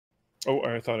Oh,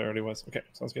 I thought it already was. Okay,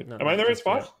 sounds good. No, Am I in not the right just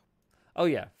yet. spot? Oh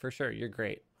yeah, for sure. You're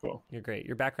great. Cool. You're great.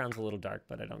 Your background's a little dark,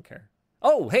 but I don't care.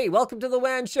 Oh, hey, welcome to the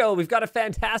WAN show. We've got a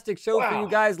fantastic show for you Wow.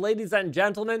 guys, ladies and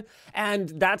gentlemen. And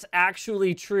that's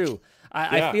actually true.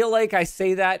 I Yeah. feel like I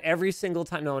say that every single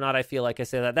time. No, not I feel like I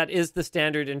say that. That is the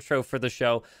standard intro for the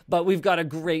show. But we've got a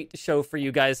great show for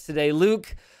you guys today.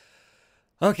 Luke,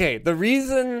 okay, the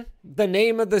reason the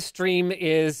name of the stream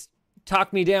is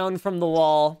Talk Me Down from the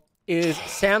Wall is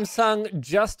Samsung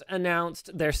just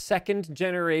announced their second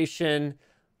generation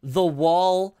the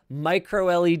wall micro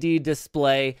LED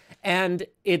display, and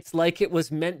it's like it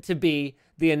was meant to be.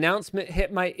 The announcement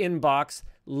hit my inbox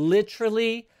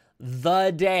literally the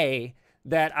day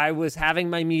that I was having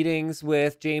my meetings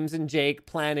with James and Jake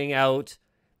planning out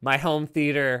my home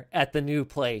theater at the new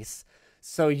place.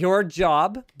 So your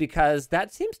job, because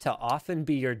that seems to often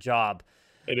be your job,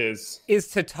 It is. is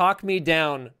to talk me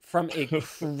down from a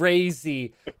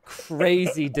crazy,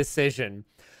 crazy decision.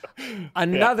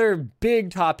 Another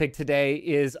big topic today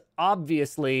is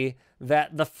obviously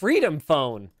that the Freedom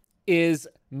Phone is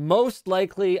most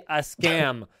likely a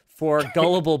scam for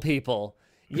gullible people.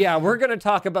 Yeah, we're going to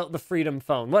talk about the Freedom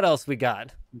Phone. What else we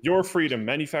got? Your Freedom,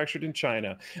 manufactured in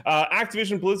China.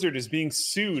 Activision Blizzard is being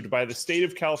sued by the state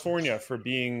of California for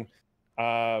being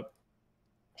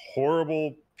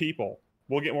horrible people.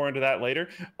 We'll get more into that later.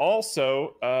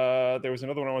 Also, there was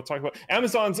another one I want to talk about.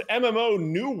 Amazon's MMO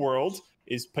New World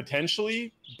is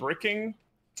potentially bricking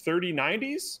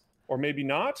 3090s, or maybe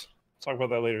not. Talk about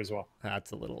that later as well.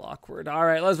 That's a little awkward. All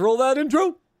right, let's roll that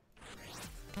intro.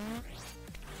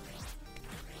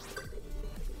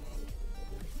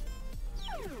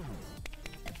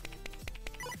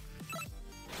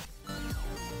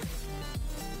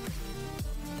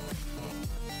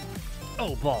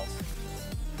 Oh, balls.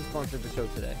 Who sponsored the show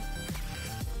today?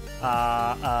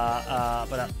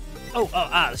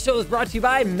 The show is brought to you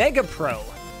by Mega Pro,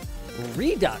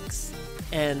 Redux,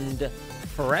 and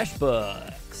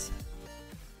FreshBooks.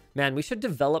 Man, we should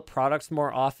develop products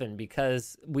more often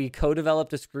because we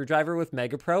co-developed a screwdriver with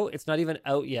Mega Pro. It's not even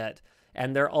out yet,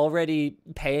 and they're already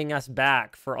paying us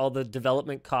back for all the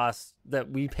development costs that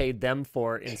we paid them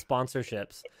for in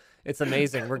sponsorships. It's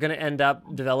amazing. We're going to end up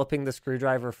developing the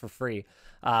screwdriver for free.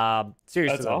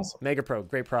 Seriously, That's awesome. Mega Pro,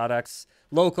 great products.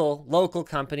 Local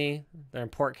company. They're in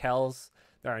Port Kells.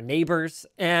 They're our neighbors.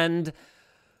 And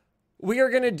we are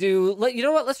going to do, you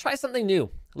know what? Let's try something new.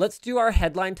 Let's do our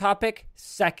headline topic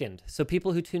second. So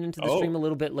people who tune into the stream a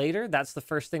little bit later, that's the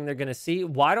first thing they're going to see.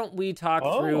 Why don't we talk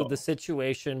through the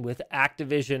situation with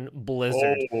Activision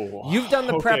Blizzard? You've done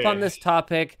the prep on this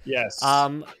topic. Yes.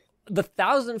 The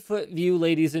 1,000-foot view,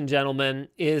 ladies and gentlemen,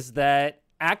 is that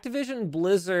Activision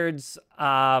Blizzard's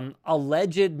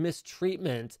alleged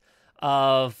mistreatment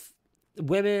of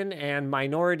women and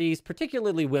minorities,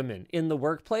 particularly women, in the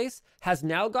workplace has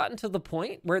now gotten to the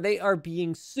point where they are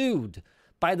being sued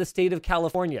by the state of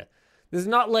California. This is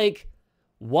not like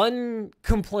one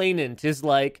complainant is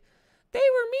like, they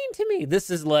were mean to me. This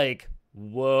is like,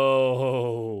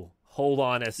 whoa. Hold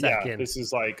on a second. Yeah, this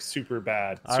is like super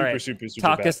bad. All super, right. super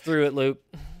Talk bad. us through it, Luke.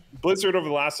 Blizzard over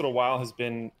the last little while has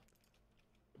been,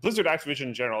 Blizzard Activision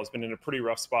in general has been in a pretty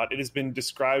rough spot. It has been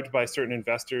described by certain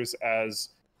investors as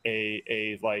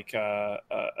a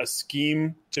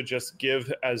scheme to just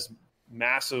give as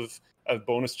massive of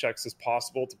bonus checks as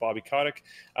possible to Bobby Kotick.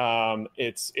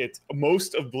 It's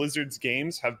most of Blizzard's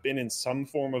games have been in some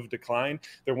form of decline.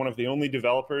 They're one of the only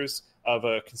developers of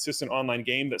a consistent online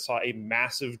game that saw a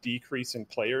massive decrease in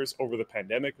players over the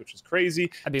pandemic, which is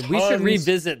crazy. I mean, we should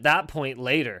revisit that point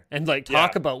later and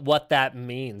talk about what that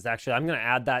means. Actually, I'm going to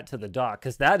add that to the doc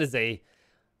because that is a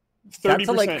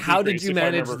 30% how did you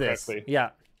manage this? Correctly.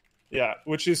 Yeah,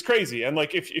 which is crazy. And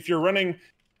if you're running,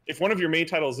 if one of your main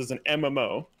titles is an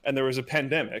MMO and there was a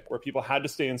pandemic where people had to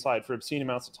stay inside for obscene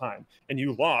amounts of time and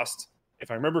you lost, if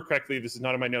I remember correctly, this is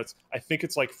not in my notes, I think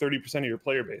it's like 30% of your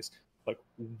player base. Like,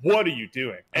 what are you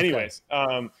doing? Okay. Anyways,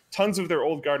 tons of their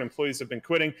old guard employees have been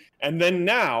quitting. And then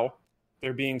now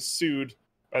they're being sued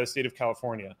by the state of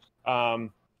California.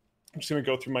 I'm just going to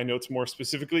go through my notes more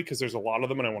specifically because there's a lot of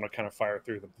them and I want to kind of fire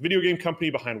through them. The video game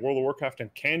company behind World of Warcraft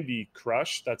and Candy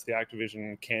Crush, that's the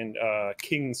Activision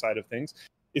King side of things,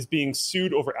 is being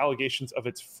sued over allegations of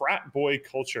its frat boy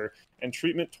culture and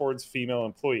treatment towards female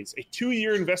employees. A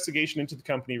 2-year investigation into the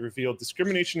company revealed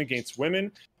discrimination against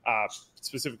women,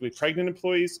 specifically pregnant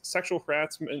employees, sexual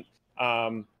harassment,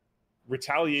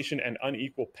 retaliation, and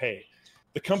unequal pay.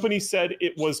 The company said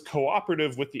it was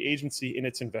cooperative with the agency in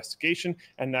its investigation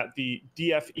and that the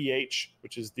DFEH,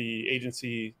 which is the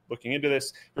agency looking into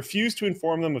this, refused to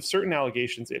inform them of certain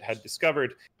allegations it had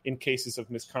discovered in cases of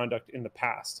misconduct in the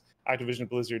past. Activision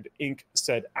Blizzard Inc.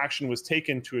 said action was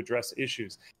taken to address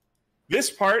issues. This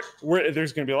part, where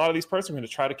there's going to be a lot of these parts, I'm going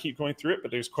to try to keep going through it,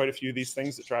 but there's quite a few of these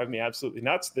things that drive me absolutely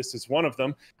nuts. This is one of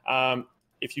them.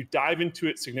 If you dive into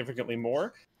it significantly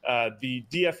more, the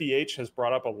DFEH has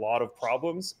brought up a lot of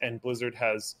problems, and Blizzard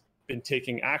has been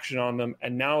taking action on them.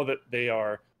 And now that they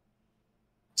are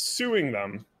suing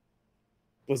them,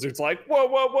 Blizzard's like,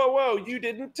 whoa, you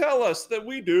didn't tell us that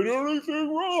we did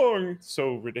anything wrong.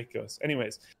 So ridiculous.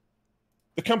 Anyways,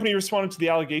 the company responded to the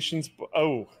allegations.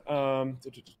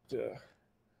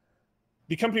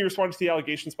 The company responded to the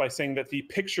allegations by saying that the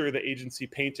picture the agency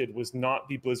painted was not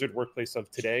the Blizzard workplace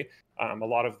of today. A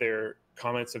lot of their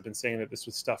comments have been saying that this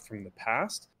was stuff from the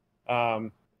past.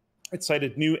 It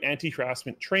cited new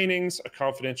anti-harassment trainings, a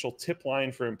confidential tip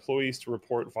line for employees to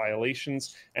report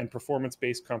violations, and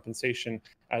performance-based compensation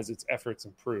as its efforts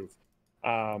improve.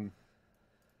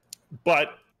 But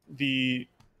the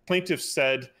plaintiffs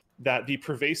said that the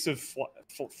pervasive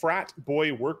frat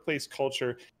boy workplace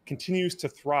culture continues to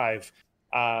thrive.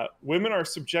 Women are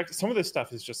subject. Some of this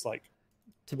stuff is just like,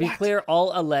 to be clear,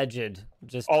 all alleged.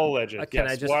 Just all alleged. Can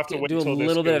yes. I just we'll have to wait do a till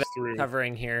little this bit goes of through.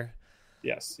 covering here?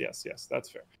 Yes. That's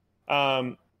fair.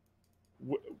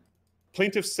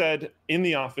 Plaintiffs said in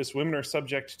the office, women are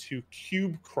subject to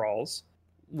cube crawls,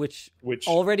 which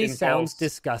already involves, sounds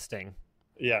disgusting.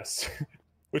 Yes,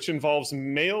 which involves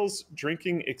males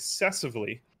drinking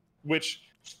excessively, which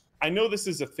I know this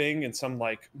is a thing in some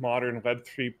like modern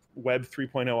Web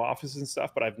 3.0 offices and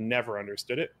stuff, but I've never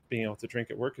understood it. Being able to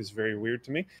drink at work is very weird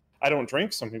to me. I don't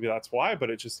drink, so maybe that's why, but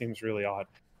it just seems really odd.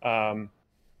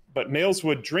 But males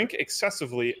would drink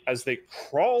excessively as they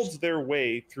crawled their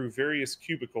way through various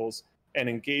cubicles and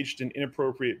engaged in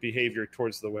inappropriate behavior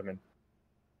towards the women.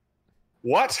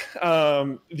 What?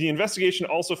 The investigation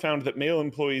also found that male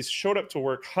employees showed up to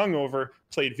work hungover,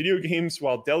 played video games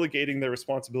while delegating their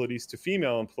responsibilities to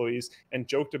female employees, and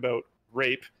joked about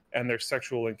rape and their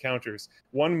sexual encounters.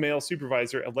 One male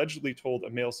supervisor allegedly told a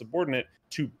male subordinate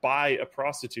to buy a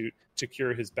prostitute to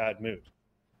cure his bad mood.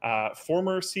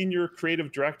 Former senior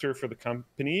creative director for the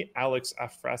company, Alex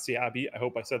Afrasiabi, I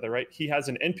hope I said that right. He has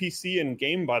an NPC in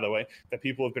game, by the way, that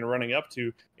people have been running up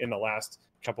to in the last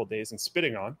couple of days and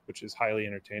spitting on, which is highly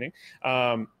entertaining.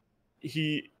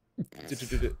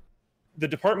 The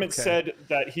department said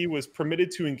that he was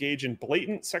permitted to engage in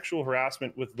blatant sexual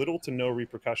harassment with little to no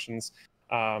repercussions.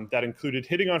 That included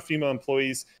hitting on female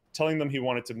employees, telling them he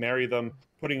wanted to marry them,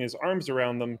 putting his arms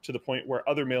around them to the point where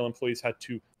other male employees had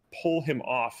to pull him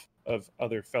off of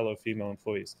other fellow female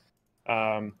employees.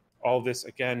 All this,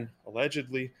 again,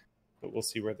 allegedly, but we'll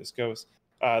see where this goes.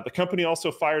 The company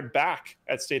also fired back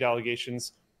at state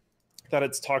allegations that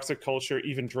its toxic culture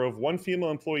even drove one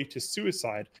female employee to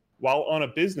suicide while on a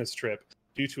business trip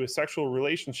due to a sexual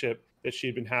relationship that she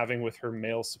had been having with her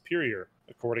male superior,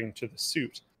 according to the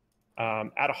suit.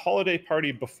 At a holiday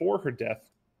party before her death,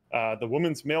 the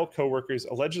woman's male coworkers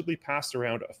allegedly passed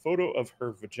around a photo of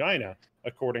her vagina,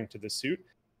 according to the suit.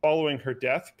 Following her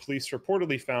death, police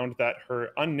reportedly found that her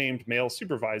unnamed male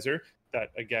supervisor,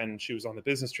 that again she was on the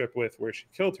business trip with where she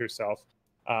killed herself,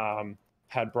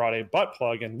 had brought a butt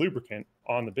plug and lubricant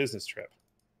on the business trip.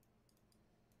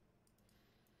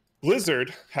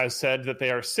 Blizzard has said that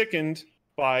they are sickened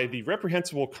by the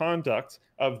reprehensible conduct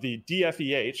of the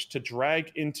DFEH to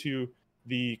drag into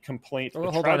the complaint. Oh,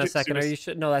 hold on a second. Are you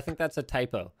sure? No, I think that's a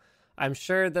typo. I'm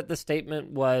sure that the statement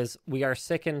was, we are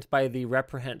sickened by the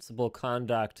reprehensible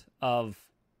conduct of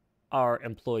our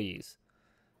employees.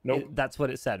 Nope. That's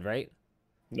what it said, right?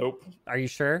 Nope. Are you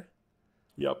sure?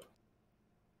 Yep.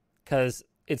 Because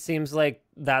it seems like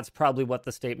that's probably what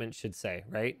the statement should say,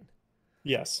 right?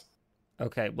 Yes.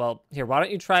 Okay, well, here, why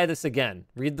don't you try this again?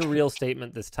 Read the real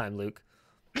statement this time, Luke.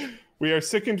 We are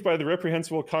sickened by the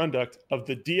reprehensible conduct of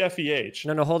the DFEH.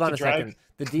 No, hold on a second.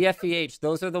 The DFEH,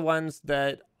 those are the ones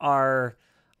that are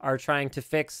trying to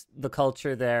fix the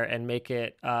culture there and make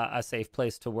it a safe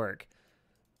place to work.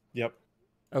 Yep.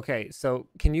 Okay, so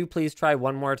can you please try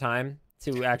one more time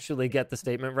to actually get the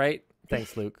statement right?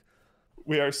 Thanks, Luke.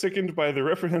 We are sickened by the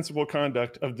reprehensible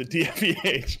conduct of the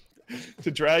DFEH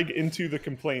to drag into the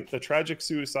complaint the tragic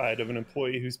suicide of an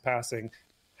employee whose passing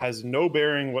has no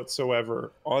bearing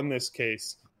whatsoever on this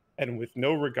case and with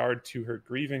no regard to her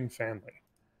grieving family.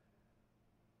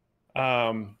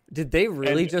 Did they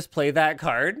really just play that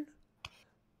card?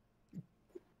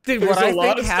 Did what I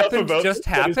think happened just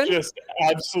happen? It's just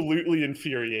absolutely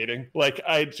infuriating. Like,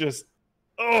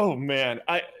 oh man,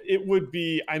 it would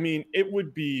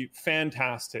be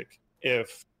fantastic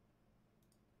if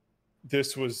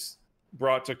this was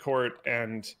brought to court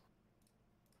and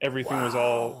everything was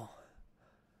all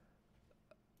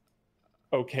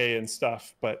okay and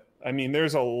stuff, but I mean,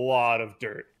 there's a lot of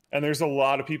dirt, and there's a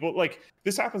lot of people. Like,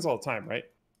 this happens all the time, right?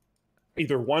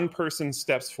 Either one person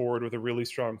steps forward with a really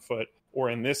strong foot, or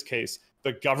in this case,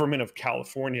 the government of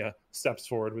California steps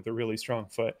forward with a really strong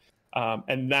foot.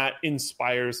 And that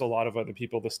inspires a lot of other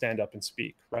people to stand up and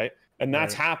speak, right? And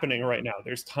that's happening right now.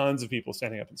 There's tons of people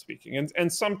standing up and speaking.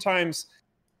 And sometimes,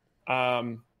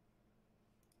 like,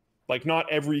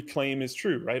 not every claim is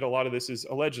true, right? A lot of this is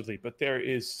allegedly, but there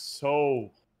is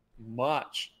so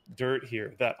much dirt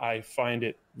here that I find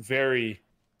it very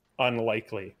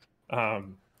unlikely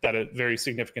that a very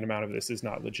significant amount of this is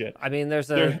not legit. I mean,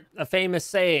 there's a famous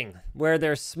saying, where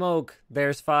there's smoke,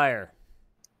 there's fire.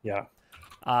 Yeah.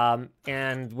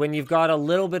 And when you've got a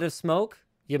little bit of smoke,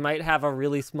 you might have a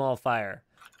really small fire.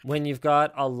 When you've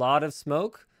got a lot of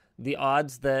smoke, the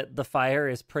odds that the fire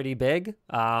is pretty big,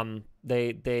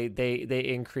 they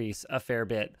increase a fair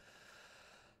bit.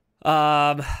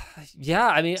 Yeah,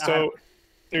 I mean, so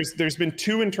there's been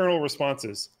two internal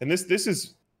responses, and this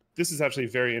is actually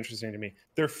very interesting to me.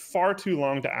 They're far too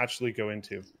long to actually go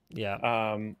into.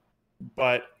 Yeah.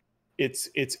 But it's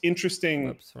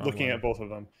interesting looking at both of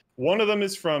them. One of them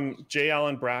is from J.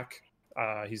 Allen Brack.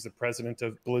 He's the president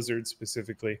of Blizzard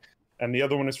specifically. And the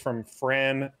other one is from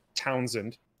Fran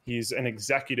Townsend. He's an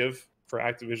executive for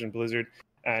Activision Blizzard,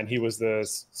 and he was the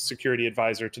security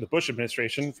advisor to the Bush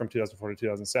administration from 2004 to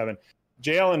 2007.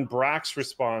 J. Allen Brack's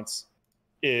response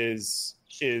is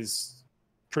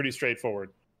pretty straightforward.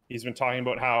 He's been talking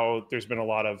about how there's been a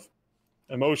lot of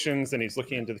emotions, and he's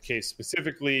looking into the case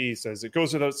specifically. He says it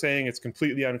goes without saying it's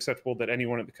completely unacceptable that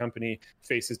anyone at the company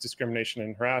faces discrimination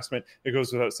and harassment. It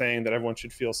goes without saying that everyone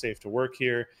should feel safe to work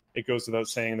here. It goes without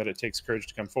saying that it takes courage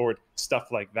to come forward.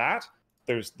 Stuff like that.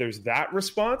 There's that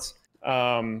response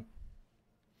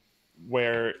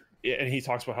where, and he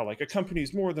talks about how, like, a company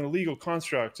is more than a legal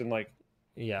construct, and, like,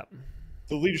 yeah,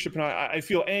 the leadership and I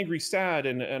feel angry, sad,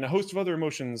 and a host of other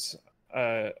emotions.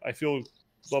 I feel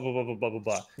blah blah blah blah blah blah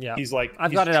blah. Yeah, he's like,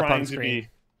 I've got it up on screen.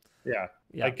 Yeah,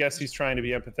 I guess he's trying to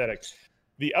be empathetic.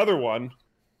 The other one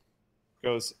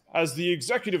goes, as the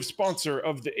executive sponsor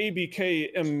of the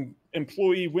ABK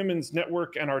Employee Women's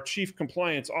Network and our chief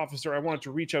compliance officer, I wanted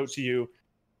to reach out to you.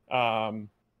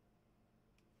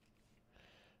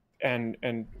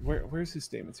 And where's his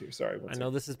statements here? Sorry. I know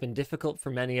this has been difficult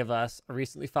for many of us. A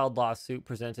recently filed lawsuit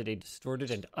presented a distorted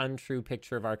and untrue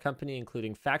picture of our company,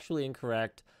 including factually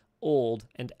incorrect, old,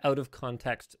 and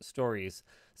out-of-context stories,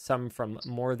 some from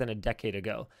more than a decade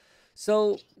ago.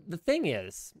 So the thing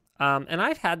is, and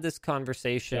I've had this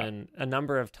conversation a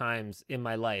number of times in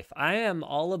my life, I am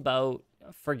all about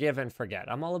forgive and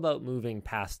forget. I'm all about moving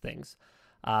past things.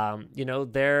 You know,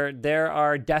 there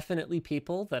are definitely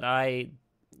people that I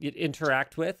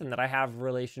interact with and that I have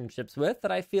relationships with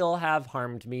that I feel have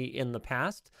harmed me in the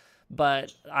past,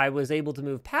 but I was able to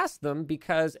move past them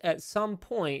because at some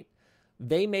point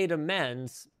they made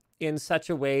amends in such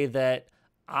a way that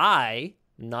I,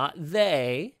 not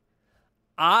they,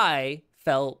 I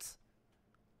felt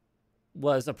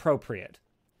was appropriate.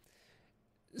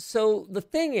 So the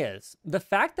thing is, the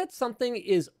fact that something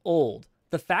is old,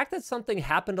 the fact that something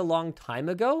happened a long time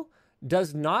ago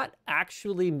does not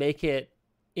actually make it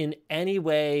in any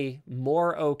way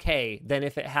more okay than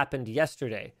if it happened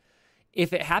yesterday.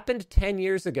 If it happened 10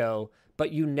 years ago,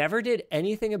 but you never did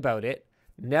anything about it,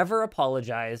 never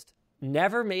apologized,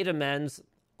 never made amends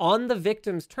on the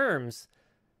victim's terms,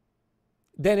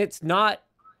 then it's not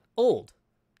old.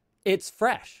 It's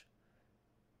fresh.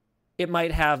 It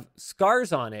might have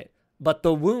scars on it, but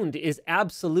the wound is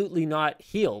absolutely not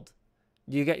healed.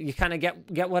 You kind of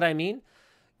get what I mean?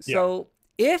 Yeah. So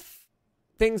if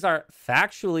things are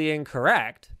factually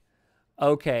incorrect,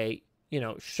 okay,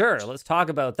 sure, let's talk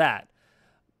about that.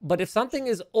 But if something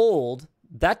is old,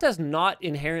 that does not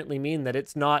inherently mean that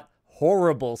it's not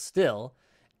horrible still.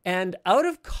 And out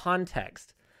of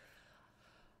context,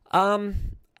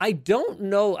 I don't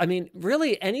know. I mean,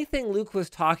 really anything Luke was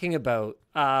talking about,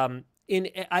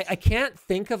 I can't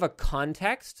think of a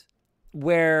context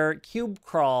where cube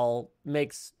crawl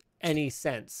makes any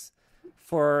sense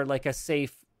for like a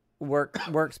safe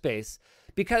workspace,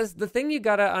 because the thing you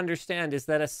got to understand is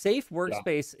that a safe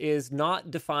workspace is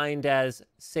not defined as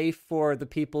safe for the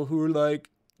people who are like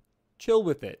chill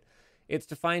with it. It's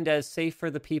defined as safe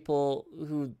for the people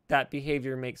who that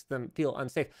behavior makes them feel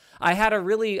unsafe. I had a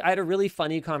really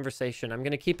funny conversation. I'm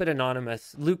going to keep it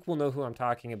anonymous. Luke will know who I'm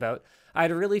talking about. I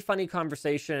had a really funny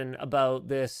conversation about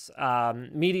this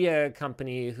media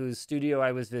company whose studio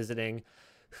I was visiting,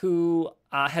 who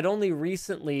had only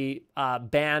recently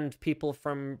banned people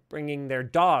from bringing their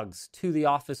dogs to the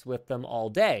office with them all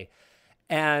day.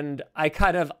 And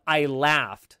I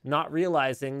laughed, not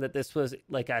realizing that this was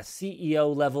like a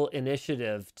CEO level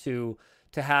initiative to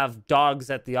have dogs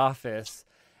at the office.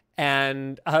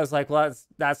 And I was like, well,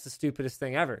 that's the stupidest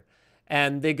thing ever.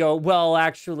 And they go, well,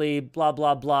 actually, blah,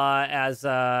 blah, blah, as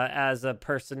a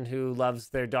person who loves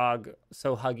their dog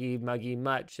so huggy muggy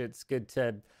much, it's good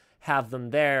to have them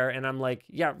there. And I'm like,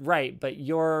 yeah, right. But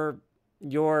your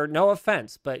no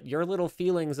offense, but your little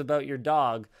feelings about your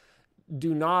dog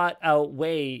do not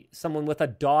outweigh someone with a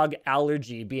dog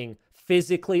allergy being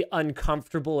physically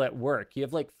uncomfortable at work. You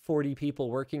have like 40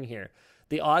 people working here.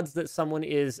 The odds that someone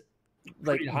is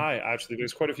pretty high, actually.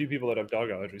 There's quite a few people that have dog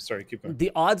allergies. Sorry, keep going.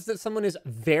 The odds that someone is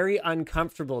very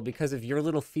uncomfortable because of your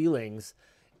little feelings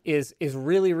is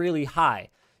really, really high.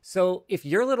 So if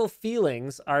your little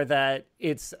feelings are that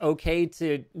it's okay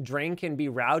to drink and be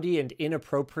rowdy and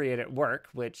inappropriate at work,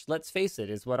 which, let's face it,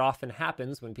 is what often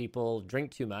happens when people drink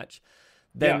too much,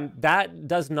 then that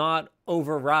does not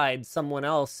override someone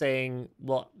else saying,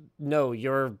 well, no,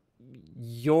 your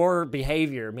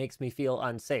behavior makes me feel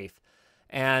unsafe.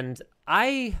 And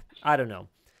I don't know.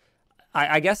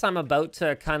 I guess I'm about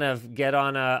to kind of get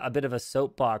on a bit of a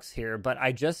soapbox here, but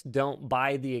I just don't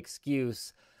buy the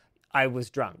excuse I was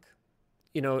drunk.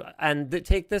 And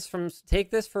take this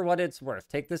for what it's worth.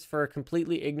 Take this for a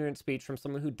completely ignorant speech from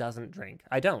someone who doesn't drink.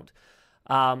 I don't.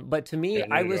 But to me,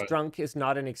 I was drunk is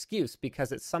not an excuse,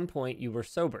 because at some point you were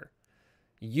sober.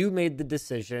 You made the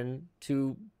decision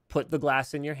to put the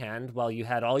glass in your hand while you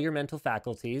had all your mental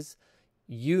faculties.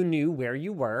 You knew where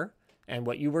you were and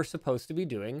what you were supposed to be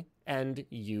doing, and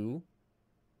you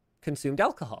consumed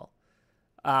alcohol.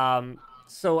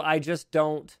 So I just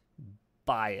don't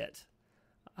buy it.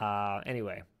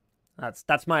 Anyway,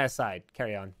 that's my aside.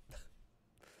 Carry on.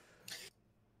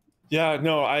 Yeah,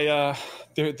 no,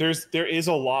 there is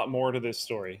a lot more to this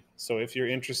story. So if you're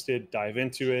interested, dive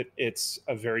into it. It's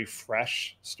a very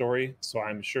fresh story, so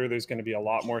I'm sure there's going to be a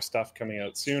lot more stuff coming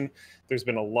out soon. There's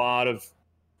been a lot of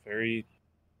very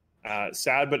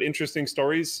sad but interesting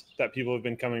stories that people have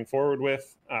been coming forward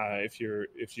with. If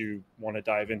you want to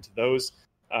dive into those,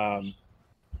 but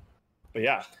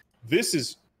yeah, this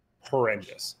is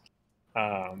horrendous.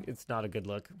 It's not a good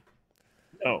look.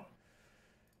 No,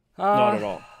 not at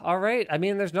all. All right. I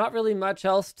mean, there's not really much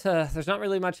else to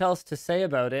say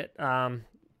about it.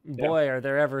 Boy, are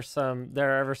there ever some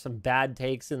bad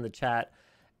takes in the chat.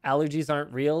 Allergies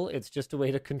aren't real. It's just a way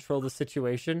to control the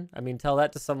situation. I mean, tell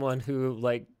that to someone who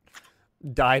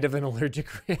died of an allergic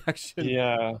reaction.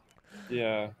 Yeah.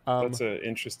 That's an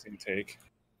interesting take.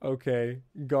 Okay,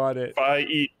 got it. If I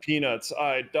eat peanuts,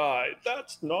 I die.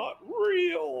 That's not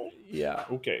real. Yeah.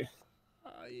 Okay.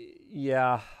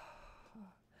 Yeah.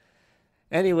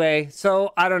 Anyway,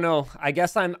 so I don't know. I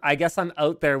guess I'm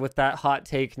out there with that hot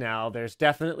take now. There's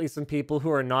definitely some people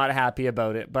who are not happy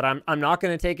about it, but I'm not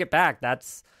going to take it back.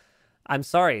 I'm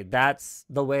sorry. That's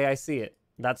the way I see it.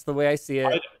 That's the way I see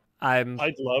it.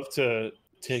 I'd love to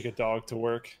take a dog to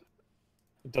work.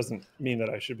 It doesn't mean that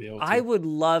I should be able to. I would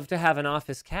love to have an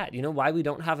office cat. You know why we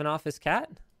don't have an office cat?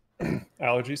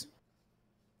 Allergies.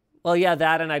 Well, yeah,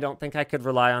 that, and I don't think I could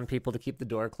rely on people to keep the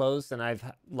door closed, and I've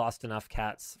lost enough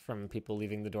cats from people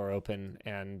leaving the door open,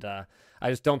 and I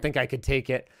just don't think I could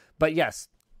take it. But yes,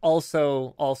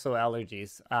 also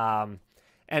allergies.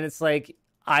 And it's like,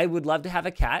 I would love to have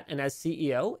a cat, and as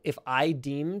CEO, if I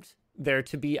deemed there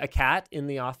to be a cat in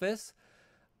the office,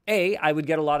 I would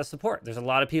get a lot of support. There's a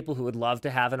lot of people who would love to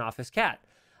have an office cat.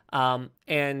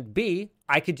 And B,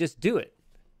 I could just do it.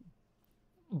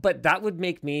 But that would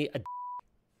make me a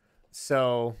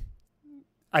so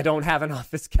I don't have an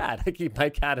office cat. I keep my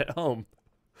cat at home.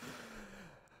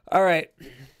 All right.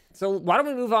 So why don't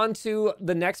we move on to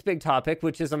the next big topic,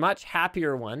 which is a much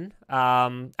happier one.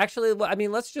 Actually, I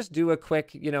mean, let's just do a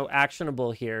quick,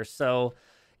 actionable here. So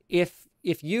if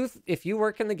you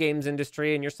work in the games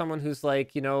industry and you're someone who's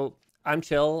like, I'm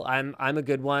chill, I'm a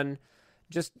good one,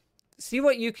 just see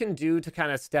what you can do to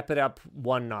kind of step it up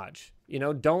one notch.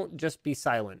 Don't just be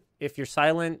silent. If you're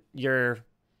silent, you're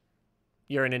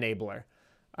an enabler.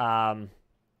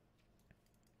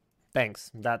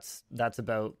 Thanks. That's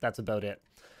about it.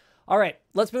 All right,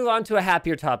 let's move on to a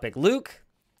happier topic. Luke.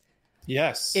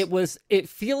 Yes. It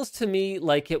feels to me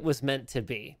like it was meant to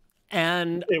be.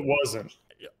 And it wasn't.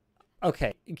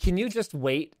 Okay, can you just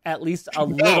wait at least a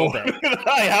little bit?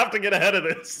 I have to get ahead of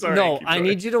this. Sorry. No, I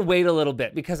need you to wait a little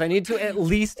bit because I need to at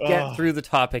least get through the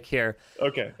topic here.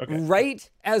 Okay. Right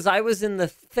as I was in the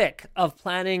thick of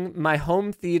planning my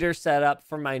home theater setup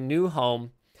for my new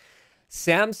home,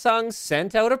 Samsung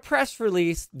sent out a press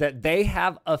release that they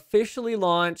have officially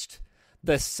launched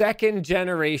the second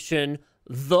generation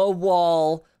The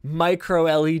Wall micro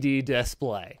LED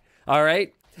display. All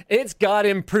right. It's got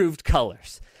improved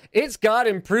colors. It's got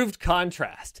improved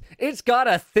contrast. It's got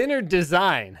a thinner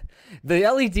design. The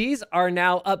LEDs are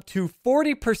now up to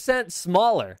 40%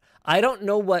 smaller. I don't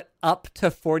know what up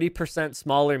to 40%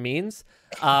 smaller means,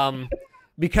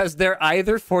 because they're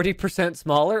either 40%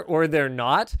 smaller or they're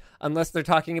not, unless they're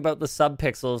talking about the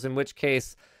subpixels, in which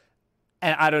case,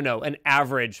 I don't know, an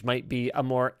average might be a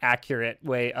more accurate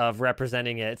way of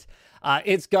representing it.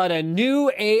 It's got a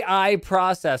new AI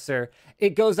processor.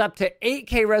 It goes up to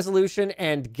 8K resolution,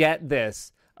 and get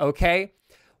this, okay?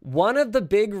 One of the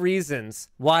big reasons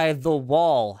why the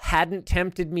wall hadn't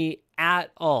tempted me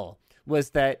at all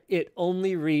was that it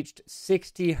only reached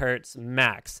 60 hertz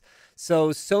max. So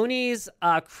Sony's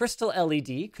crystal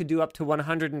LED could do up to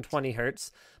 120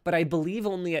 hertz, but I believe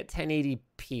only at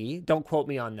 1080p. Don't quote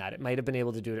me on that. It might have been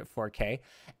able to do it at 4K.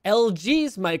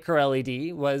 LG's micro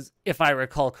LED was, if I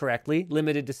recall correctly,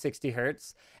 limited to 60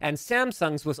 hertz, and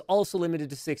Samsung's was also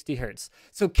limited to 60 hertz.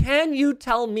 So can you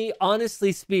tell me,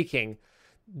 honestly speaking,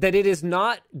 that it is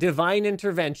not divine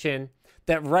intervention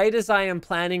that right as I am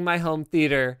planning my home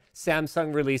theater,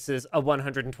 Samsung releases a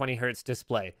 120 hertz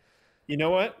display? You know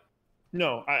what?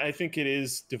 No, I think it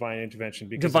is divine intervention,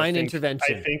 because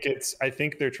intervention. I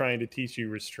think they're trying to teach you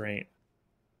restraint.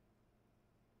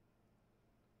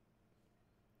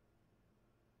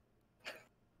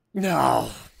 No.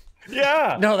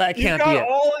 Yeah. No, that can't be it. You've got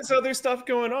all this other stuff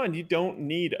going on. You don't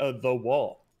need the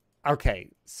wall. Okay.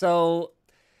 So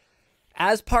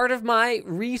as part of my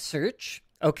research,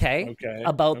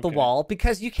 about the wall,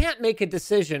 because you can't make a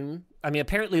decision. I mean,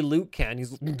 apparently Luke can.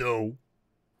 He's no.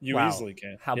 You easily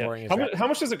can. How boring is that? How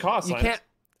much does it cost? You can't.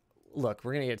 Look,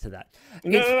 we're gonna get to that.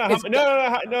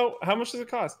 No. How much does it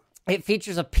cost? It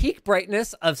features a peak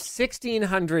brightness of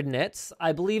 1600 nits.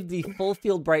 I believe the full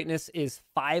field brightness is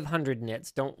 500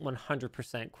 nits. Don't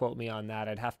 100% quote me on that.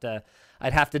 I'd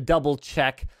have to double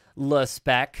check the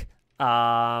spec.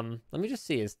 Let me just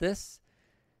see. Is this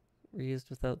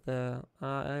reused without the?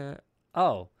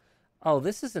 Oh,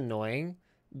 this is annoying.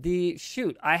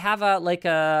 I have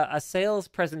a sales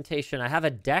presentation. I have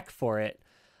a deck for it.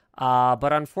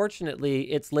 But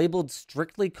unfortunately, it's labeled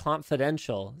strictly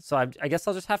confidential. So I guess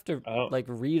I'll just have to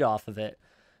read off of it.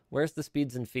 Where's the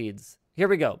speeds and feeds? Here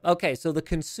we go. Okay, so the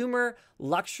consumer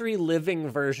luxury living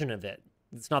version of it,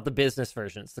 it's not the business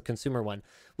version, it's the consumer one,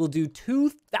 will do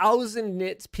 2000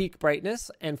 nits peak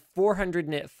brightness and 400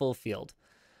 nit full field.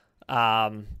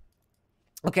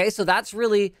 Okay, so that's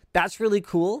really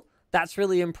cool. That's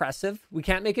really impressive. We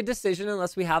can't make a decision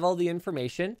unless we have all the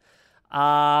information.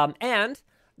 And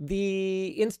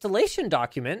the installation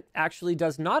document actually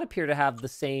does not appear to have the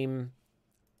same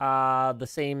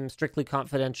strictly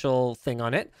confidential thing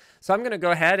on it. So I'm going to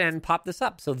go ahead and pop this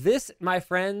up. So this, my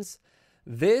friends,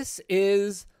 this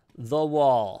is the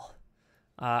wall.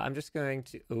 I'm just going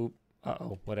to...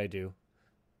 what'd I do?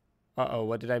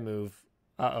 What did I move?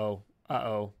 Did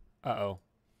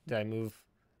I move?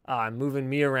 I'm moving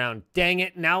me around. Dang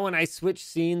it. Now when I switch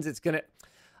scenes, it's going to...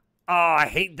 Oh, I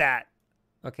hate that.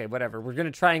 Okay, whatever. We're going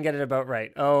to try and get it about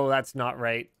right. Oh, that's not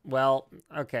right. Well,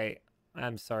 okay.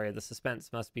 I'm sorry. The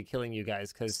suspense must be killing you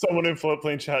guys because... Someone in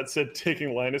Floatplane chat said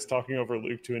taking Linus talking over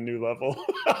Luke to a new level.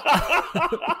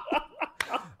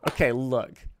 Okay,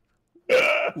 look.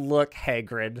 Look,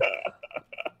 Hagrid.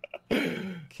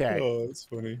 Okay. Oh, that's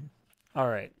funny. All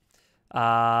right.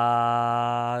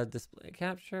 Display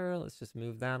capture. Let's just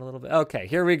move that a little bit. Okay,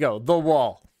 here we go. The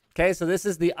wall. Okay, so this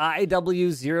is the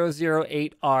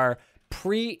IW008R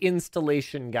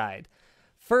pre-installation guide.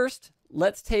 First,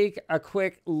 let's take a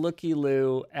quick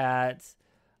looky-loo at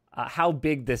how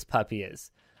big this puppy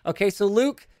is. Okay, so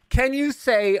Luke, can you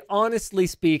say, honestly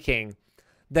speaking,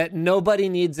 that nobody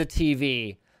needs a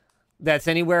TV that's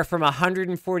anywhere from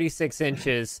 146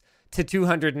 inches to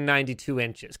 292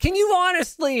 inches? Can you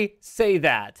honestly say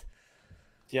that?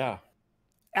 Yeah.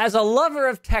 As a lover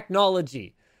of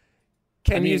technology,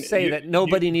 can you say that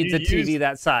nobody needs a TV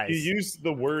that size? You used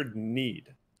the word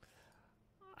need.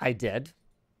 I did.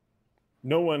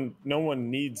 No one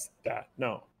needs that.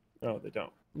 No, they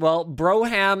don't. Well,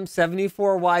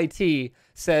 Broham74YT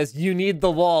says you need the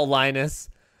wall, Linus.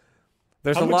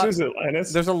 How much is it,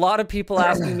 Linus? There's a lot of people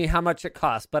asking me how much it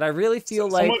costs, but I really feel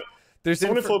someone in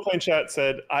Floatplane chat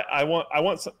said, I want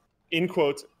in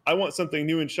quotes, I want something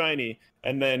new and shiny,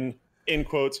 and then in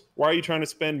quotes, why are you trying to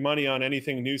spend money on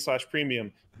anything new /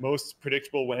 premium? Most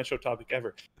predictable WAN show topic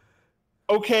ever.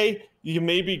 Okay, you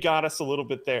maybe got us a little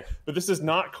bit there, but this is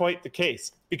not quite the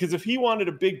case, because if he wanted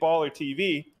a big baller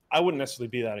TV, I wouldn't necessarily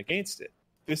be that against it.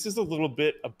 This is a little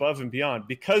bit above and beyond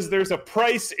because there's a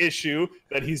price issue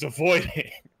that he's avoiding.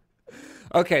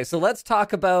 Okay, so let's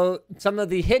talk about some of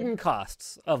the hidden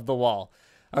costs of the wall.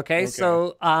 Okay.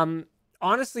 So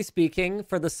honestly speaking,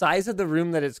 for the size of the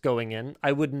room that it's going in,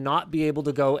 I would not be able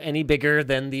to go any bigger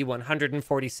than the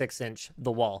 146-inch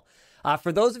the wall.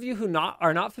 For those of you who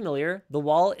are not familiar, the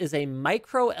wall is a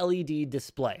micro LED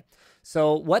display.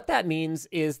 So what that means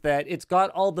is that it's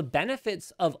got all the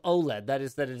benefits of OLED. That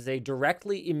is, that it is a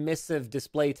directly emissive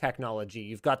display technology.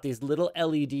 You've got these little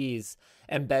LEDs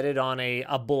embedded on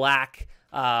a black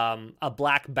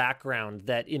background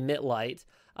that emit light.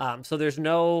 So there's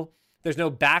no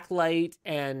backlight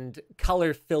and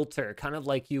color filter, kind of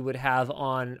like you would have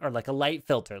on, or like a light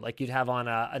filter, like you'd have on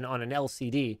an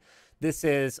LCD. This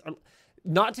is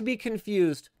not to be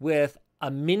confused with a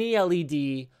mini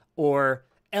LED or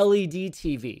LED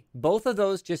TV. Both of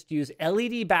those just use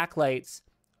LED backlights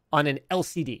on an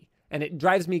LCD. And it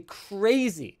drives me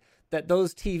crazy that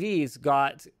those TVs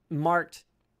got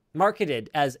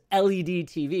marketed as LED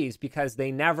TVs, because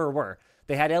they never were.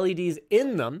 They had LEDs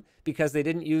in them because they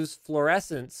didn't use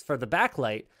fluorescence for the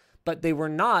backlight, but they were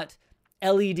not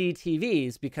LED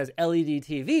TVs because LED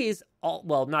TVs,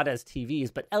 well, not as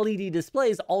TVs, but LED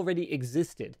displays already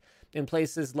existed in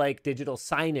places like digital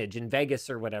signage in Vegas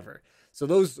or whatever. So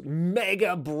those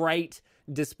mega bright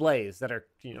displays that are,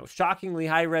 shockingly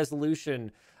high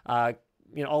resolution,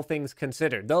 all things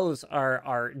considered, those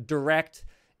are direct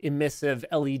emissive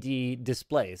LED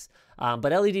displays.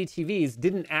 But LED TVs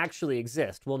didn't actually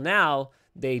exist. Well, now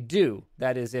they do.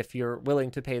 That is, if you're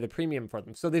willing to pay the premium for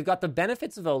them. So they've got the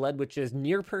benefits of OLED, which is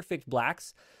near perfect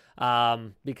blacks,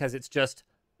 because it's just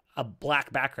a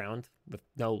black background with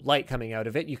no light coming out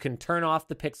of it. You can turn off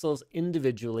the pixels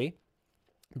individually,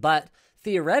 but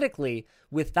theoretically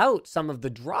without some of the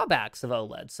drawbacks of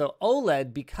OLED. So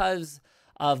OLED, because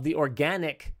of the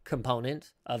organic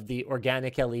component of the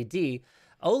organic LED,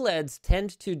 OLEDs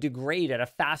tend to degrade at a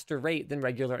faster rate than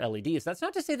regular LEDs. That's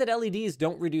not to say that LEDs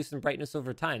don't reduce in brightness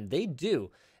over time. They do,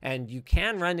 and you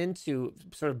can run into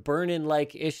sort of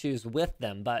burn-in-like issues with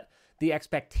them, but the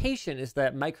expectation is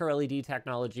that micro LED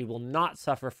technology will not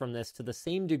suffer from this to the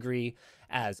same degree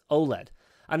as OLED.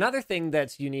 Another thing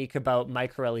that's unique about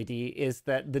micro LED is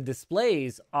that the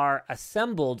displays are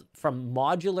assembled from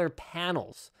modular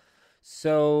panels.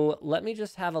 So let me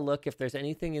just have a look if there's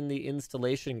anything in the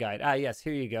installation guide. Yes,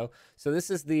 here you go. So this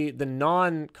is the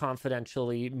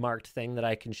non-confidentially marked thing that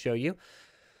I can show you.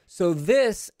 So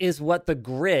this is what the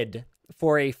grid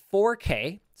for a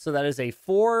 4K, so that is a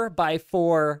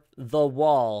 4x4 the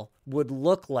wall, would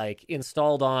look like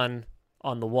installed on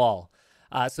the wall.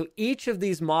 So each of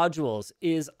these modules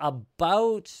is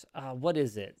about, what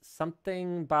is it?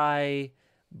 Something by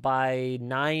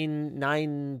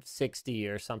 960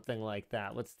 or something like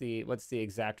that. What's the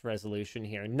exact resolution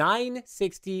here?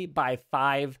 960 by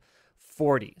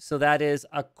 540. So that is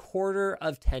a quarter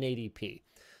of 1080p.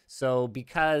 So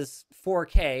because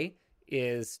 4K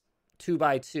is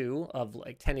 2x2 of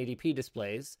like 1080p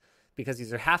displays, because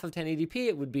these are half of 1080p,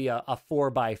 it would be a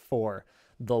 4x4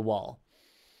 the wall.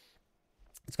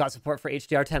 It's got support for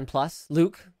HDR10 plus.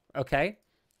 Luke, okay.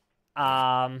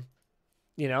 Another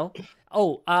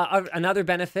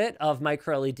benefit of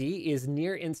micro LED is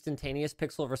near instantaneous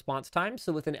pixel response time.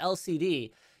 So with an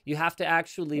LCD, you have to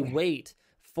actually wait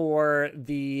for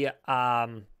the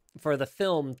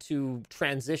film to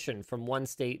transition from one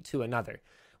state to another.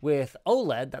 With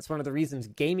OLED, that's one of the reasons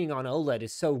gaming on OLED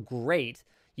is so great.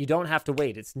 You don't have to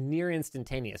wait. It's near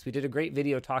instantaneous. We did a great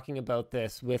video talking about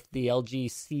this with the LG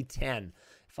C10.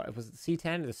 Was it the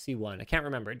C10 or the C1? I can't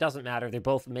remember. It doesn't matter. They're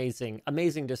both amazing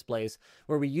displays,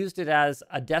 where we used it as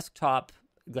a desktop,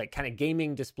 like kind of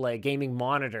gaming display, gaming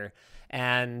monitor,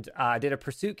 and did a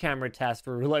pursuit camera test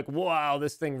where we're like, wow,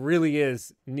 this thing really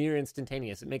is near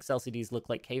instantaneous. It makes LCDs look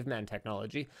like caveman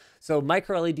technology. So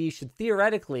micro LED should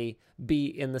theoretically be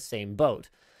in the same boat.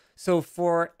 So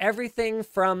for everything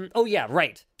from,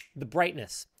 the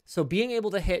brightness. So being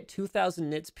able to hit 2000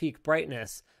 nits peak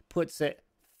brightness puts it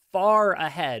far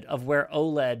ahead of where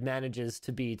OLED manages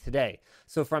to be today.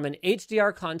 So from an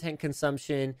HDR content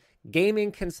consumption,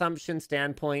 gaming consumption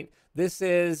standpoint, this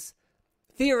is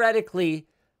theoretically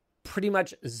pretty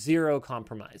much zero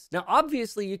compromise. Now,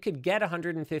 obviously, you could get a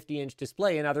 150-inch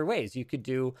display in other ways. You could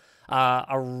do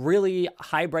a really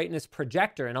high brightness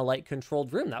projector in a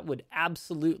light-controlled room. That would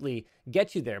absolutely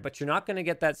get you there, but you're not going to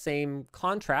get that same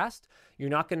contrast. You're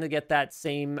not going to get that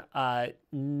same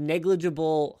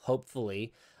negligible,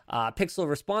 hopefully, pixel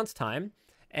response time.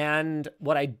 And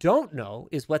what I don't know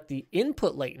is what the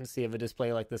input latency of a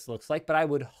display like this looks like, but I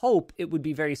would hope it would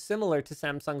be very similar to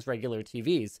Samsung's regular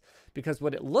TVs, because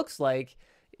what it looks like,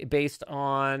 based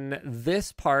on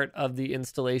this part of the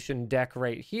installation deck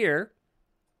right here,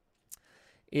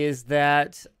 is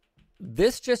that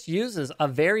this just uses a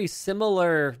very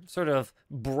similar sort of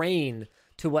brain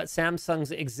to what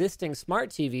Samsung's existing smart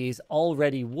TVs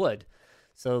already would.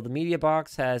 So the media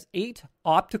box has 8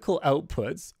 optical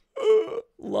outputs.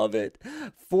 Love it.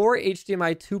 4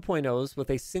 HDMI 2.0s with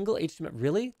a single HDMI.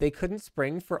 Really? They couldn't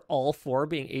spring for all 4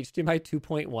 being HDMI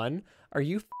 2.1? Are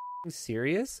you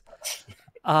serious?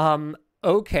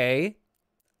 Okay.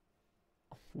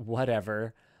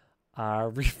 Whatever.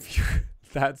 Review.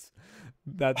 That's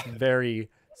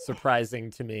very surprising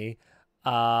to me.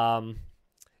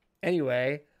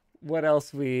 Anyway, what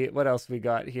else we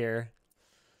got here?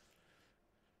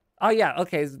 Oh yeah,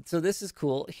 okay. So this is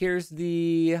cool. Here's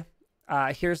the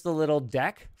little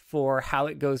deck for how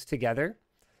it goes together.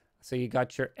 So you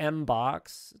got your M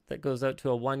box that goes out to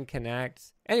a One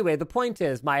Connect. Anyway, the point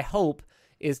is, my hope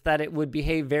is that it would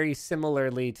behave very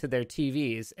similarly to their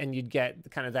TVs, and you'd get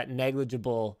kind of that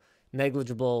negligible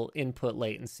input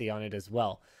latency on it as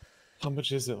well. How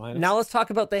much is it, Linus? Now let's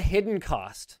talk about the hidden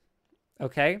cost.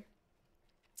 Okay.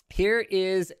 Here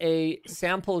is a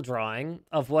sample drawing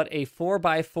of what a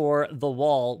 4x4 the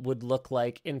wall would look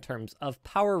like in terms of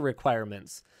power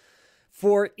requirements.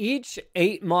 For each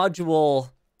 8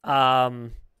 module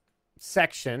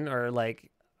section or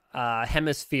like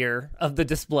hemisphere of the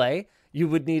display, you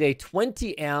would need a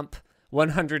 20 amp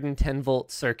 110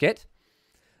 volt circuit.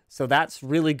 So that's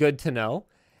really good to know.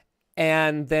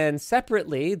 And then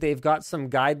separately, they've got some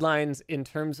guidelines in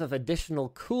terms of additional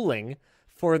cooling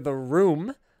for the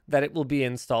room that it will be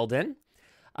installed in.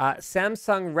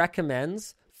 Samsung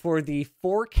recommends for the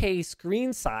 4K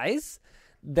screen size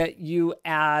that you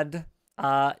add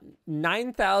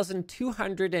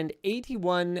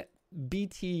 9,281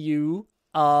 BTU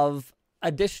of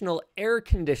additional air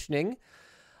conditioning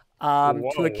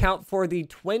to account for the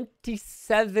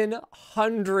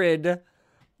 2,700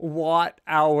 watt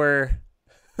hour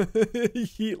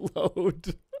heat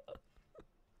load.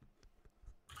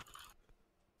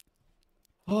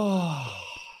 Oh.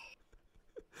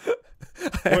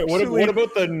 What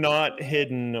about the not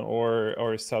hidden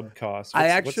or sub cost?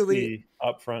 What's the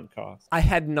upfront cost? I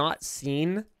had not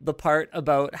seen the part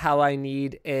about how I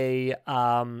need a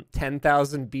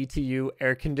 10,000 BTU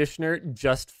air conditioner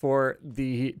just for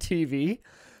the TV.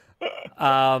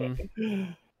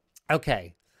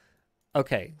 Okay.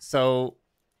 So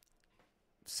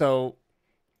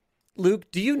Luke,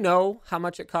 do you know how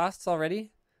much it costs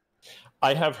already?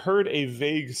 I have heard a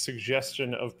vague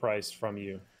suggestion of price from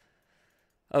you.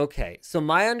 Okay, so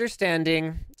my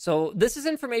understanding, so this is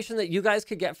information that you guys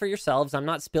could get for yourselves. I'm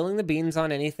not spilling the beans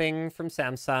on anything from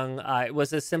Samsung. It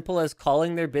was as simple as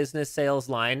calling their business sales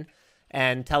line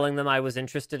and telling them I was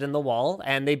interested in the wall.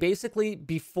 And they basically,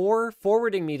 before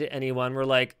forwarding me to anyone, were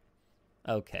like,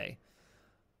 okay,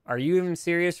 are you even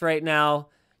serious right now?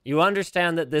 You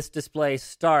understand that this display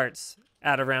starts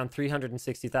at around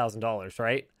 $360,000,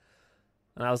 right?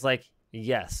 And I was like,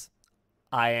 yes,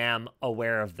 I am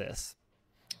aware of this.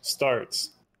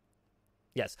 Starts.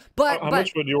 Yes. How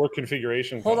much would your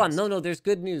configuration cost? Hold on. No, there's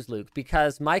good news, Luke,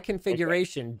 because my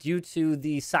configuration, due to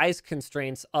the size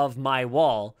constraints of my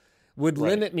wall, would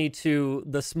limit me to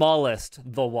the smallest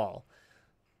the wall.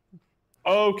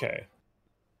 Okay.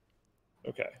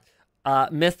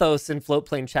 Mythos in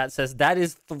Floatplane chat says that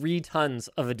is 3 tons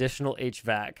of additional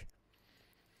HVAC.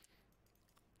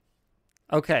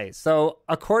 Okay, so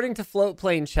according to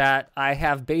Floatplane chat, I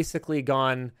have basically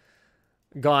gone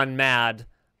mad.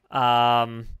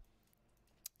 So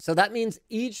that means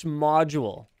each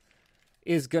module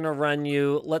is gonna run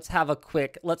you. Let's have a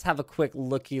quick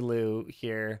looky-loo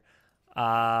here.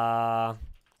 16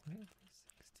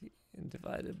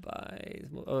 divided by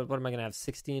what am I gonna have?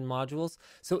 16 modules.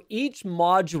 So each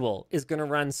module is gonna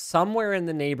run somewhere in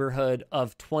the neighborhood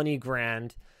of 20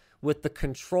 grand. With the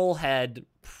control head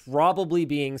probably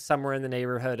being somewhere in the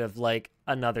neighborhood of like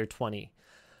another 20.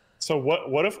 So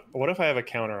what if I have a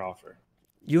counter offer?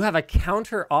 You have a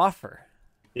counter offer?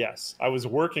 Yes, I was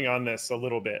working on this a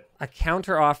little bit. A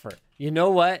counter offer. You know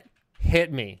what?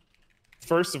 Hit me.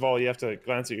 First of all, you have to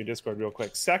glance at your Discord real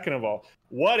quick. Second of all,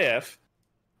 what if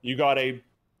you got a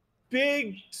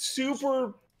big,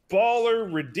 super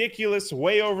baller, ridiculous,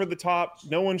 way over the top,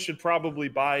 no one should probably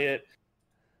buy it,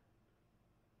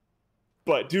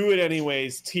 but do it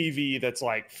anyways, TV that's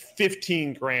like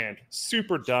 15 grand.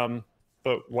 Super dumb,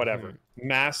 but whatever. Mm-hmm.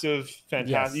 Massive,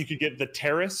 fantastic. Yes. You could get the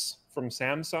Terrace from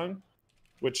Samsung,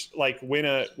 which like when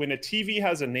a TV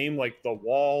has a name like the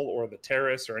Wall or the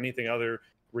Terrace or anything other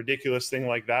ridiculous thing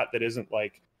like that isn't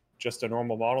like just a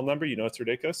normal model number, you know it's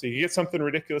ridiculous. So you get something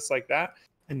ridiculous like that,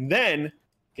 and then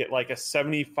get like a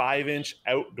 75-inch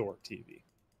outdoor TV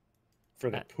for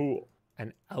the pool.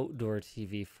 An outdoor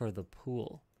TV for the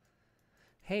pool.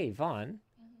 Hey, Vaughn,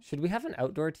 should we have an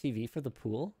outdoor TV for the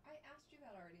pool? I asked you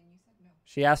that already and you said no.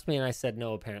 She asked me and I said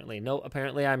no, apparently. No,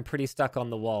 apparently I'm pretty stuck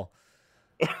on the wall.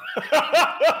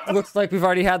 Looks like we've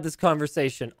already had this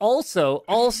conversation. Also,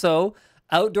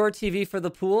 outdoor TV for the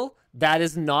pool, that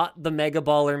is not the mega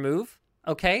baller move,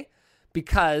 okay?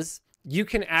 Because you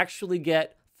can actually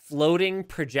get floating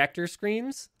projector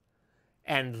screens,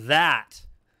 and that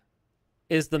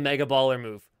is the mega baller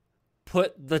move.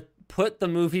 Put the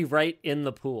movie right in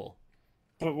the pool.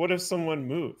 But what if someone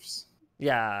moves?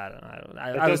 Yeah,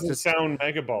 It doesn't sound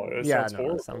mega baller.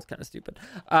 That sounds kind of stupid.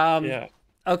 Yeah.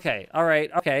 Okay. All right.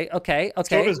 Okay.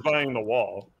 So does buying the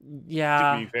wall.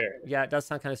 Yeah. To be fair. Yeah, it does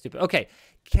sound kind of stupid. Okay.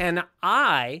 Can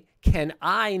I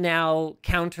now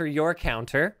counter your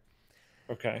counter?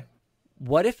 Okay.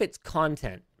 What if it's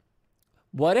content?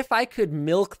 What if I could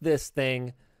milk this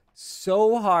thing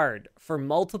so hard for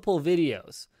multiple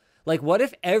videos? Like, what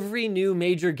if every new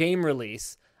major game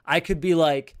release, I could be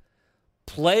like,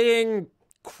 playing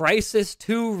Crysis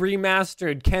 2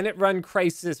 remastered, can it run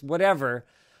Crysis, whatever,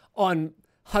 on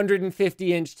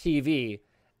 150-inch TV,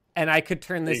 and I could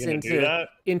turn this into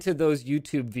those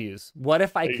YouTube views. What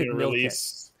if I could milk it?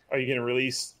 Are you going to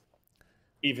release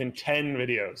even 10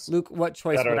 videos? Luke, what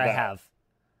choice would I have?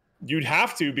 You'd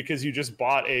have to, because you just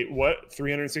bought a,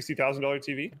 $360,000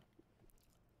 TV?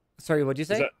 Sorry, what'd you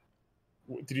say?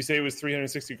 Did you say it was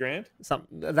 360 grand?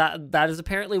 That is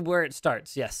apparently where it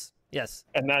starts. Yes.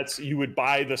 And you would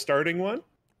buy the starting one?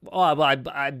 Oh, well,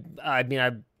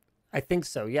 I think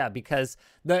so. Yeah, because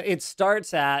it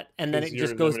starts at, and then it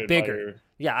just goes bigger.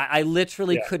 Yeah, I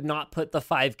literally could not put the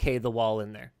 5K the wall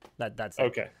in there. That's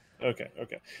it. Okay.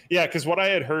 Yeah, because what I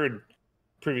had heard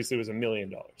previously was $1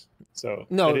 million. So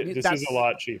no, this is a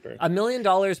lot cheaper. $1 million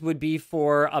would be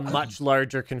for a much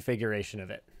larger configuration of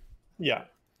it. Yeah.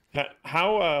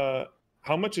 How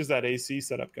much is that AC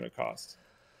setup going to cost?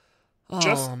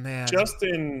 Man. Just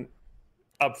in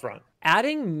upfront.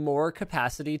 Adding more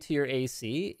capacity to your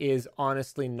AC is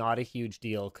honestly not a huge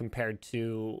deal compared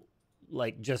to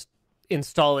like just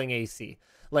installing AC.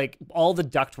 Like all the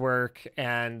ductwork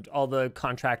and all the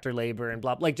contractor labor and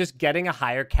blah, like just getting a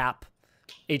higher cap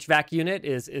HVAC unit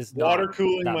is water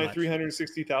cooling my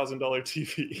 $360,000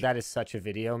 TV. That is such a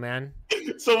video, man.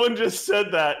 Someone just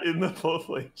said that in the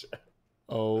Flowflame chat.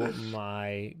 Oh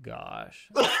my gosh.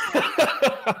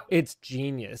 It's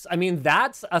genius. I mean,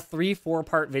 that's a 3-4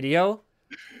 part video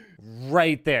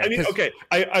right there. I mean, okay,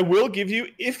 I will give you,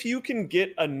 if you can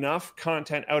get enough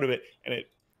content out of it, and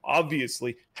it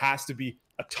obviously has to be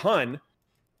a ton,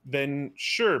 then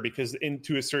sure, because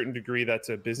to a certain degree, that's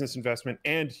a business investment,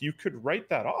 and you could write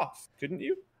that off, couldn't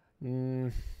you?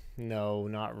 No,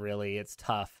 not really. It's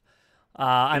tough.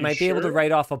 I might be able to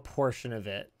write off a portion of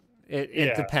it.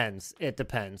 It depends. It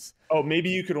depends. Oh, maybe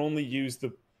you could only use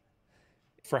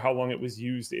for how long it was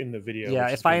used in the video. Yeah,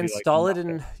 if I install it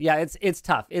in, it's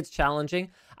tough. It's challenging.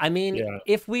 I mean,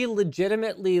 if we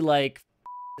legitimately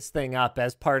this thing up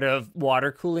as part of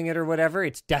water cooling it or whatever,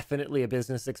 it's definitely a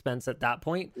business expense at that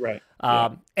point. Right.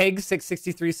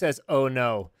 Egg663 says, "Oh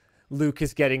no, Luke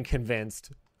is getting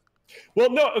convinced." Well,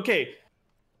 no, okay.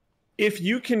 If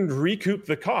you can recoup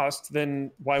the cost,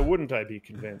 then why wouldn't I be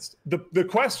convinced? The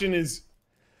question is,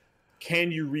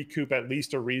 can you recoup at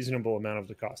least a reasonable amount of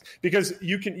the cost? Because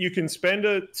you can spend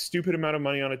a stupid amount of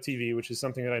money on a TV, which is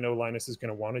something that I know Linus is going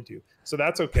to want to do. So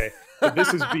that's okay. But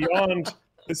this is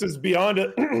beyond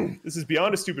a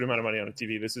stupid amount of money on a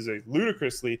TV. This is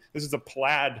a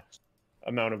plaid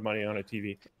amount of money on a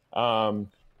TV.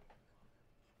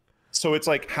 So it's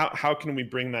like, how can we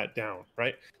bring that down,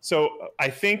 right? So I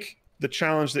think the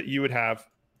challenge that you would have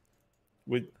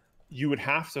you would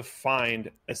have to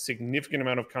find a significant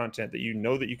amount of content that you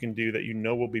can do, that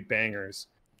will be bangers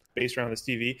based around this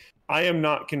TV. I am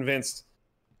not convinced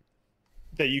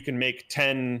that you can make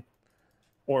 10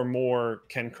 or more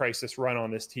Can Crysis run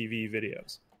on this TV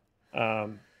videos.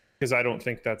 Because I don't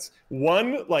think that's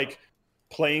like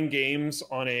playing games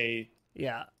on a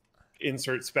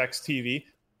insert specs TV.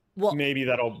 Well, maybe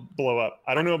that'll blow up.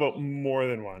 I don't know about more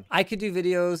than one. I could do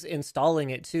videos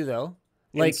installing it too, though.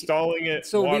 Installing it.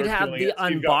 So we'd have the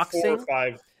unboxing. So 4 or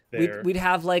 5 there. We'd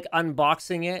have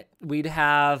unboxing it. We'd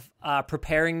have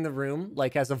preparing the room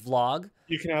as a vlog.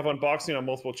 You can have unboxing on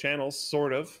multiple channels,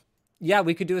 sort of. Yeah,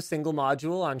 we could do a single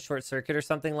module on Short Circuit or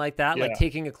something like that,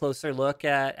 taking a closer look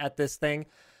at this thing.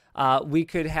 We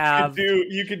could have.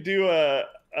 You could do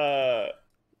a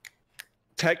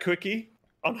tech quickie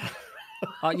on.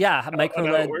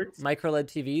 micro LED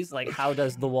TVs. How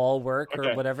does the wall work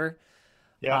or whatever?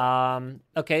 Yeah.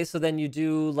 Okay, so then you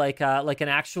do an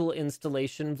actual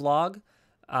installation vlog.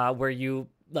 where you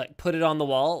like put it on the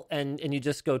wall and you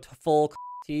just go to full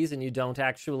T's and you don't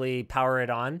actually power it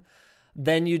on.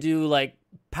 Then you do like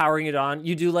powering it on.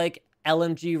 You do like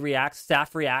LMG reacts,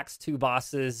 staff reacts to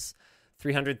boss's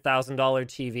 $300,000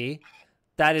 TV.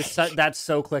 That's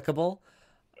so clickable.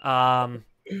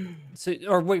 So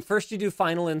or wait, first you do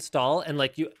final install and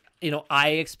like I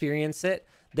experience it.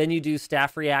 Then you do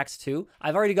staff reacts too.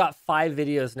 I've already got 5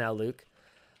 videos now, Luke.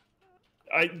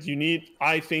 I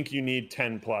think you need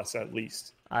 10 plus at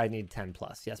least. I need 10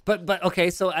 plus, yes. But okay,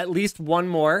 so at least one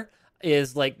more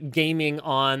is like gaming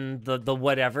on the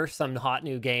whatever, some hot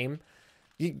new game.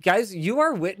 You guys, you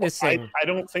are witnessing. I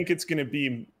don't think it's going to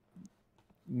be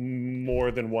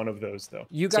more than one of those though.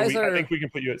 I think we can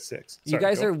put you at 6. You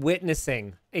guys are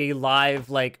witnessing a live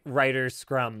like writer's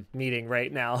scrum meeting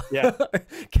right now. Yeah.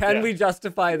 Can we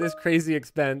justify this crazy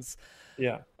expense?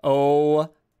 Yeah. Oh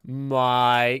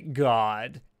my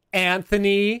God.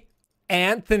 Anthony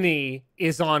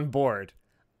is on board.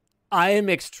 I am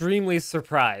extremely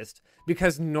surprised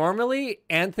because normally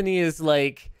Anthony is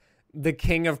like the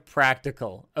king of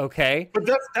practical, okay? But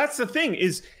that's the thing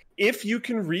is if you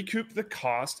can recoup the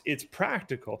cost, it's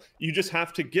practical. You just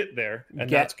have to get there, and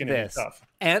that's going to be tough.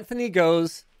 Anthony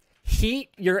goes, heat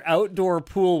your outdoor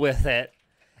pool with it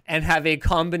and have a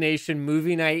combination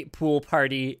movie night, pool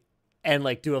party, and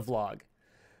like do a vlog.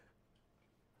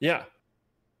 Yeah.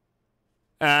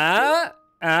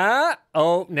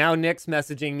 Oh, now Nick's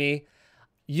messaging me.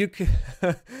 You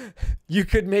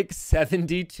could make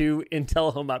 72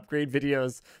 Intel home upgrade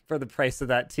videos for the price of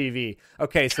that TV.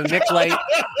 Okay, so Nick Light,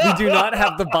 we do not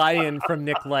have the buy-in from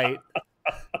Nick Light.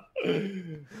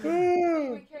 If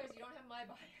anyone cares, you don't have my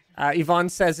buy-in. Yvonne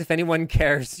says, if anyone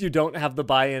cares, you don't have the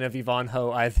buy-in of Yvonne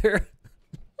Ho either.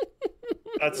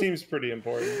 That seems pretty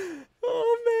important.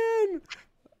 Oh, man.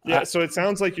 Yeah, so it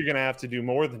sounds like you're going to have to do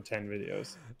more than 10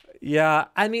 videos. Yeah,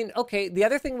 I mean, okay, the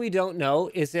other thing we don't know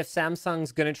is if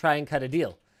Samsung's going to try and cut a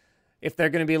deal. If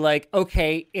they're going to be like,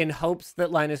 okay, in hopes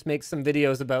that Linus makes some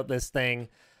videos about this thing,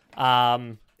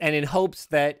 and in hopes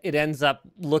that it ends up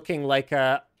looking like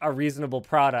a reasonable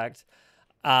product,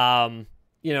 we'll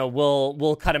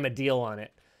cut him a deal on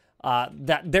it.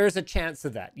 That there's a chance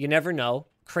of that. You never know.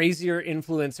 Crazier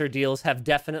influencer deals have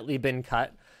definitely been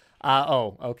cut.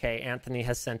 Okay, Anthony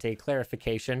has sent a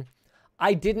clarification.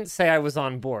 I didn't say I was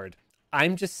on board.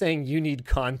 I'm just saying you need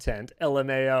content,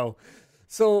 LMAO.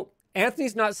 So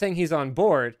Anthony's not saying he's on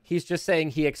board. He's just saying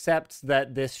he accepts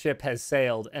that this ship has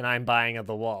sailed and I'm buying at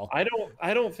the wall.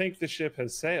 I don't think the ship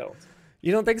has sailed.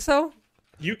 You don't think so?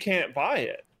 You can't buy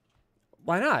it.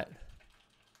 Why not?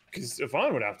 Because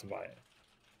Yvonne would have to buy it.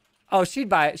 Oh, she'd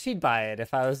buy it. She'd buy it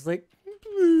if I was like,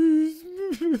 please.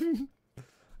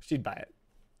 She'd buy it.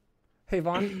 Hey,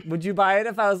 Vaughn, would you buy it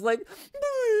if I was like, please?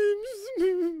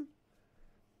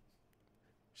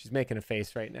 She's making a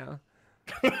face right now.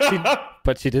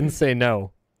 But she didn't say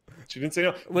no. She didn't say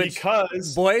no.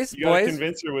 Because you gotta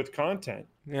convince her with content.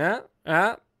 Yeah.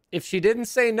 If she didn't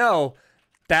say no,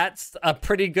 that's a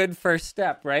pretty good first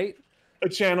step, right? A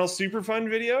channel super fun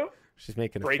video? She's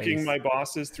making a breaking face. my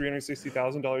boss's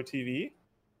 $360,000 TV.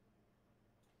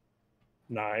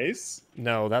 Nice.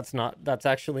 No, that's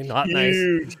actually not nice.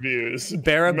 Huge views.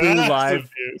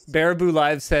 Baraboo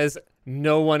Live says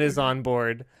no one is on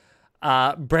board.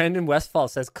 Brandon Westfall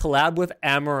says collab with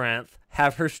Amaranth,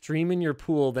 have her stream in your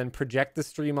pool, then project the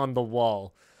stream on the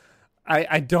wall.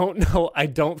 I don't know. I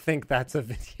don't think that's a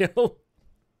video.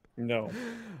 No.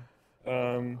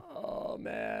 Oh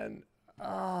man.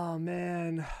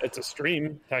 It's a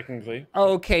stream, technically.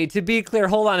 Okay, to be clear,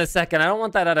 hold on a second. I don't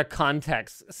want that out of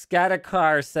context.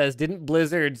 Scatakar says, didn't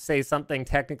Blizzard say something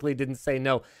technically didn't say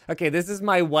no? Okay, this is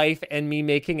my wife and me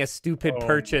making a stupid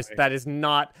purchase. That is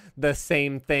not the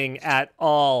same thing at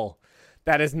all.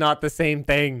 That is not the same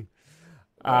thing.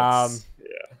 Yeah.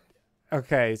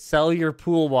 Okay, sell your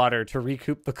pool water to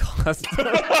recoup the cost.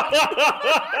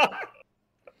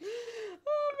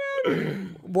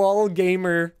 Wall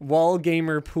gamer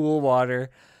pool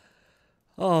water.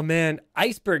 Oh man,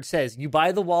 Iceberg says you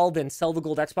buy the wall then sell the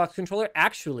gold Xbox controller.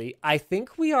 Actually, I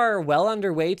think we are well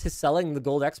underway to selling the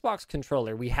gold Xbox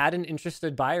controller. We had an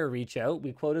interested buyer reach out.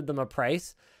 We quoted them a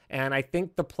price, and I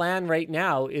think the plan right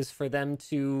now is for them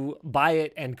to buy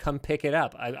it and come pick it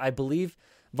up. I believe,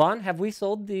 Vaughn, have we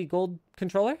sold the gold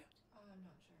controller? I'm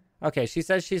not sure. Okay, she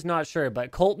says she's not sure,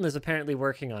 but Colton is apparently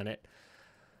working on it.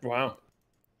 Wow.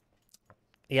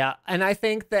 Yeah, and I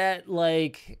think that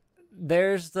like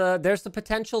there's the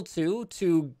potential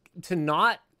to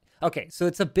not. Okay, so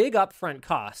it's a big upfront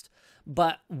cost,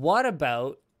 but what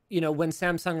about, when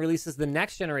Samsung releases the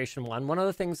next generation one of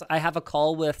the things, I have a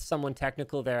call with someone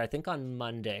technical there, I think on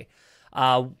Monday,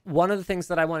 One of the things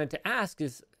that I wanted to ask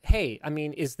is, hey, I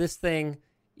mean, is this thing,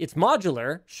 it's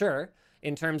modular, sure,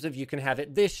 in terms of you can have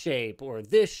it this shape or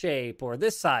this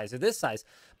size or this size,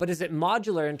 but is it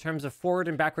modular in terms of forward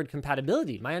and backward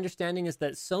compatibility? My understanding is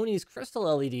that Sony's crystal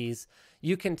LEDs,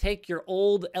 you can take your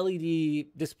old LED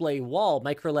display wall,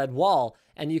 micro LED wall,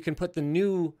 and you can put the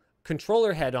new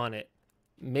controller head on it.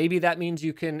 Maybe that means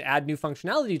you can add new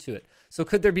functionality to it. So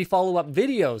could there be follow-up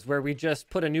videos where we just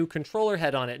put a new controller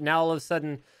head on it? Now all of a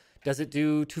sudden, does it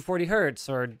do 240 hertz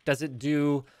or does it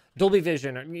do Dolby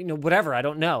Vision or whatever? I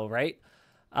don't know, right?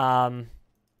 And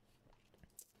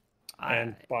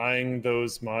buying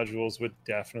those modules would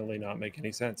definitely not make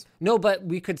any sense. No, but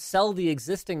we could sell the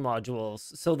existing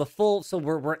modules. So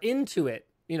we're into it,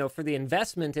 for the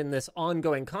investment in this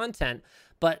ongoing content,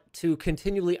 but to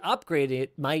continually upgrade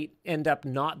it might end up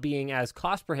not being as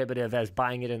cost prohibitive as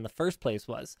buying it in the first place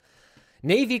was.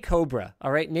 Navy Cobra.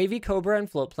 All right. Navy Cobra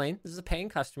and Floatplane. This is a paying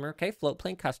customer. Okay.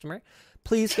 Floatplane customer.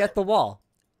 Please get the wall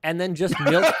and then just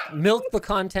milk the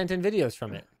content and videos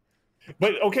from it.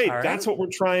 But okay, right. That's what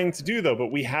we're trying to do though. But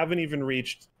we haven't even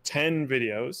reached 10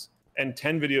 videos, and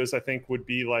 10 videos I think would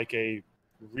be like a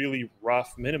really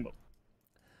rough minimum.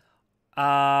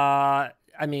 I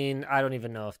mean, I don't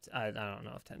even know if I don't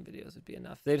know if 10 videos would be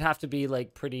enough. They'd have to be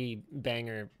like pretty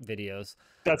banger videos.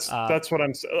 That's what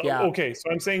I'm saying. Yeah. Okay,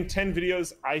 so I'm saying 10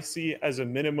 videos I see as a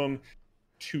minimum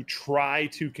to try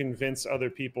to convince other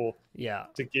people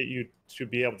to get you to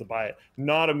be able to buy it.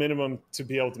 Not a minimum to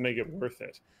be able to make it worth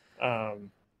it.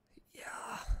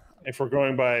 If we're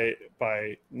going by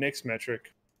Nick's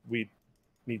metric, we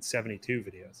need 72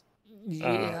 videos.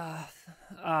 Yeah.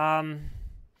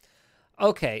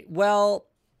 Okay. Well,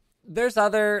 there's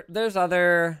other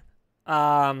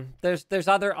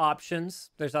options.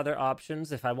 There's other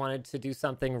options if I wanted to do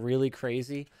something really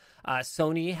crazy.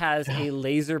 Sony has a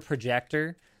laser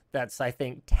projector that's, I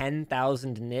think,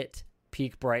 10,000 nit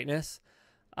peak brightness,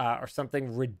 or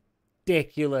something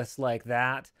ridiculous like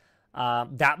that.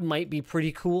 That might be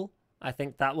pretty cool. I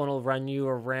think that one will run you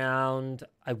around,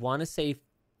 I want to say,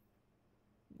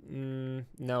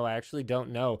 no, I actually don't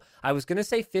know. I was going to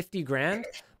say 50 grand,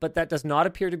 but that does not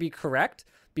appear to be correct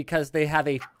because they have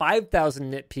a 5,000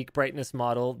 nit peak brightness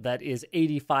model that is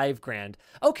 85 grand.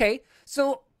 Okay,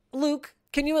 so Luke,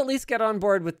 can you at least get on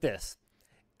board with this?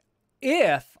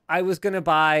 If I was going to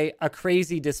buy a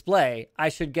crazy display, I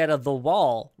should get the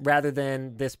wall rather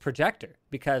than this projector,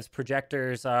 because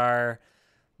projectors are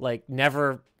like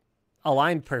never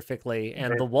aligned perfectly,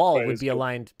 and the wall would be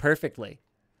aligned perfectly.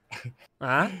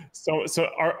 So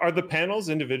are the panels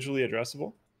individually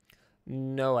addressable?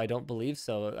 No, I don't believe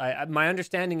so. My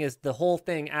understanding is the whole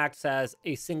thing acts as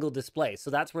a single display. So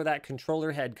that's where that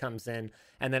controller head comes in,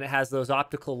 and then it has those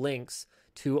optical links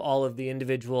to all of the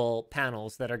individual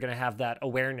panels that are going to have that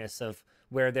awareness of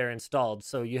where they're installed.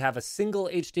 So you have a single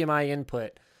HDMI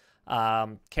input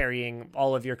carrying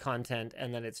all of your content,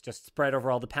 and then it's just spread over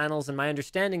all the panels. And my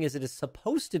understanding is it is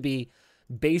supposed to be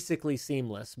basically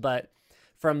seamless, but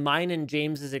from mine and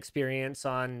James's experience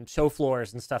on show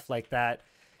floors and stuff like that,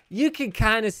 you can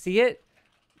kind of see it,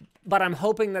 but I'm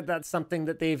hoping that that's something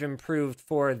that they've improved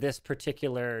for this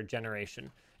particular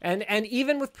generation. And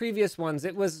even with previous ones,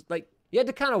 it was like you had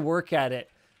to kind of work at it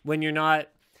when you're not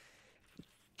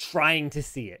trying to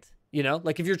see it.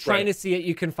 Like if you're trying to see it,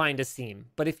 you can find a seam.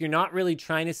 But if you're not really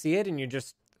trying to see it and you're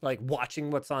just like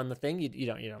watching what's on the thing, you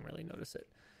don't really notice it,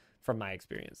 from my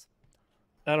experience.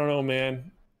 I don't know,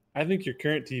 man. I think your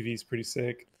current TV is pretty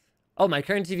sick. Oh, my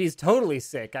current TV is totally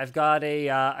sick. I've got a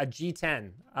G10,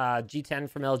 G10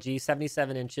 from LG,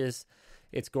 77 inches.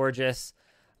 It's gorgeous.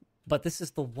 But this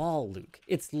is the wall, Luke.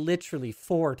 It's literally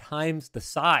 4 times the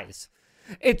size.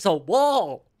 It's a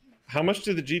wall. How much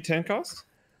did the G10 cost?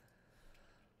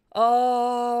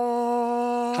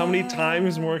 How many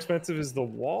times more expensive is the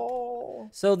wall?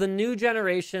 So the new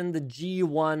generation, the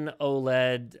G1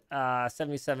 OLED,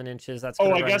 77 inches. That's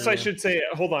I guess I should say,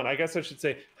 hold on. I guess I should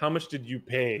say, how much did you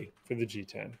pay for the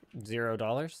G10?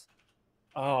 $0.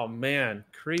 Oh man,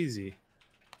 crazy.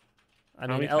 I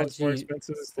mean, how many times more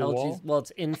expensive is the wall? Well,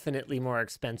 it's infinitely more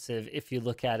expensive if you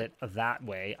look at it that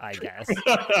way, I guess.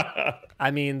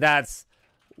 I mean, that's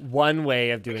one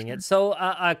way of doing it. So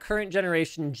a current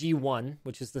generation G1,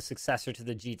 which is the successor to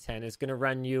the G10, is going to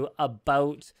run you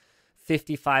about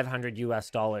 $5,500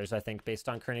 US, I think, based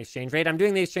on current exchange rate. I'm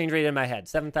doing the exchange rate in my head,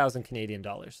 7,000 Canadian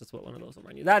dollars. That's what one of those will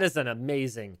run you. That is an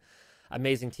amazing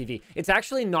TV. It's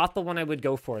actually not the one I would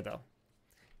go for, though.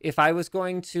 If I was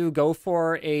going to go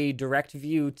for a direct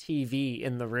view TV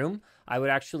in the room, I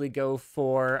would actually go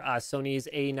for Sony's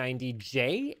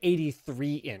A90J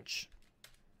 83 inch.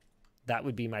 That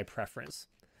would be my preference.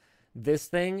 This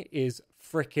thing is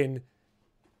freaking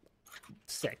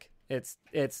sick. It's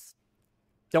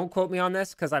don't quote me on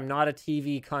this because I'm not a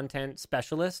TV content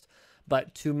specialist,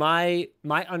 but to my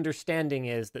understanding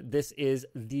is that this is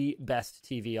the best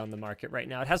TV on the market right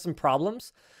now. It has some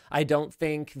problems. I don't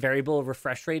think variable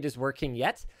refresh rate is working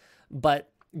yet, but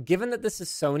given that this is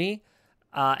Sony,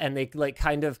 and they like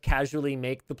kind of casually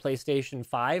make the PlayStation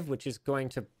 5, which is going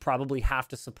to probably have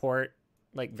to support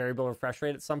like variable refresh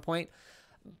rate at some point,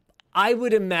 I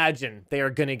would imagine they are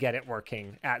going to get it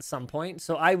working at some point.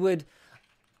 So I would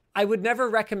never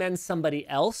recommend somebody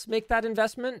else make that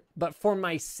investment, but for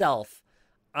myself,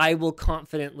 I will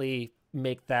confidently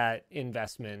make that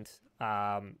investment,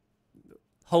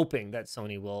 hoping that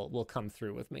Sony will come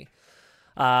through with me.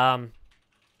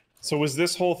 So was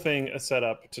this whole thing a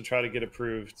setup to try to get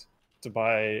approved to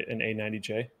buy an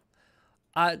A90J?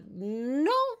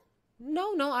 No.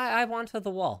 I want the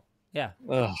wall. Yeah.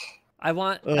 Ugh. I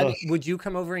mean, would you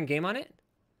come over and game on it?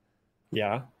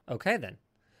 Yeah. Okay, then.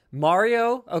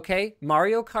 Mario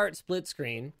Kart split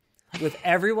screen with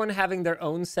everyone having their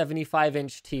own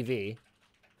 75-inch TV.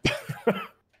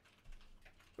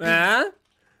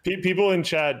 People in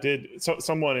chat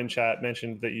someone in chat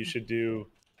mentioned that you should do,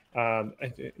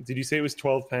 did you say it was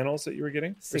 12 panels that you were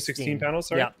getting? 16. Or 16 panels,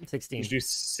 sorry? Yeah, 16. You should do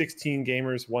 16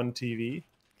 gamers, one TV.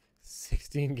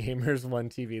 16 gamers, one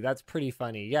TV. That's pretty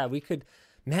funny. Yeah, we could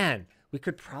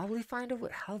probably find a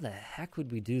way. How the heck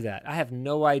would we do that? I have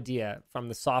no idea from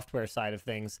the software side of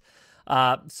things.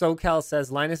 SoCal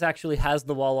says Linus actually has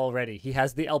the wall already. He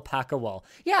has the alpaca wall.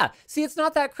 Yeah, see, it's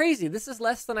not that crazy. This is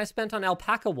less than I spent on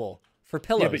alpaca wool for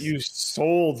pillows. Yeah, but you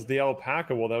sold the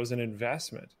alpaca wool. That was an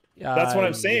investment. That's what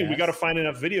I'm saying. Yes. We got to find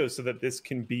enough videos so that this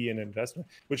can be an investment,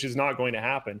 which is not going to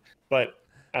happen. But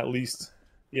at least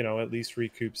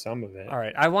recoup some of it. All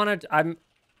right, I want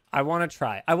to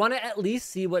try. I want to at least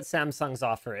see what Samsung's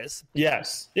offer is.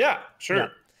 Yes. Yeah, sure. Yeah.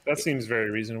 That seems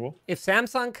very reasonable. If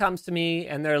Samsung comes to me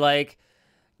and they're like,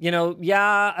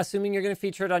 assuming you're going to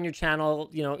feature it on your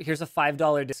channel, here's a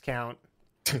 $5 discount.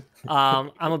 I'm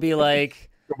going to be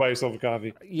like, go buy yourself a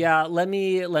coffee. Yeah, let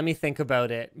me think about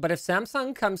it. But if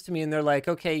Samsung comes to me and they're like,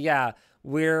 okay, yeah,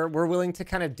 we're willing to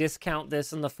kind of discount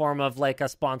this in the form of like a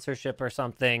sponsorship or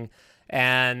something,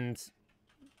 and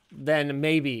then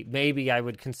maybe I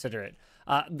would consider it.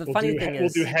 We'll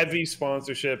do heavy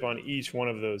sponsorship on each one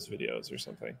of those videos or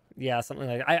something. Yeah, something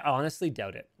like that. I honestly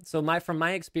doubt it. So from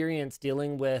my experience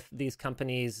dealing with these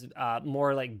companies,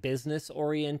 more like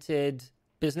business-oriented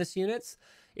business units,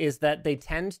 is that they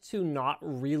tend to not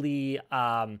really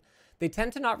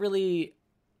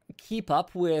keep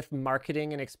up with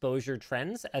marketing and exposure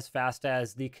trends as fast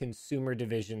as the consumer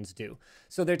divisions do.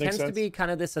 So there tends to be kind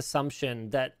of this assumption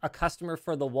that a customer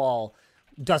for the wall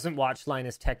doesn't watch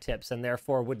Linus Tech Tips and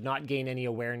therefore would not gain any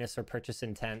awareness or purchase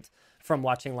intent from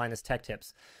watching Linus Tech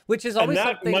Tips, which is always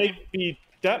something...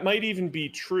 That might even be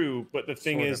true, but the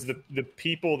thing is the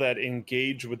people that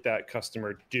engage with that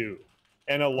customer do.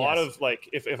 And a lot of like,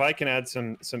 if I can add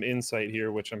some insight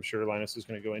here, which I'm sure Linus is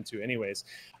going to go into anyways,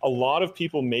 a lot of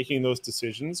people making those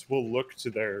decisions will look to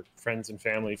their friends and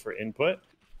family for input.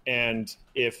 And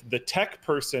if the tech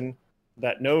person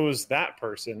that knows that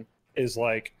person is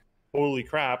like, holy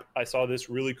crap, I saw this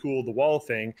really cool The Wall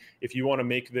thing. If you want to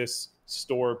make this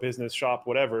store, business, shop,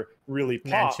 whatever, really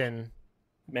pop.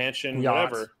 Mansion,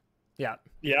 yacht. Whatever. Yeah.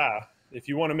 Yeah. If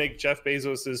you want to make Jeff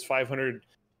Bezos's $500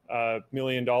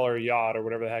 million yacht or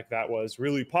whatever the heck that was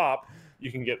really pop,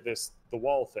 you can get The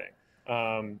Wall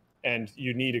thing. And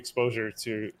you need exposure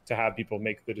to have people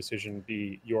make the decision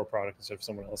be your product instead of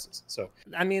someone else's. So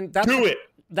I mean,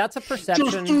 that's a perception.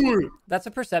 Just do it. That's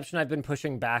a perception I've been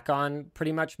pushing back on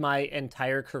pretty much my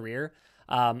entire career.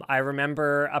 I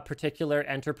remember a particular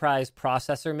enterprise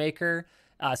processor maker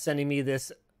sending me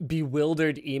this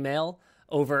bewildered email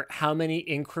over how many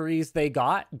inquiries they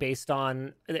got based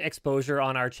on the exposure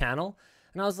on our channel.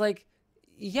 And I was like,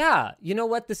 yeah, you know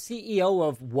what? The CEO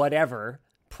of whatever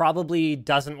probably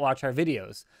doesn't watch our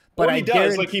videos. But he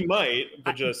does, like he might,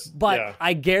 but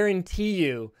I guarantee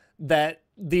you that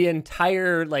the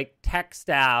entire like tech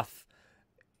staff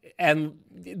and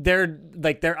their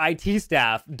IT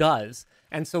staff does.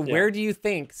 And so where do you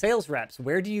think sales reps,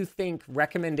 where do you think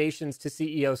recommendations to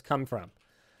CEOs come from?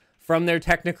 From their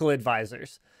technical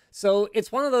advisors. So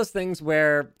it's one of those things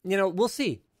where, we'll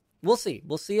see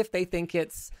if they think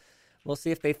it's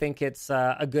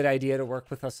a good idea to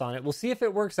work with us on it. We'll see if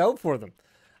it works out for them.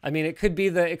 I mean, it could be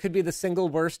the single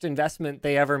worst investment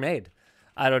they ever made.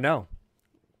 I don't know.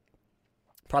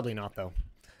 Probably not though.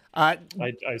 I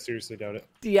seriously doubt it.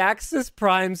 Deaxis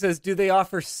Prime says, do they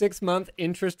offer 6-month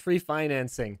interest-free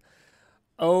financing?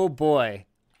 Oh boy.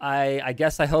 I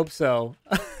guess I hope so.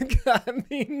 I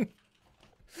mean,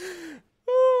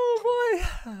 oh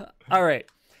boy. All right.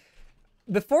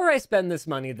 Before I spend this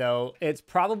money, though, it's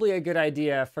probably a good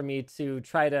idea for me to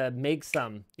try to make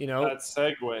some, That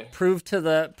segue. prove to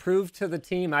the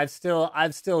team I've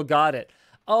still got it.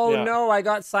 Oh Yeah. no, I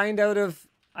got signed out of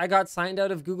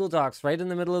Google Docs right in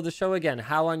the middle of the show again.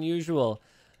 How unusual.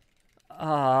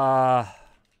 Okay,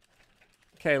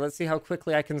 let's see how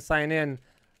quickly I can sign in.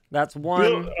 That's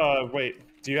one. Wait.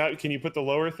 Can you put the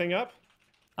lower thing up?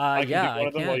 Yeah, do one I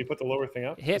of them can. while you put the lower thing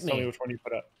up. Hit Just tell me. me which one you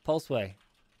put up. Pulseway.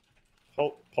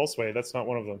 Pulseway. That's not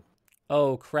one of them.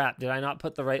 Oh crap! Did I not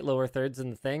put the right lower thirds in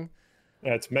the thing?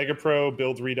 Yeah, it's Mega Pro,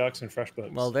 Build Redux, and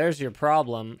FreshBooks. Well, there's your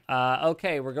problem.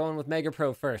 Okay, we're going with Mega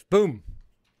Pro first. Boom.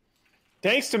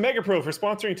 Thanks to Mega Pro for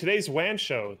sponsoring today's WAN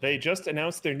show. They just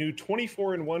announced their new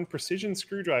 24-in-1 precision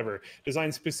screwdriver,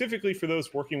 designed specifically for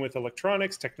those working with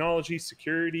electronics, technology,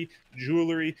 security,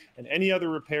 jewelry, and any other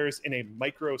repairs in a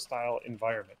micro-style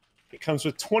environment. It comes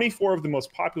with 24 of the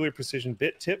most popular precision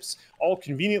bit tips, all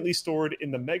conveniently stored in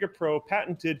the Mega Pro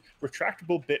patented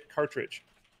retractable bit cartridge.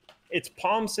 Its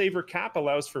palm saver cap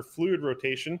allows for fluid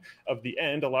rotation of the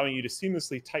end, allowing you to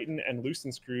seamlessly tighten and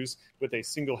loosen screws with a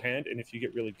single hand. And if you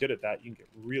get really good at that, you can get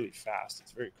really fast.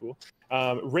 It's very cool.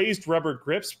 Raised rubber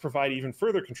grips provide even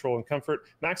further control and comfort,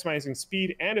 maximizing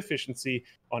speed and efficiency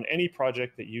on any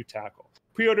project that you tackle.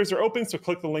 Pre-orders are open, so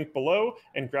click the link below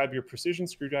and grab your precision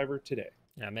screwdriver today.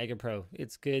 Yeah, Mega Pro.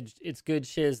 It's good. It's good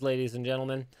shiz, ladies and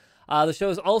gentlemen. The show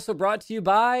is also brought to you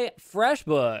by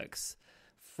FreshBooks.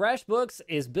 FreshBooks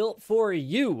is built for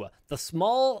you, the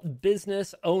small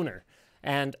business owner,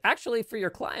 and actually for your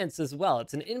clients as well.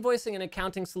 It's an invoicing and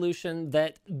accounting solution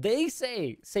that they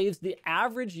say saves the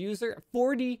average user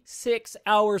 46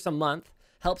 hours a month,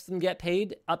 helps them get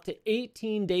paid up to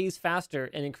 18 days faster,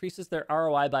 and increases their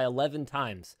ROI by 11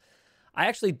 times. I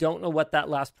actually don't know what that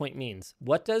last point means.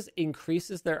 What does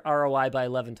increases their ROI by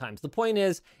 11 times? The point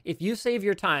is, if you save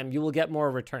your time, you will get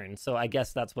more return. So I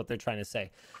guess that's what they're trying to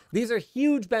say. These are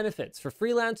huge benefits for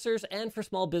freelancers and for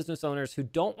small business owners who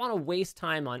don't want to waste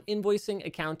time on invoicing,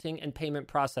 accounting, and payment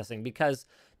processing because,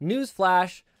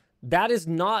 newsflash, that is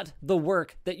not the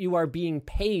work that you are being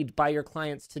paid by your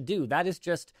clients to do. That is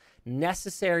just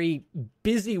necessary,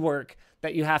 busy work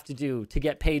that you have to do to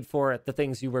get paid for the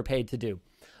things you were paid to do.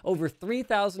 Over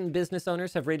 3,000 business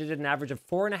owners have rated it an average of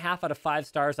 4.5 out of 5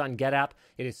 stars on GetApp.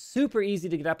 It is super easy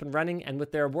to get up and running, and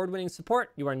with their award-winning support,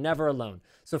 you are never alone.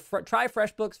 So try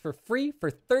FreshBooks for free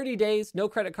for 30 days, no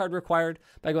credit card required,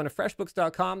 by going to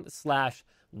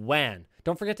freshbooks.com/WAN.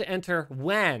 Don't forget to enter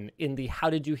WAN in the How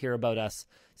Did You Hear About Us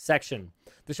section.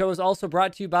 The show is also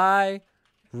brought to you by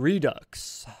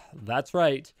Redux. That's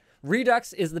right.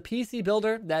 Redux is the PC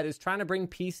builder that is trying to bring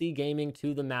PC gaming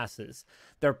to the masses.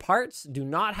 Their parts do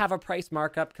not have a price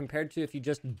markup compared to if you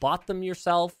just bought them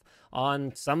yourself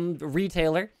on some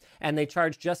retailer, and they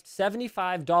charge just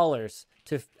 $75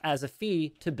 as a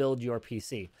fee to build your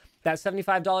PC. That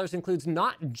 $75 includes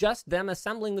not just them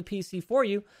assembling the PC for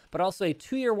you, but also a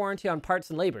 2-year warranty on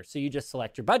parts and labor. So you just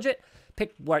select your budget,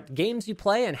 pick what games you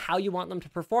play and how you want them to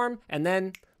perform, and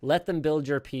then let them build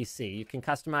your PC. You can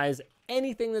customize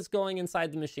anything that's going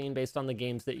inside the machine based on the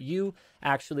games that you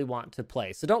actually want to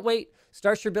play. So don't wait.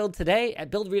 Start your build today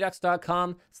at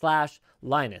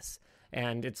buildredux.com/Linus.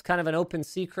 And it's kind of an open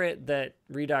secret that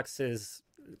Redux is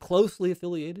closely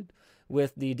affiliated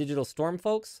with the Digital Storm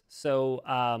folks. So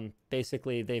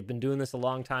basically, they've been doing this a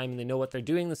long time and they know what they're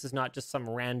doing. This is not just some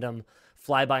random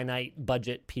fly-by-night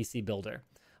budget PC builder.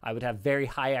 I would have very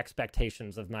high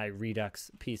expectations of my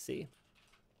Redux PC.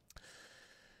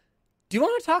 Do you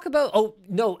want to talk about? Oh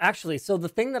no, actually. So the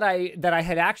thing that I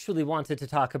had actually wanted to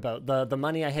talk about, the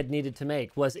money I had needed to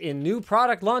make, was in new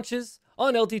product launches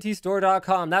on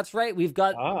LTTstore.com. That's right. We've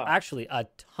got actually a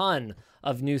ton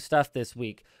of new stuff this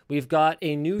week. We've got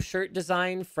a new shirt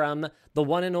design from the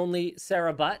one and only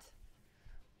Sarah Butt.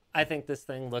 I think this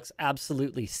thing looks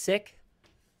absolutely sick.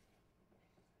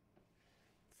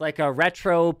 Like a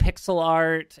retro pixel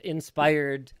art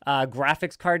inspired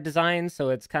graphics card design. So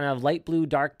it's kind of light blue,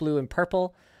 dark blue, and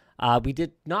purple. We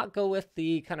did not go with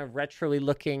the kind of retro-y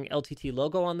looking LTT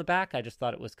logo on the back. I just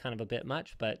thought it was kind of a bit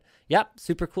much, but yep,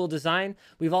 super cool design.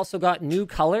 We've also got new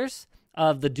colors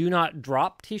of the Do Not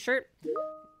Drop t-shirt.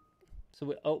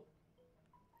 So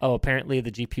apparently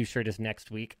the GPU shirt is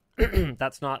next week.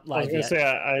 That's not live I was going to say,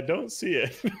 I don't see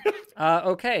it.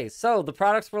 Okay, so the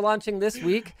products we're launching this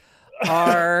week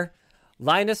are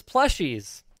Linus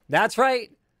plushies. That's right.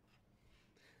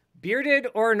 Bearded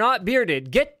or not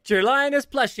bearded, get your Linus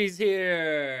plushies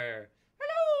here.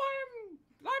 Hello, I'm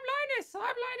Linus. I'm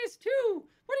Linus too.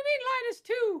 What do you mean Linus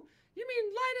too? You mean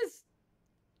Linus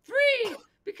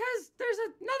because there's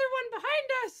another one behind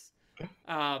us.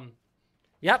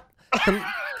 Yep.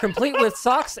 Complete with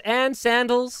socks and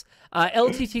sandals.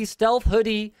 LTT stealth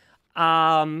hoodie.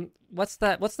 What's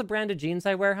that? What's the brand of jeans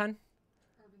I wear, hun?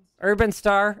 Urban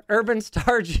Star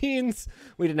jeans.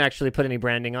 We didn't actually put any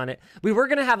branding on it. We were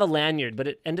going to have a lanyard, but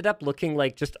it ended up looking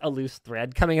like just a loose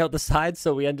thread coming out the side,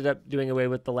 so we ended up doing away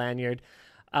with the lanyard.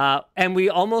 And we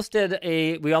almost did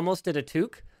a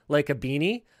toque, like a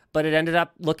beanie, but it ended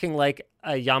up looking like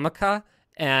a yarmulke,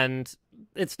 and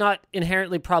it's not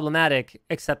inherently problematic,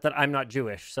 except that I'm not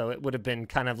Jewish, so it would have been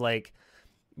kind of like,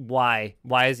 why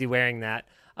is he wearing that?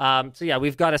 So yeah,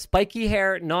 we've got a spiky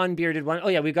hair, non-bearded one. Oh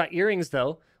yeah, we've got earrings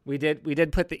though. We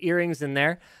did put the earrings in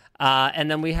there.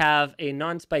 And then we have a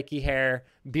non-spiky hair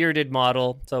bearded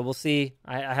model. So we'll see.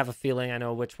 I have a feeling I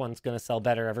know which one's going to sell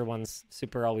better. Everyone's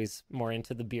always more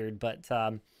into the beard, but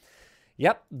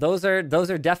yep, those are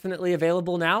definitely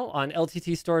available now on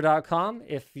lttstore.com.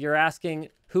 If you're asking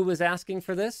who was asking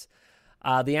for this,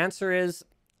 the answer is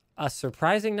a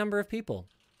surprising number of people.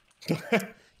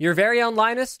 Your very own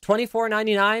Linus,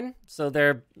 $24.99. So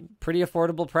they're pretty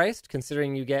affordable priced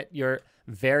considering you get your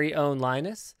very own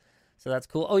Linus. So that's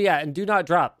cool. Oh yeah, and do not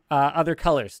drop other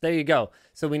colors. There you go.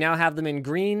 So we now have them in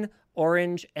green,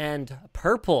 orange, and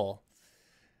purple.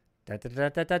 So those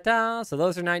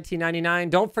are $19.99.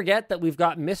 Don't forget that we've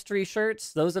got mystery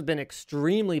shirts. Those have been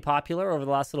extremely popular over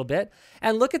the last little bit.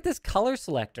 And look at this color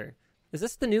selector. Is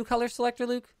this the new color selector,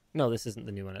 Luke? No, this isn't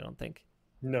the new one, I don't think.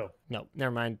 No,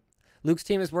 never mind. Luke's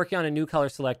team is working on a new color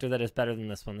selector that is better than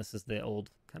this one. This is the old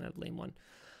kind of lame one.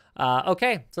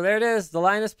 Okay, so there it is, the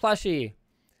Linus plushie.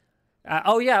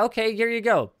 Oh yeah, okay, here you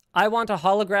go. I want a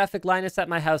holographic Linus at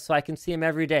my house so I can see him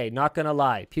every day. Not gonna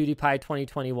lie, PewDiePie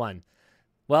 2021.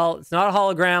 Well, it's not a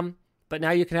hologram, but now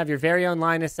you can have your very own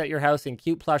Linus at your house in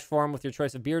cute plush form with your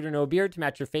choice of beard or no beard to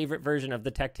match your favorite version of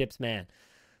the Tech Tips man.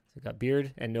 So we got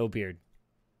beard and no beard.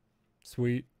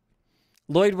 Sweet.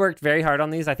 Lloyd worked very hard on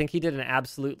these. I think he did an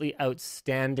absolutely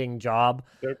outstanding job.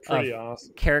 They're pretty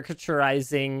awesome.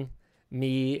 Caricaturizing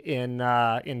me in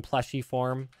plushie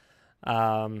form.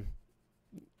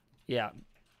 Yeah.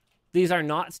 These are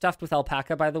not stuffed with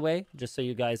alpaca, by the way, just so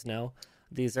you guys know.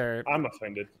 These are... I'm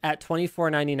offended. At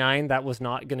 $24.99, that was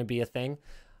not going to be a thing.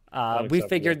 We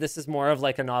figured this is more of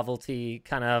like a novelty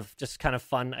kind of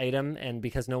fun item, and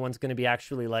because no one's going to be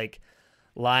actually like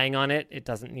lying on it, it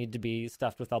doesn't need to be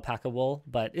stuffed with alpaca wool,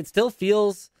 but it still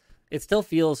feels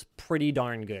pretty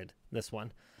darn good, this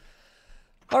one.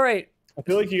 All right. I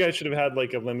feel like you guys should have had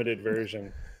like a limited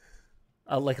version.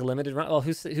 Like a limited run? Well,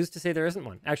 who's to say there isn't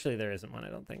one? Actually, there isn't one, I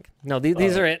don't think. No,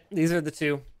 these are it. These are the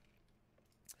two.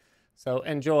 So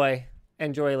enjoy,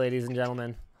 ladies and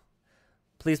gentlemen.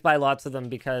 Please buy lots of them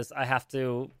because I have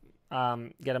to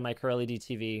get a micro LED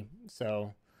TV.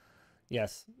 So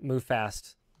yes, move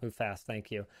fast.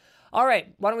 Thank you. All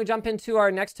right. Why don't we jump into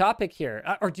our next topic here?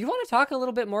 Or do you want to talk a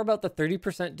little bit more about the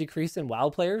 30% decrease in WoW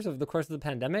players over the course of the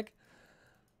pandemic?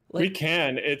 We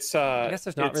can. It's I guess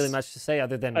there's not really much to say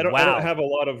other than I don't wow. have a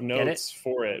lot of notes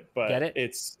for it, but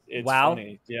it's wow.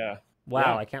 funny. Yeah. Wow,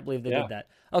 yeah. I can't believe they did that.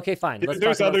 Okay, fine.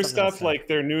 There's other stuff like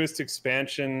their newest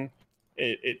expansion.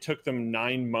 It took them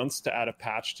 9 months to add a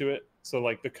patch to it. So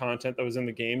like the content that was in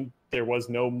the game, there was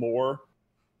no more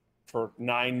for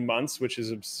 9 months, which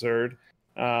is absurd.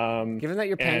 Given that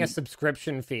you're paying a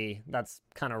subscription fee, that's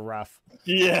kind of rough.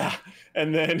 Yeah,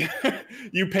 and then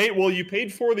you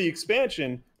paid for the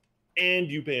expansion, and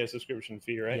you pay a subscription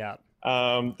fee, right?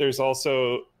 Yeah. There's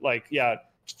also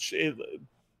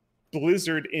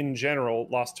Blizzard in general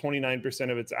lost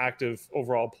 29% of its active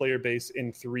overall player base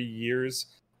in 3 years.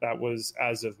 That was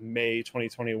as of May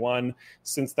 2021.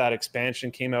 Since that expansion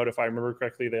came out, if I remember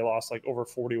correctly, they lost like over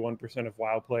 41% of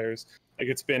WoW players. Like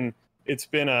it's been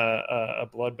a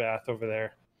bloodbath over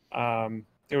there.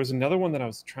 There was another one that I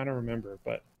was trying to remember,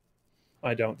 but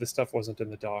I don't. This stuff wasn't in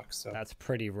the docs. So that's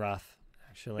pretty rough,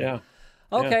 actually. Yeah.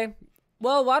 Okay. Yeah.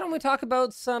 Well, why don't we talk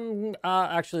about some...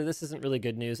 actually, this isn't really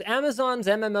good news. Amazon's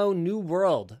MMO New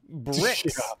World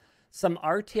bricks some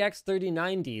RTX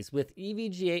 3090s with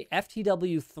EVGA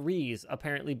FTW3s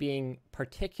apparently being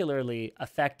particularly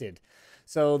affected.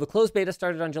 So the closed beta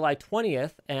started on July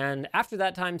 20th, and after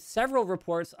that time, several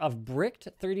reports of bricked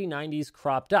 3090s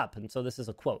cropped up. And so this is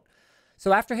a quote.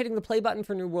 So after hitting the play button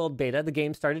for New World Beta, the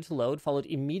game started to load, followed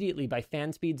immediately by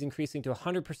fan speeds increasing to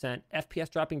 100%, FPS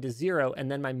dropping to 0,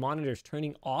 and then my monitors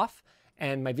turning off,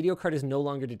 and my video card is no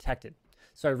longer detected.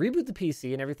 So I reboot the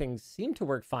PC, and everything seemed to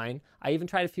work fine. I even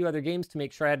tried a few other games to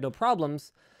make sure I had no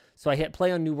problems. So I hit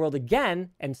play on New World again,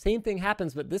 and same thing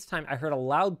happens, but this time I heard a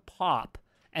loud pop,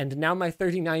 and now my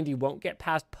 3090 won't get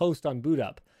past post on boot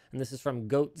up. And this is from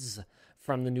Goats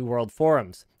from the New World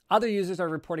forums. Other users are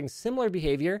reporting similar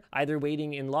behavior, either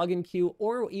waiting in login queue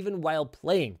or even while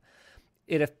playing.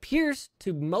 It appears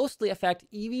to mostly affect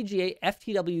EVGA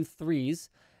FTW3s.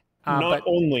 Not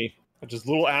only, just a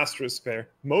little asterisk there.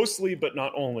 Mostly, but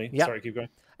not only. Yep. Sorry, keep going.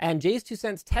 And Jay's 2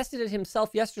 cents tested it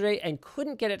himself yesterday and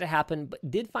couldn't get it to happen, but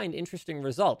did find interesting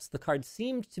results. The card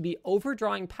seemed to be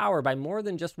overdrawing power by more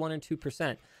than just 1 and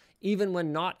 2%, even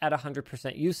when not at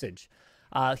 100% usage.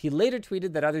 He later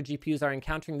tweeted that other GPUs are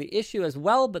encountering the issue as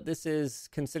well, but this is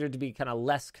considered to be kind of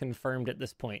less confirmed at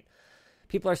this point.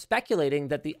 People are speculating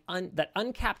that that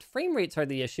uncapped frame rates are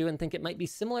the issue and think it might be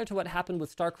similar to what happened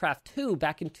with StarCraft 2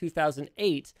 back in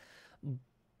 2008.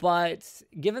 But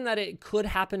given that it could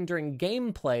happen during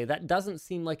gameplay, that doesn't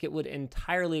seem like it would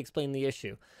entirely explain the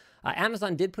issue.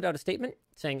 Amazon did put out a statement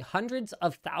saying hundreds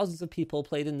of thousands of people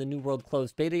played in the New World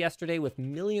closed beta yesterday with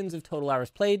millions of total hours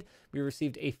played. We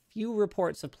received a few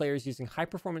reports of players using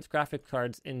high-performance graphic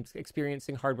cards and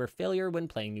experiencing hardware failure when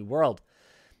playing New World.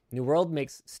 New World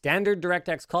makes standard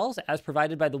DirectX calls as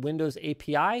provided by the Windows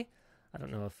API. I don't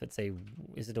know if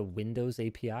is it a Windows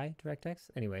API, DirectX?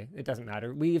 Anyway, it doesn't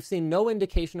matter. We have seen no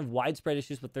indication of widespread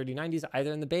issues with 3090s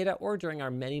either in the beta or during our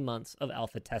many months of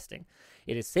alpha testing.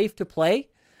 It is safe to play.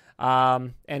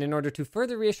 And in order to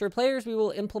further reassure players, we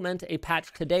will implement a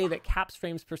patch today that caps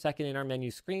frames per second in our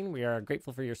menu screen. We are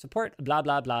grateful for your support, blah,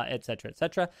 blah, blah, etc.,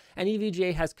 etc. And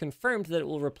EVGA has confirmed that it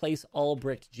will replace all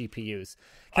bricked GPUs.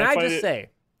 Can I just say...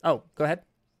 Oh, go ahead.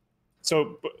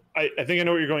 So I think I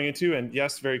know what you're going into, and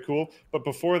yes, very cool. But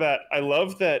before that, I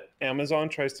love that Amazon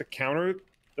tries to counter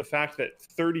the fact that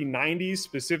 3090s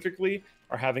specifically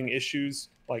are having issues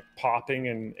like popping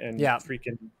and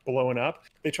freaking blowing up.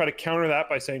 They try to counter that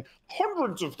by saying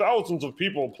hundreds of thousands of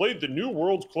people played the New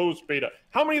World's closed beta.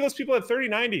 How many of those people have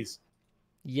 3090s?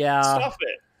 Yeah. Stuff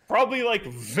it. Probably like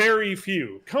very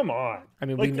few. Come on. I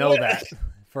mean, like, we know that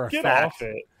for a get fact. Off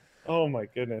it. Oh my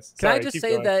goodness. Can I just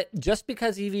say that just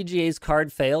because EVGA's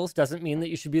card fails doesn't mean that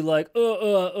you should be like,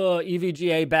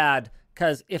 EVGA bad.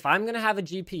 Because if I'm going to have a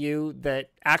GPU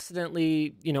that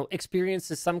accidentally,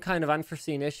 experiences some kind of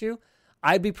unforeseen issue,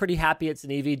 I'd be pretty happy it's an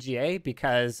EVGA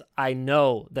because I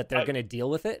know that they're going to deal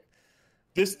with it.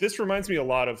 This reminds me a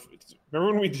lot of,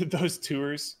 remember when we did those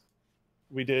tours?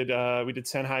 We did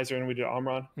Sennheiser and we did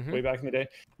Omron way back in the day.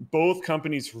 Both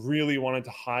companies really wanted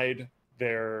to hide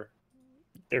their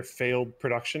failed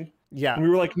production. Yeah. And we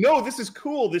were like, no, this is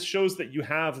cool. This shows that you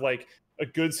have like a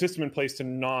good system in place to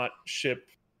not ship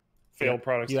failed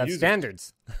products. You to have users.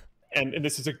 Standards. And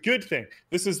this is a good thing.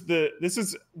 This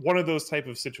is one of those type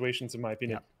of situations, in my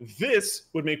opinion. Yeah. This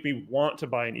would make me want to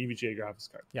buy an EVGA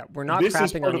graphics card. Yeah, we're not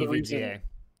crapping on EVGA.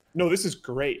 No, this is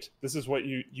great. This is what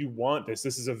you want. This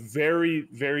is a very,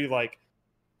 very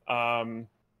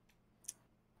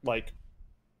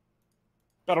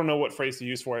I don't know what phrase to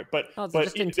use for it, but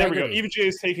there we go. EVGA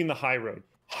is taking the high road.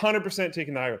 100%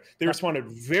 taking the high road. They responded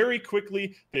very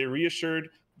quickly. They reassured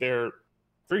their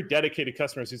very dedicated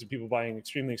customers, these are people buying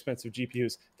extremely expensive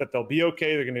GPUs, that they'll be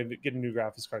okay. They're going to get a new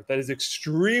graphics card. That is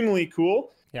extremely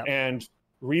cool. Yep. And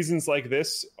reasons like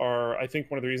this are, I think,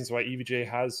 one of the reasons why EVGA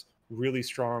has really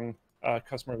strong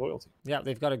customer loyalty. Yeah,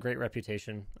 they've got a great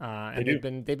reputation. And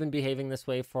they've been behaving this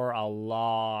way for a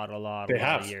lot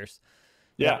of years.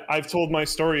 Yeah, I've told my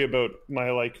story about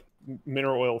my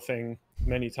mineral oil thing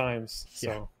many times.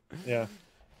 So, yeah.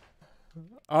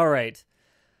 All right.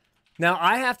 Now,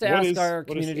 I have to ask our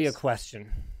community a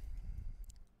question.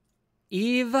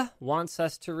 Eve wants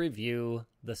us to review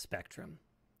the Spectrum.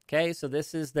 Okay, so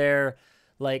this is their,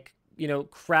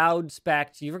 crowd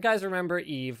spec. You guys remember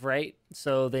Eve, right?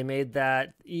 So they made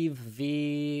that Eve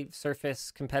V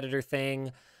Surface competitor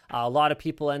thing. A lot of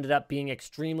people ended up being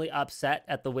extremely upset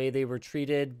at the way they were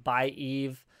treated by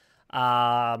Eve.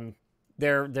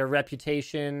 Their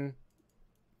reputation,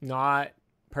 not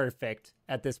perfect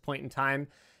at this point in time.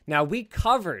 Now, we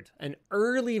covered an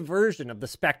early version of the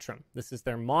Spectrum. This is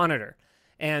their monitor.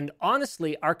 And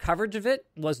honestly, our coverage of it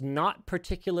was not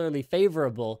particularly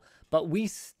favorable, but we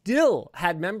still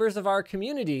had members of our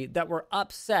community that were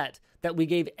upset that we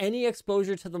gave any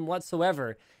exposure to them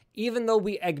whatsoever, even though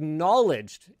we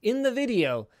acknowledged in the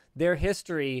video their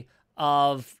history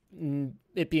of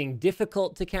it being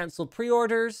difficult to cancel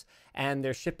pre-orders and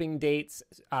their shipping dates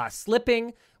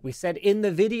slipping. We said in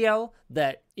the video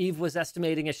that Eve was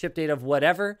estimating a ship date of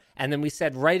whatever, and then we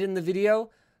said right in the video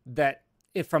that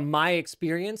if from my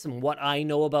experience and what I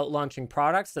know about launching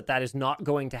products, that is not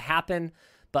going to happen.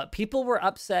 But people were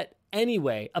upset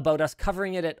anyway about us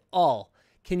covering it at all.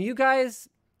 Can you guys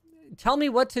tell me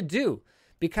what to do?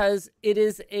 Because it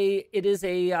is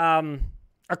a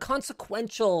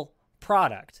consequential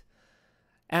product.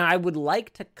 and I would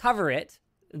like to cover it.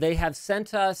 They have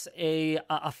sent us a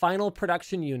final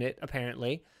production unit,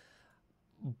 apparently.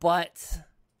 But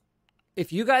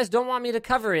if you guys don't want me to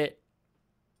cover it,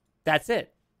 that's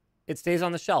it. It stays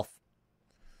on the shelf.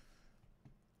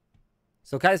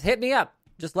 So guys, hit me up.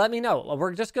 Just let me know.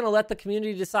 We're just going to let the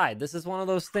community decide. This is one of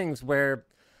those things where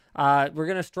we're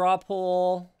going to straw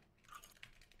poll.me.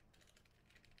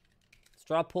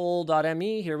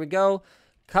 Here we go.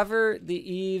 Cover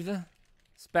the Eve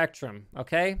Spectrum,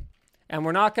 okay? And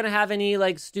we're not going to have any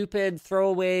like stupid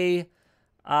throwaway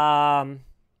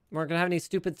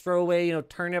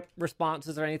turnip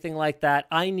responses or anything like that.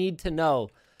 I need to know,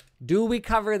 do we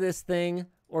cover this thing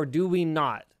or do we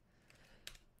not?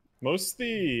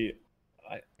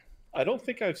 I don't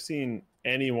think I've seen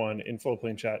anyone in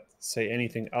Floatplane chat say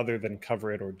anything other than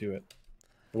cover it or do it.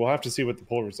 We'll have to see what the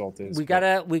poll result is. We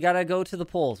gotta go to the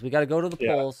polls. We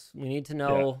need to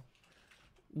know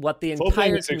what the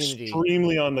entire community.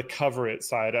 Extremely on the cover it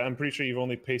side. I'm pretty sure you've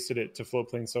only pasted it to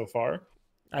Floatplane so far.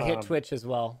 I hit Twitch as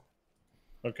well.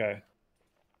 Okay.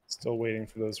 Still waiting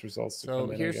for those results to come in.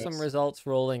 So here's some results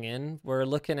rolling in.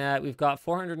 We've got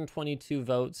 422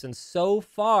 votes, and so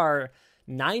far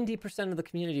 90% of the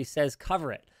community says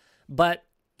cover it. But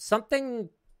something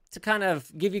to kind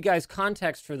of give you guys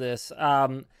context for this,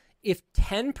 if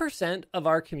 10% of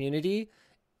our community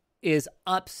is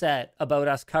upset about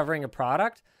us covering a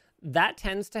product, that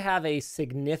tends to have a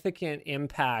significant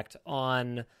impact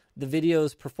on the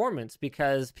video's performance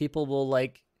because people will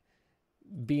like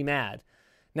be mad.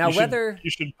 Now, you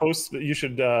should host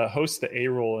the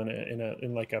A-roll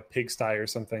in like a pigsty or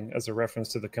something as a reference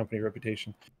to the company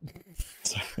reputation.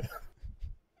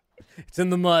 It's in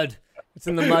the mud. It's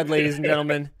in the mud, ladies and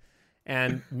gentlemen.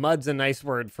 And mud's a nice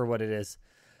word for what it is.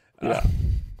 Yeah.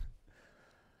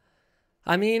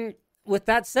 I mean, with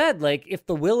that said, like if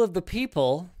the will of the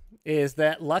people is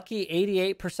that lucky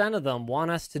 88% of them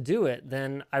want us to do it,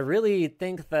 then I really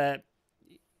think that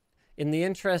in the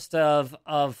interest of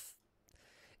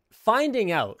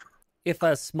finding out if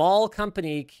a small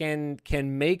company can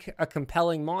make a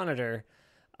compelling monitor,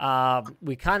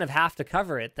 we kind of have to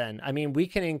cover it then. I mean, we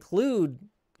can include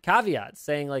caveats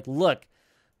saying like, look,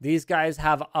 these guys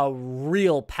have a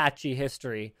real patchy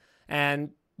history. And,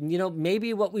 you know,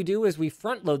 maybe what we do is we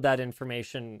front load that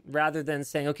information rather than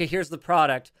saying, okay, here's the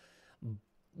product.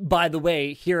 By the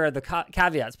way, here are the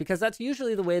caveats, because that's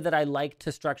usually the way that I like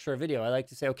to structure a video. I like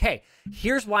to say, okay,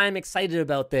 here's why I'm excited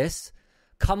about this.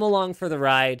 Come along for the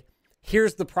ride.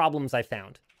 Here's the problems I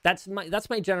found. That's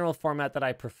my general format that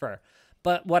I prefer.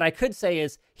 But what I could say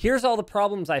is, here's all the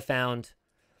problems I found.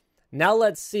 Now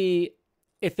let's see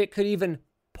if it could even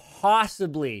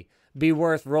possibly be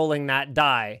worth rolling that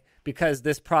die because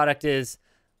this product is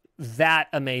that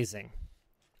amazing.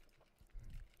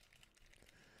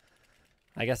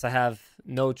 I guess I have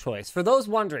no choice. For those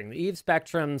wondering, the Eve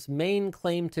Spectrum's main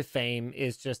claim to fame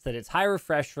is just that it's high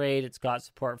refresh rate. It's got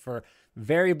support for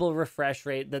variable refresh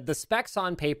rate. The specs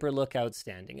on paper look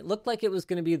outstanding. It looked like it was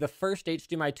going to be the first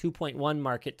HDMI 2.1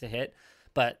 market to hit,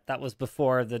 but that was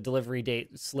before the delivery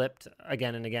date slipped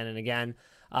again and again and again.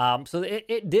 So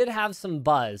it did have some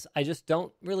buzz. I just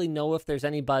don't really know if there's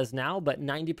any buzz now, but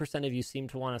 90% of you seem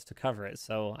to want us to cover it.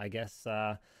 So I guess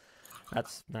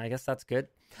that's good.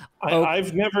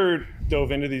 I've never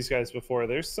dove into these guys before.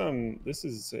 This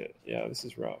is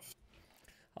rough.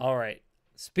 All right.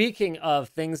 Speaking of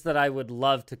things that I would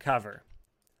love to cover,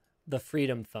 the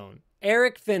Freedom Phone.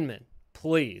 Eric Finman,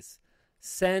 please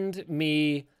send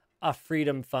me a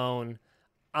Freedom Phone.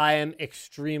 I am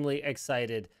extremely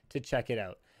excited to check it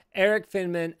out. Eric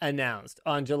Finman announced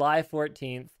on July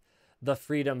 14th the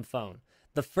Freedom Phone,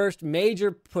 the first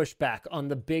major pushback on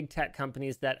the big tech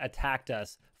companies that attacked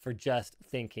us for just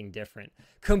thinking different,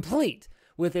 complete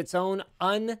with its own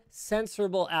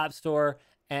uncensorable app store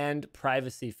and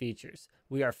privacy features.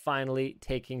 We are finally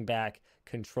taking back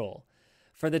control.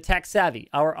 For the tech savvy,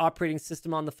 our operating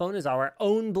system on the phone is our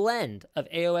own blend of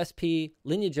AOSP,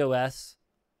 Lineage OS.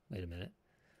 Wait a minute.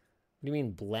 What do you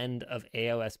mean blend of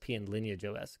AOSP and Lineage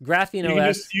OS? Graphene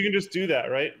OS. You can just do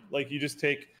that, right? Like you just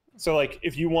take, so like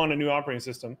if you want a new operating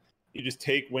system, you just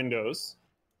take Windows.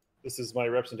 This is my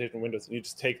representation of Windows. And you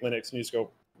just take Linux and you just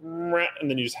go, and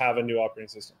then you just have a new operating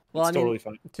system. Well, it's totally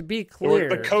fine. To be clear,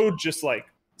 the code just like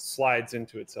slides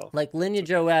into itself. Like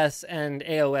Lineage OS and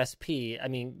AOSP. I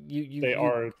mean, they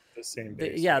are the same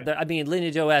base. Yeah, right? I mean,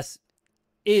 Lineage OS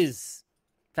is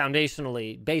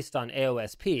foundationally based on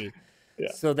AOSP.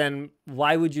 Yeah. So then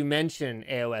why would you mention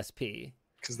AOSP?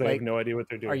 Because they have no idea what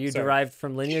they're doing. Are you derived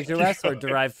from Lineage OS or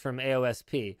derived from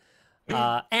AOSP?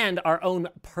 And our own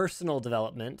personal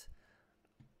development.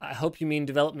 I hope you mean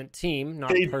development team, not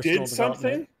They personal did development.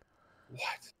 something?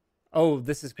 What? Oh,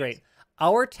 this is great.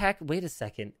 Our tech, wait a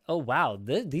second. Oh, wow.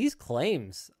 These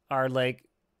claims are like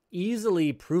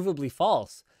easily provably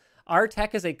false. Our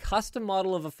tech is a custom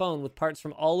model of a phone with parts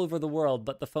from all over the world,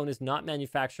 but the phone is not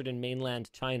manufactured in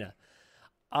mainland China.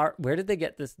 Where did they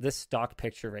get this? This stock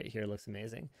picture right here looks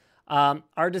amazing.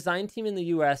 Our design team in the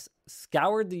US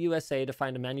scoured the USA to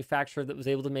find a manufacturer that was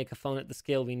able to make a phone at the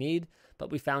scale we need,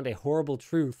 but we found a horrible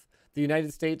truth. The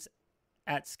United States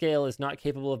at scale is not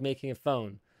capable of making a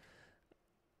phone.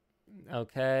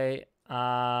 Okay.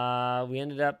 We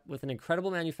ended up with an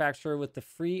incredible manufacturer with the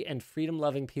free and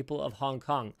freedom-loving people of Hong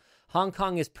Kong. Hong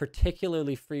Kong is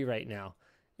particularly free right now,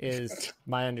 is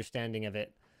my understanding of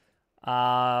it.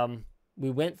 We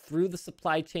went through the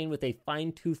supply chain with a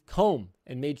fine-tooth comb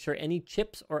and made sure any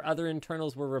chips or other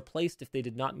internals were replaced if they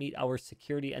did not meet our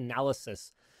security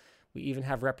analysis. We even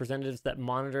have representatives that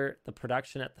monitor the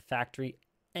production at the factory,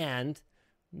 and,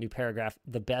 new paragraph,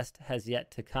 the best has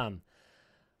yet to come.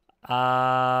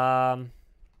 All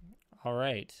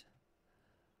right.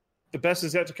 The best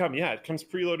is yet to come. Yeah, it comes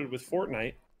preloaded with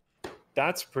Fortnite.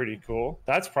 That's pretty cool.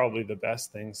 That's probably the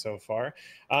best thing so far.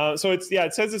 So it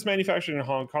says it's manufactured in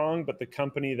Hong Kong, but the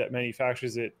company that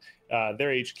manufactures it,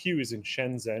 their HQ is in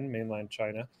Shenzhen, mainland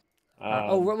China.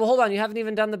 Well, hold on. You haven't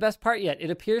even done the best part yet.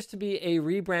 It appears to be a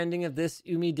rebranding of this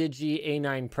UmiDigi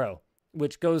A9 Pro,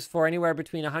 which goes for anywhere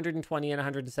between $120 and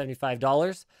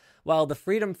 $175, while the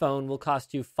Freedom phone will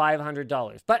cost you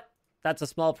 $500. But that's a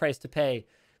small price to pay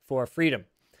for Freedom.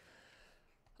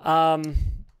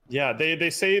 Yeah, they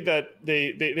say that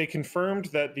they confirmed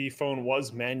that the phone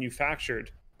was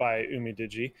manufactured by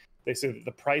UmiDigi. They say that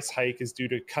the price hike is due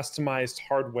to customized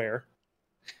hardware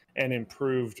and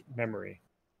improved memory.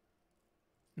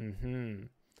 Mm-hmm.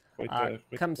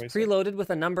 Comes preloaded with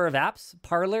a number of apps: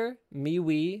 Parler,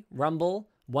 MeWe, Rumble,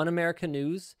 One America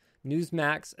News,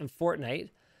 Newsmax, and Fortnite.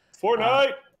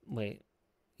 Wait,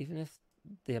 even if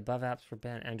the above apps were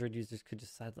banned, Android users could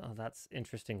decide. Oh, that's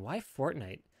interesting. Why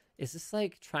Fortnite? Is this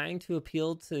like trying to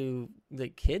appeal to the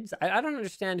kids? I don't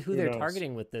understand who they're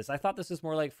targeting with this. I thought this was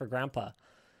more like for grandpa.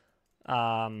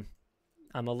 I'm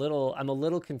a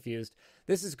little confused.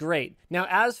 This is great. Now,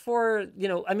 as for,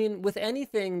 with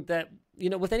anything that,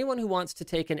 with anyone who wants to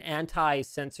take an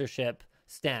anti-censorship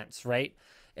stance, right?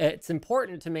 It's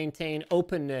important to maintain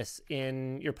openness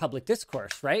in your public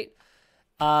discourse, right?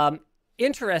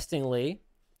 Interestingly,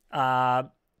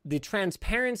 the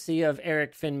transparency of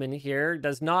Eric Finman here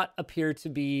does not appear to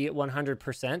be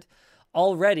 100%.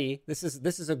 Already, this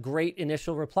is a great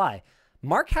initial reply.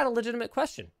 Mark had a legitimate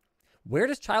question. Where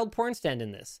does child porn stand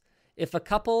in this? If a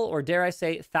couple, or dare I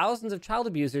say, thousands of child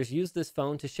abusers use this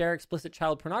phone to share explicit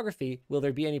child pornography, will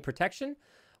there be any protection?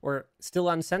 Or still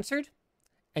uncensored?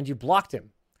 And you blocked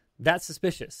him. That's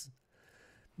suspicious.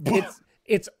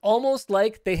 It's almost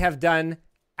like they have done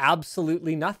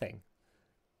absolutely nothing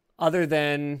other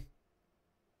than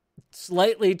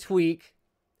slightly tweak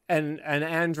an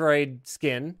Android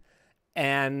skin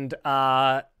and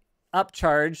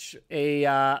upcharge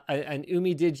an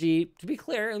UmiDigi. To be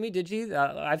clear, UmiDigi,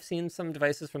 I've seen some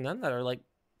devices from them that are like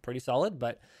pretty solid,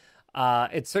 but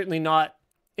it's certainly not.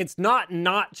 It's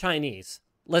not Chinese.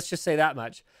 Let's just say that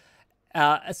much.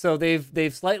 So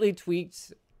they've slightly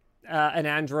tweaked an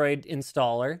Android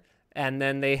installer, and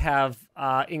then they have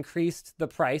increased the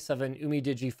price of an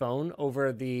UmiDigi phone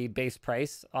over the base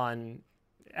price on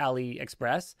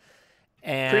AliExpress.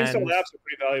 And pre-installed apps are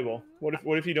pretty valuable.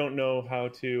 What if you don't know how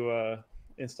to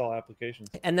install applications?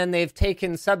 And then they've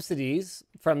taken subsidies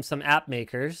from some app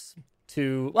makers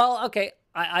to, well, okay,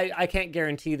 I can't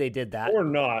guarantee they did that. Or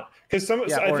not. Because I'm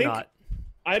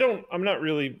not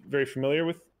really very familiar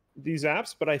with these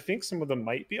apps, but I think some of them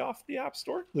might be off the App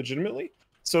Store legitimately.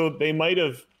 So they might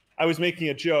have, I was making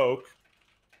a joke,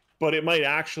 but it might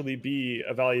actually be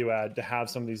a value add to have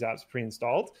some of these apps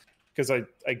pre-installed, because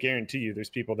I guarantee you there's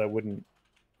people that wouldn't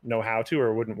know how to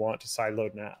or wouldn't want to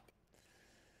sideload an app.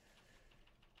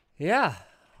 Yeah.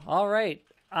 All right.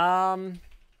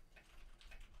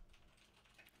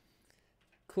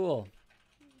 Cool.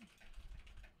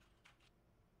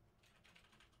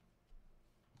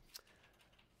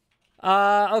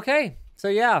 Okay. So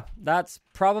yeah, that's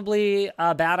probably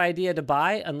a bad idea to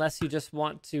buy unless you just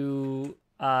want to,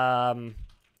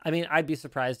 I'd be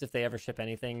surprised if they ever ship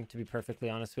anything, to be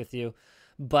perfectly honest with you.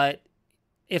 But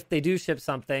if they do ship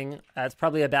something, it's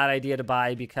probably a bad idea to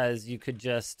buy, because you could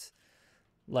just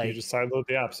you just sideload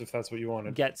the apps if that's what you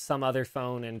wanted. Get some other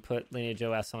phone and put Lineage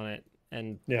OS on it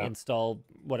and install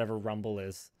whatever Rumble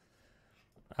is.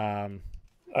 I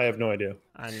have no idea.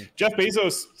 Jeff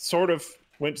Bezos sort of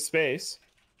went to space.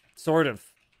 Sort of.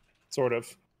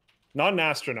 not an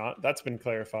astronaut. That's been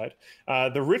clarified.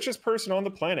 The richest person on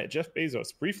the planet, Jeff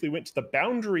Bezos, briefly went to the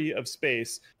boundary of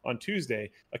space on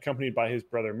Tuesday, accompanied by his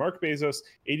brother Mark Bezos,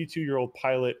 82-year-old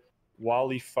pilot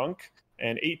Wally Funk,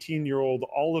 and 18-year-old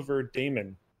Oliver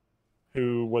Damon,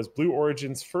 who was Blue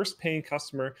Origin's first paying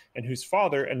customer and whose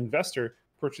father, an investor,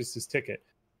 purchased his ticket.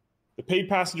 The paid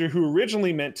passenger who was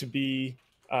originally meant to be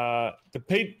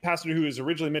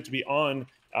on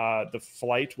the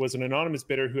flight was an anonymous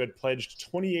bidder who had pledged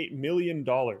 $28 million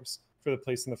for the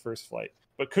place in the first flight,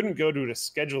 but couldn't go due to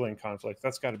scheduling conflict.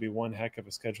 That's got to be one heck of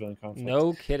a scheduling conflict.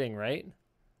 No kidding, right?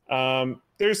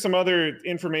 There's some other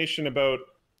information about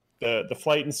the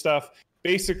flight and stuff.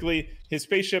 Basically, his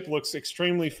spaceship looks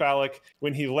extremely phallic.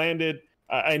 When he landed,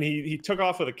 and he took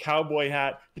off with a cowboy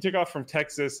hat. He took off from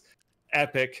Texas.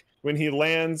 Epic. When he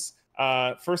lands,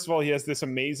 first of all, he has this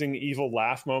amazing evil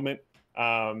laugh moment,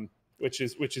 which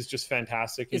is just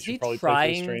fantastic. Is he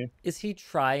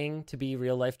trying to be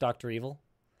real life Dr. Evil?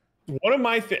 One of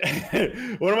my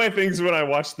things when I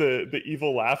watched the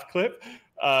evil laugh clip,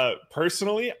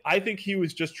 personally, I think he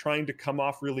was just trying to come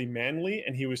off really manly,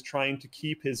 and he was trying to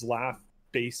keep his laugh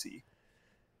bassy.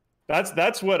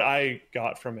 That's what I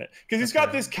got from it, because he's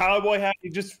got this cowboy hat. He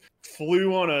just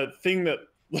flew on a thing that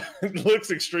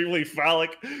looks extremely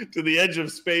phallic to the edge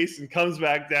of space and comes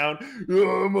back down.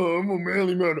 Oh, I'm a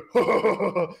manly man.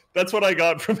 That's what I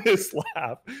got from his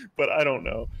laugh, but I don't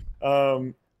know.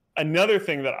 Another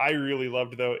thing that I really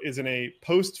loved, though, is in a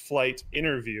post-flight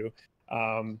interview,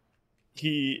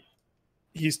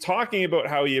 he's talking about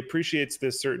how he appreciates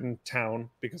this certain town,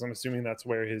 because I'm assuming that's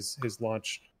where his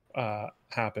launch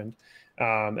happened,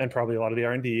 and probably a lot of the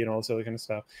R&D and all this other kind of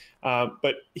stuff.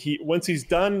 But once he's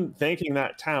done thanking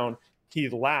that town, he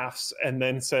laughs and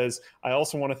then says, "I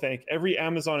also want to thank every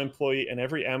Amazon employee and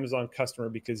every Amazon customer,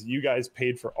 because you guys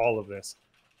paid for all of this."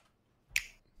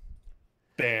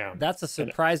 Bam. That's a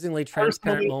surprisingly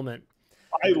transparent moment.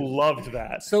 I loved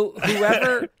that. So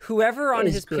whoever on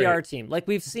his PR team, like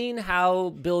we've seen how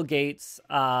Bill Gates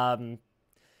got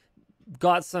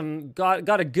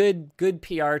a good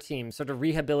PR team, sort of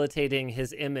rehabilitating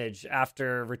his image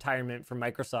after retirement from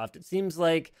Microsoft. It seems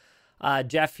like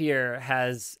Jeff here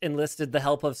has enlisted the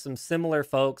help of some similar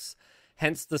folks,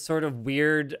 hence the sort of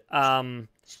weird,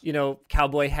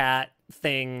 cowboy hat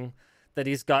thing that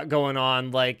he's got going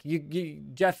on. Like,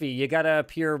 Jeffy, you got to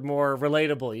appear more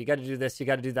relatable. You got to do this. You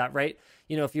got to do that, right?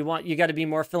 If you want, you got to be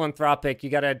more philanthropic. You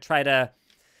got to try to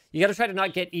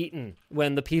not get eaten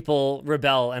when the people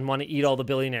rebel and want to eat all the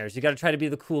billionaires. You got to try to be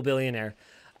the cool billionaire.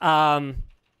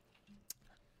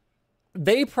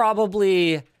 They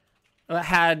probably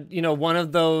had, one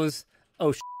of those,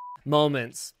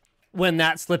 moments when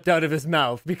that slipped out of his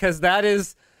mouth, because that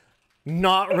is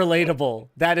not relatable.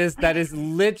 That is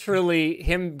literally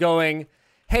him going,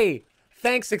 "Hey,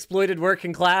 thanks, exploited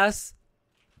working class."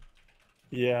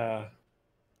 Yeah.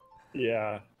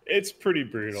 It's pretty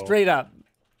brutal. Straight up.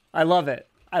 I love it.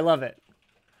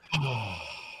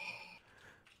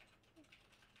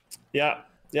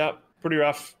 Yeah, pretty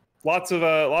rough. Lots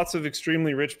of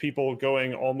extremely rich people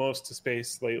going almost to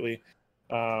space lately.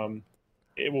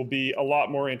 It will be a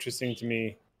lot more interesting to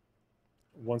me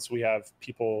once we have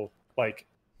people, like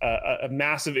a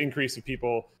massive increase of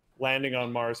people landing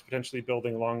on Mars, potentially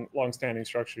building long-standing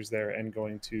structures there, and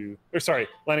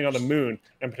landing on the moon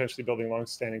and potentially building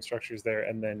long-standing structures there,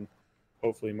 and then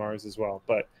hopefully Mars as well.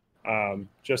 But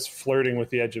just flirting with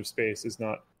the edge of space is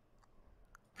not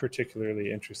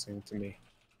particularly interesting to me.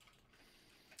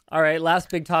 All right, last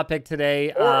big topic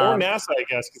today. Or NASA, I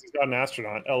guess, because he's got an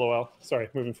astronaut. LOL. Sorry,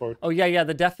 moving forward. Oh, yeah.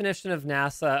 The definition of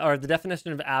NASA, or the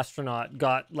definition of astronaut,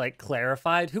 got,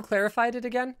 clarified. Who clarified it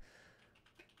again?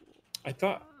 I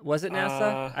thought... Was it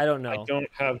NASA? I don't know. I don't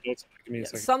have notes. Give me a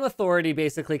second. Some authority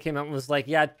basically came out and was like,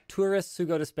 yeah, tourists who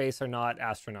go to space are not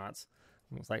astronauts.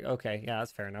 I was like, okay, yeah,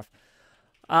 that's fair enough.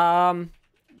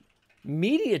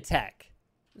 MediaTek.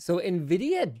 So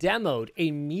NVIDIA demoed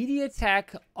a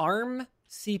MediaTek ARM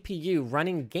CPU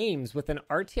running games with an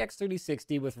RTX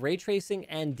 3060 with ray tracing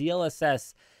and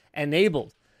DLSS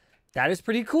enabled. That is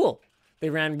pretty cool. They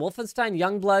ran Wolfenstein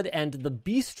Youngblood and The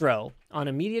Bistro on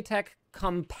a MediaTek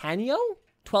Compagno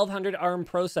 1200 ARM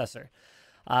processor.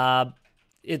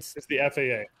 It's the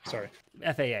FAA. Sorry.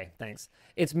 FAA, thanks.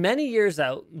 It's many years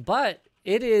out, but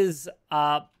it is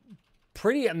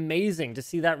pretty amazing to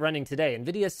see that running today.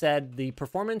 NVIDIA said the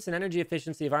performance and energy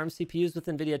efficiency of ARM CPUs with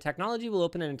NVIDIA technology will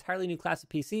open an entirely new class of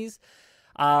PCs.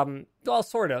 Well,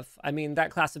 sort of. I mean, that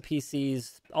class of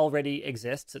PCs already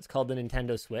exists. It's called the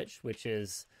Nintendo Switch, which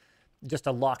is just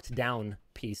a locked down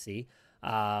PC.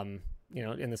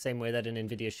 In the same way that an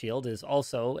NVIDIA Shield is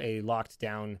also a locked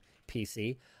down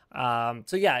PC.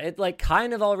 So yeah, it like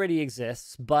kind of already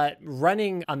exists, but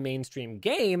running a mainstream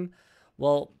game,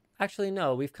 well, actually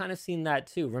no, we've kind of seen that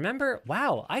too. Remember?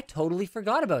 Wow, I totally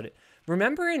forgot about it.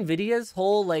 Remember Nvidia's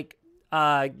whole like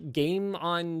game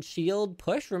on Shield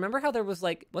push? Remember how there was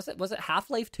like was it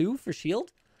Half-Life 2 for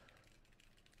Shield?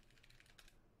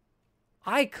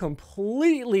 I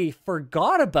completely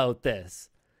forgot about this.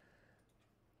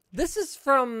 This is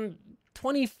from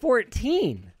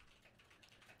 2014.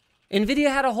 Nvidia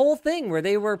had a whole thing where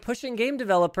they were pushing game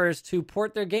developers to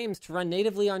port their games to run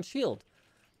natively on Shield.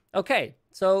 Okay,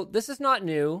 so this is not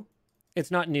new.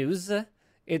 It's not news.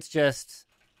 It's just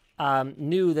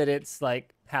new that it's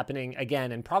like happening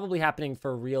again, and probably happening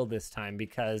for real this time,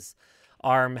 because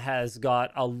ARM has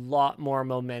got a lot more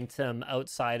momentum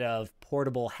outside of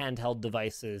portable handheld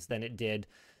devices than it did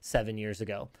 7 years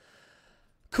ago.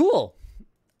 Cool.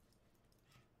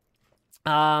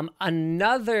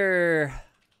 Another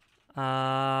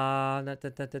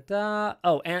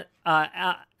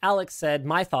Alex said,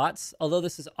 my thoughts, although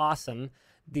this is awesome,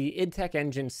 the IdTech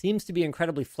engine seems to be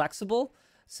incredibly flexible,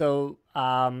 so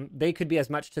they could be as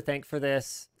much to thank for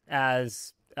this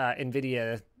as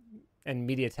NVIDIA and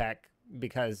MediaTek,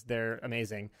 because they're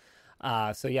amazing.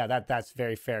 So yeah, that's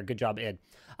very fair. Good job, Id.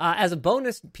 As a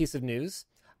bonus piece of news,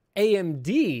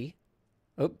 AMD,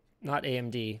 not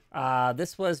AMD.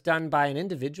 This was done by an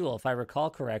individual, if I recall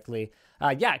correctly.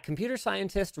 Computer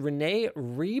scientist Rene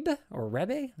Rebe,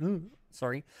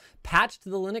 patched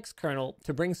the Linux kernel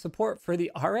to bring support for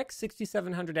the RX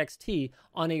 6700 XT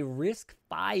on a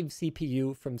RISC-V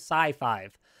CPU from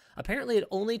Sci-5. Apparently, it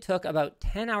only took about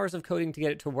 10 hours of coding to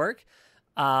get it to work.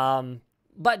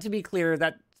 But to be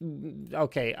clear,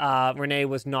 Rene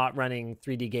was not running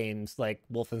 3D games like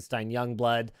Wolfenstein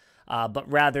Youngblood,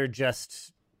 but rather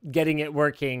just getting it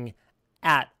working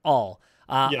at all.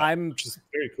 I'm which is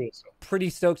very cool. So. Pretty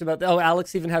stoked about that. Oh,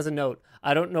 Alex even has a note.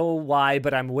 I don't know why,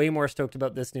 but I'm way more stoked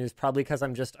about this news, probably because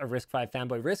I'm just a RISC-V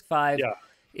fanboy. RISC-V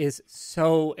is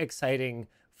so exciting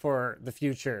for the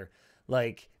future.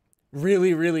 Like,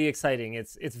 really, really exciting.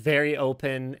 It's very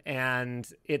open, and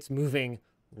it's moving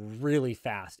really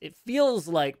fast. It feels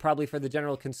like probably for the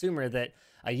general consumer that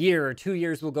a year or 2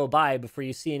 years will go by before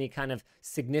you see any kind of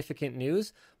significant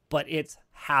news, but it's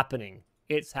happening.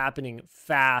 It's happening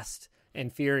fast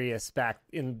and furious back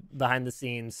in behind the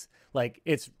scenes. Like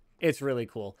it's really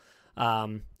cool.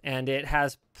 And it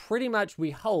has pretty much,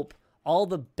 we hope, all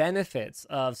the benefits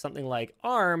of something like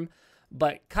ARM,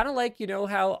 but kind of like, you know,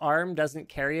 how ARM doesn't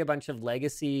carry a bunch of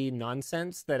legacy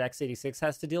nonsense that x86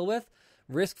 has to deal with.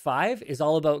 RISC-V is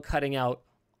all about cutting out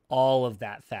all of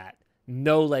that fat.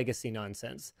 No legacy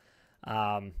nonsense.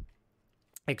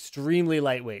 Extremely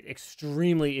lightweight,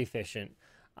 extremely efficient.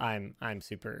 I'm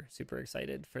super, super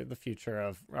excited for the future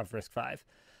of RISC-V.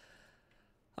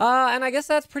 And I guess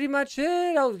that's pretty much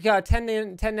it. Oh, yeah,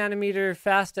 10 nanometer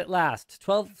fast at last.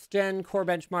 12th gen core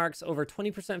benchmarks over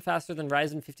 20% faster than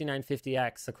Ryzen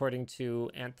 5950X, according to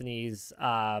Anthony's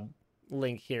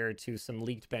link here to some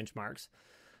leaked benchmarks.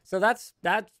 So that's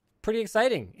pretty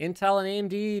exciting. Intel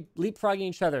and AMD leapfrogging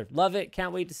each other. Love it.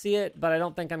 Can't wait to see it. But I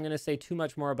don't think I'm going to say too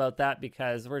much more about that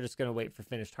because we're just going to wait for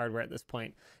finished hardware at this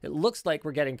point. It looks like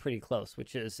we're getting pretty close,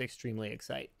 which is extremely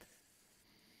exciting.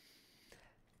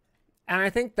 And I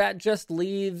think that just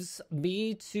leaves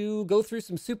me to go through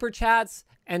some super chats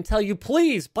and tell you,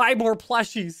 please buy more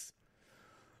plushies.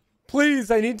 Please,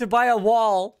 I need to buy a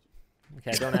wall. Okay,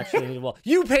 I don't actually need a wall.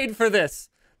 You paid for this.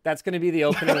 That's going to be the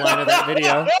opening line of that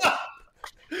video.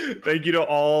 Thank you to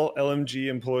all LMG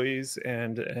employees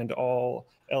and all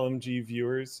LMG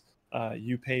viewers.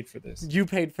 You paid for this. You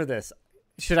paid for this.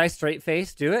 Should I straight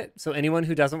face do it? So anyone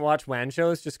who doesn't watch WAN show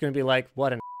is just going to be like,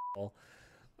 what an asshole.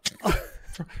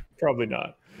 Probably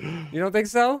not. You don't think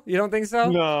so? You don't think so?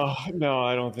 No,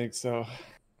 I don't think so.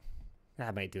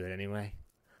 I might do it anyway.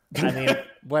 I mean,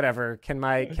 whatever. Can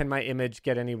my image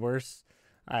get any worse?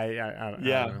 I don't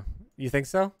know. You think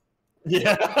so?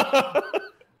 Yeah.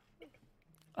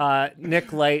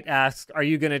 Nick Light asks, are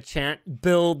you going to chant,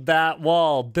 build that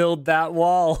wall, build that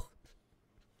wall?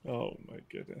 Oh, my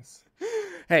goodness.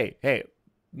 Hey,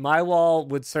 my wall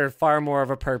would serve far more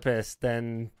of a purpose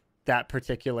than that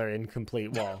particular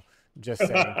incomplete wall. Just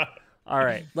saying. All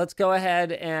right, let's go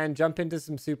ahead and jump into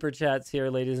some super chats here,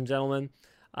 ladies and gentlemen.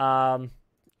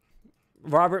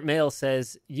 Robert Mail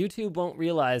says, YouTube won't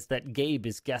realize that Gabe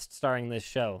is guest starring this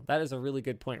show. That is a really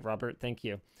good point, Robert. Thank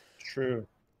you. True.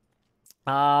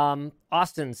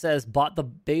 Austin says, bought the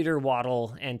Bader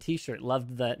Waddle and t-shirt.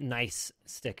 Loved the nice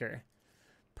sticker.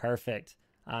 Perfect.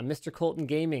 Mr. Colton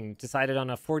Gaming decided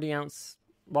on a 40-ounce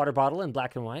water bottle in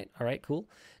black and white. All right, cool.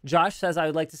 Josh says, I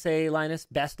would like to say, Linus,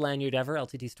 best lanyard ever,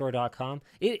 lttstore.com.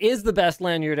 It is the best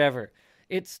lanyard ever.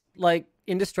 It's like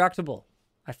indestructible.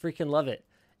 I freaking love it.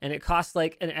 And it costs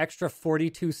like an extra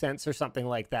 42 cents or something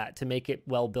like that to make it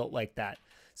well built like that.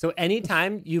 So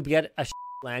anytime you get a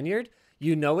lanyard,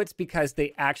 you know it's because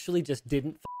they actually just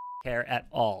didn't care at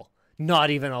all. Not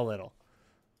even a little.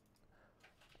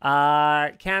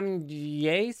 Cam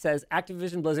Ye says,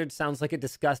 Activision Blizzard sounds like a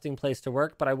disgusting place to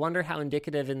work, but I wonder how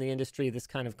indicative in the industry this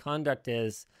kind of conduct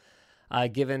is,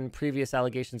 given previous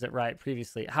allegations at Riot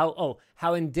previously. How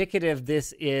indicative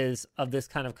this is of this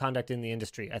kind of conduct in the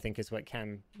industry, I think is what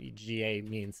Cam GA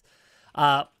means.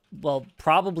 Well,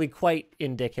 probably quite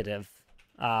indicative.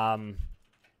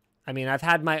 I mean, I've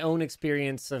had my own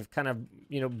experience of kind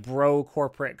of, bro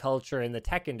corporate culture in the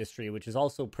tech industry, which is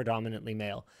also predominantly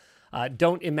male.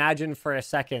 Don't imagine for a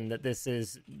second that this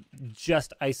is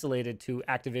just isolated to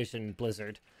Activision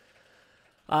Blizzard.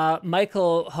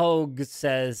 Michael Hogue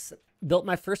says, built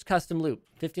my first custom loop.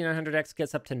 5900X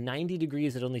gets up to 90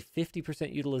 degrees at only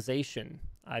 50% utilization.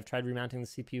 I've tried remounting the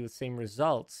CPU with same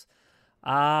results.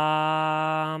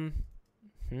 Man,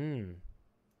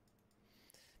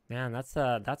 that's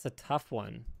a tough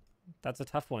one. That's a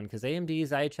tough one because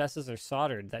AMD's IHSs are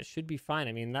soldered. That should be fine.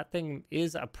 I mean, that thing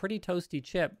is a pretty toasty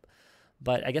chip,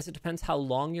 but I guess it depends how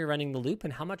long you're running the loop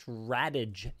and how much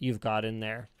radage you've got in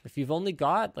there. If you've only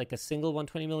got like a single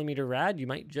 120 millimeter rad, you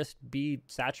might just be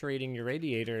saturating your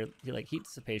radiator, like heat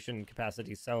dissipation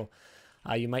capacity. So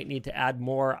you might need to add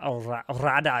more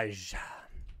radage.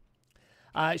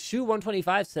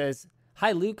 Shu125 says,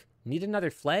 "Hi Luke, need another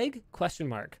flag? ?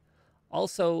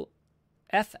 Also,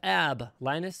 FAB,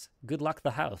 Linus, good luck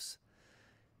the house."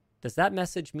 Does that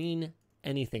message mean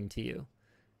anything to you?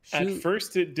 At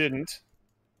first it didn't.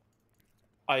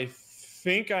 I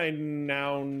think I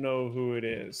now know who it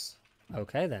is.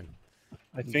 Okay, then.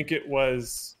 I think it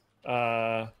was...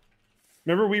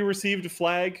 remember we received a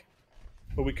flag,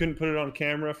 but we couldn't put it on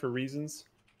camera for reasons?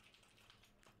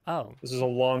 Oh. This is a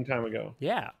long time ago.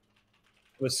 Yeah.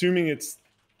 I'm assuming it's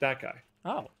that guy.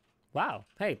 Oh. Wow.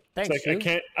 Hey, thanks. It's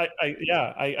like,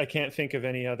 I can't think of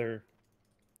any other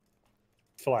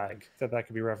flag that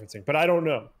could be referencing, but I don't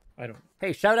know.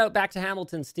 Hey, shout out back to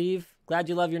Hamilton, Steve. Glad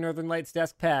you love your Northern Lights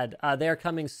desk pad. They're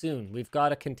coming soon. We've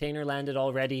got a container landed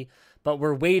already, but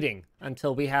we're waiting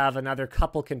until we have another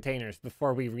couple containers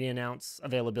before we re-announce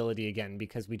availability again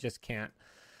because we just can't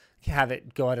have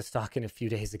it go out of stock in a few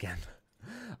days again.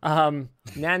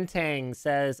 Nantang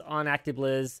says, on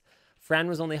ActiBliz, Fran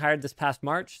was only hired this past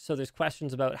March, so there's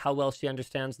questions about how well she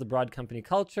understands the broad company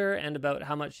culture and about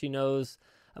how much she knows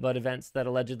about events that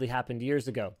allegedly happened years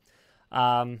ago.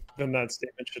 Then that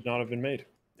statement should not have been made.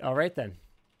 All right, then.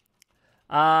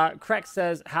 Krex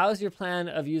says, how's your plan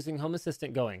of using Home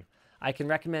Assistant going? I can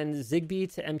recommend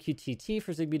Zigbee to MQTT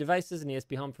for Zigbee devices and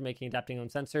ESP Home for making adapting home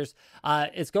sensors.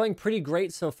 It's going pretty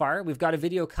great so far. We've got a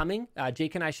video coming.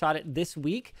 Jake and I shot it this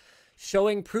week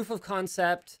showing proof of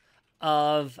concept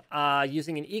of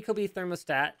using an Ecobee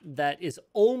thermostat that is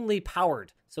only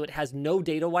powered. So it has no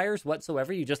data wires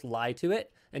whatsoever. You just lie to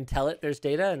it and tell it there's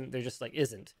data, and they're just like,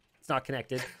 isn't. It's not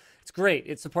connected. It's great.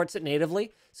 It supports it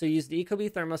natively. So you use the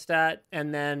Ecobee thermostat,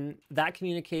 and then that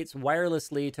communicates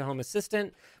wirelessly to Home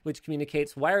Assistant, which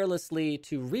communicates wirelessly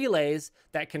to relays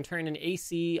that can turn an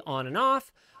AC on and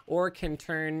off, or can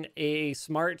turn a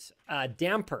smart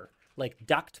damper, like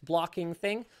duct blocking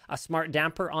thing, a smart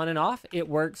damper on and off. It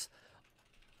works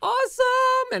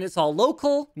awesome, and it's all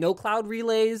local, no cloud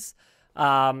relays.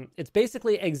 It's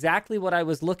basically exactly what I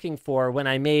was looking for when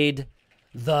I made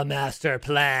the master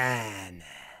plan.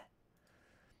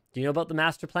 Do you know about the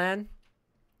master plan,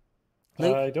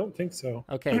 Luke? I don't think so.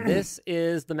 Okay, this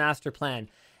is the master plan.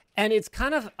 And it's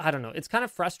kind of, I don't know, it's kind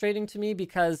of frustrating to me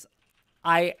because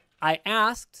I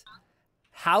asked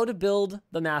how to build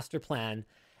the master plan,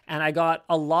 and I got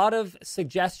a lot of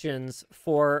suggestions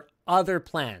for other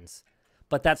plans.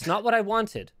 But that's not what I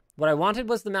wanted. What I wanted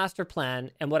was the master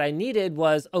plan, and what I needed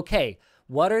was, okay,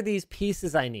 what are these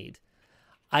pieces I need?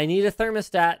 I need a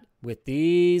thermostat with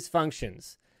these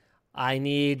functions. I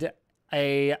need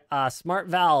a smart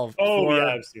valve.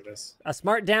 I've seen this. A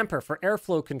smart damper for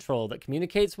airflow control that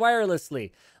communicates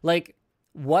wirelessly. Like,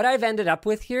 what I've ended up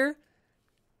with here,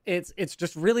 it's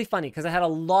just really funny because I had a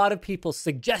lot of people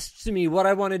suggest to me what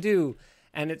I want to do,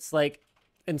 and it's like,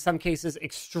 in some cases,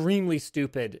 extremely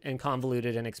stupid and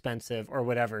convoluted and expensive or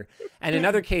whatever. And in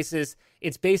other cases,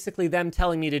 it's basically them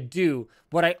telling me to do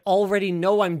what I already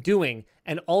know I'm doing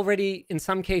and already, in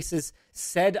some cases,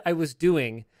 said I was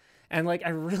doing. And like, I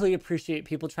really appreciate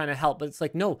people trying to help, but it's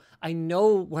like, no, I know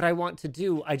what I want to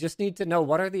do. I just need to know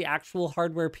what are the actual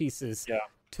hardware pieces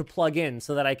to plug in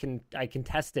so that I can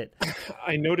test it.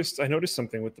 I noticed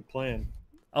something with the plan.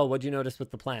 Oh, what'd you notice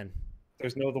with the plan?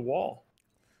 There's no the wall.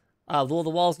 Well, the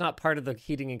wall's not part of the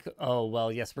heating and oh,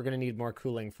 well, yes, we're going to need more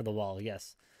cooling for the wall.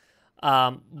 Yes.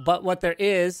 But what there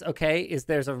is, okay, is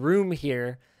there's a room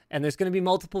here and there's going to be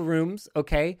multiple rooms,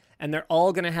 okay? And they're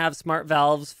all going to have smart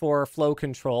valves for flow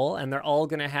control and they're all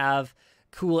going to have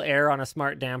cool air on a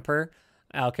smart damper.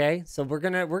 Okay? So we're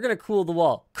going to cool the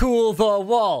wall. Cool the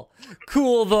wall.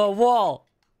 Cool the wall.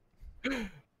 All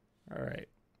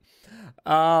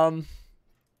right.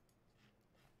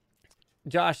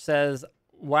 Josh says,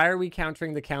 "Why are we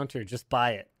countering the counter? Just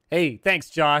buy it." Hey, thanks,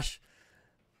 Josh.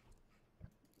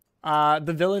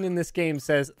 The villain in this game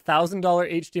says $1,000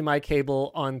 HDMI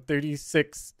cable on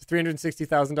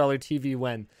 $360,000 TV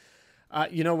when.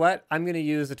 You know what? I'm going to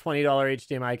use a $20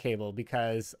 HDMI cable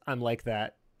because I'm like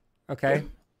that. Okay?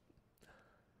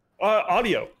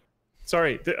 Audio.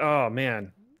 Sorry. Oh,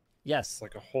 man. Yes. It's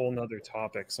like a whole nother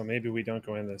topic, so maybe we don't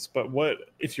go in this. But what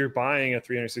if you're buying a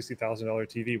 $360,000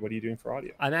 TV? What are you doing for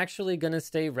audio? I'm actually going to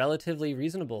stay relatively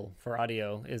reasonable for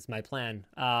audio is my plan.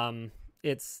 The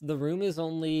room is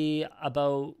only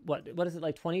about what is it,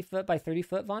 like 20 foot by 30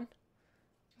 foot, Vaughn?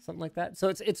 Something like that. So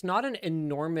it's not an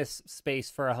enormous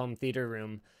space for a home theater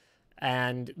room.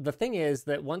 And the thing is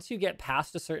that once you get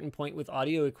past a certain point with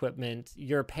audio equipment,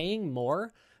 you're paying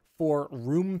more for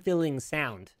room filling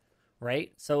sound,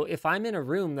 right? So if I'm in a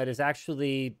room that is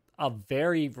actually a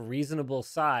very reasonable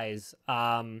size,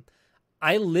 I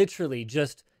literally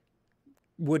just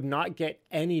would not get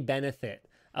any benefit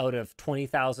out of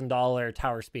 $20,000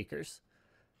 tower speakers.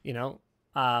 You know,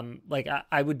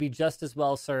 I would be just as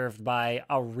well served by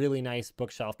a really nice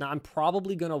bookshelf. Now, I'm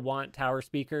probably going to want tower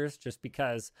speakers just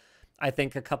because I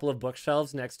think a couple of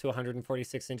bookshelves next to a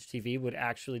 146-inch TV would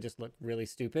actually just look really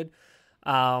stupid.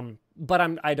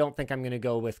 But I don't think I'm going to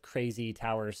go with crazy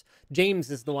towers. James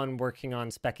is the one working on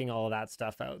speccing all of that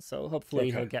stuff out. So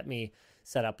hopefully he'll get me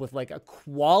set up with like a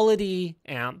quality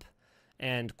amp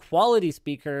and quality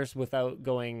speakers without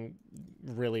going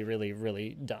really, really,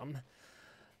 really dumb.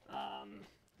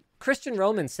 Christian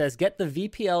Roman says, get the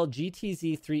VPL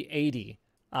GTZ 380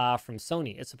 from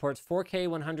Sony. It supports 4K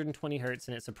 120 hertz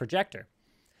and it's a projector.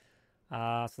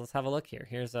 So let's have a look here.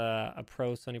 Here's a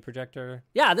pro Sony projector.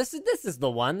 Yeah, this is the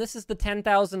one. This is the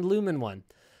 10,000 lumen one.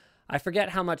 I forget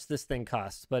how much this thing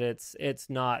costs, but it's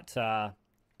not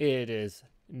it is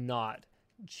not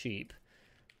cheap.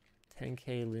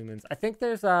 10K lumens. I think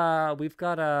there's we've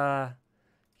got a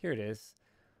here it is.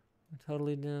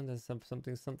 Totally done. There's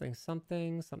something.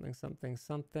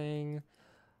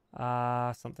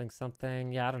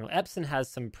 Yeah, I don't know. Epson has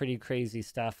some pretty crazy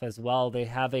stuff as well. They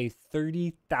have a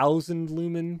 30,000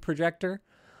 lumen projector.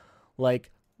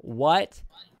 Like what?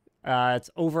 It's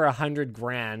over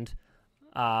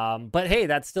 $100,000. But hey,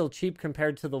 that's still cheap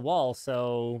compared to the wall.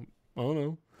 So I don't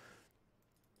know.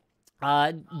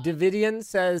 Davidian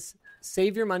says,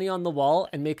 save your money on the wall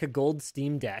and make a gold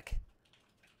Steam Deck.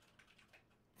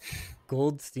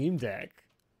 Gold Steam Deck.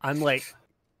 I'm like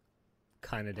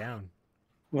kind of down.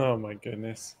 Oh my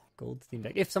goodness. Gold Steam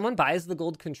Deck. If someone buys the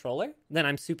gold controller, then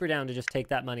I'm super down to just take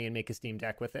that money and make a Steam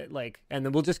Deck with it. Like, and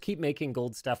then we'll just keep making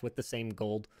gold stuff with the same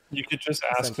gold. You could just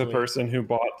ask the person who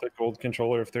bought the gold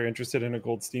controller if they're interested in a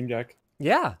gold Steam Deck.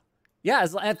 Yeah. Yeah.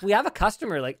 If we have a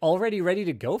customer like already ready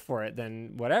to go for it,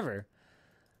 then whatever.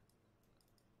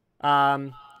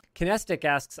 Kinestic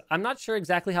asks, I'm not sure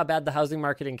exactly how bad the housing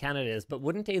market in Canada is, but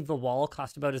wouldn't the wall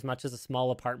cost about as much as a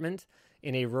small apartment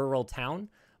in a rural town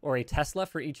or a Tesla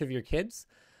for each of your kids?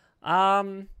 I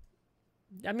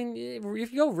mean,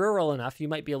 if you go rural enough, you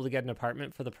might be able to get an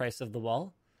apartment for the price of the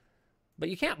wall, but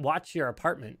you can't watch your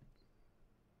apartment.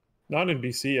 Not in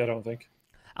BC, I don't think.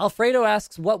 Alfredo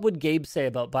asks, what would Gabe say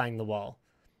about buying the wall?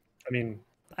 I mean,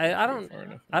 I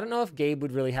don't know if Gabe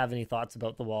would really have any thoughts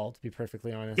about the wall, to be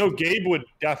perfectly honest. No, Gabe would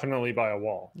definitely buy a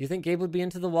wall. You think Gabe would be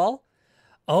into the wall?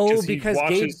 Oh, because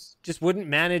Gabe just wouldn't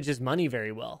manage his money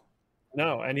very well.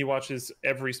 No, and he watches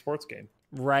every sports game.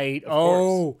 Right.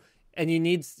 Oh, and you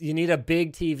need a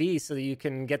big TV so that you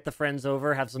can get the friends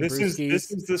over, have some brewskis.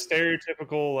 This is the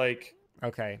stereotypical, like...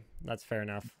 Okay, that's fair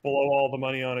enough. Blow all the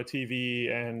money on a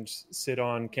TV and sit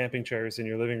on camping chairs in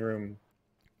your living room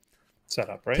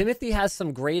setup, right? Timothy has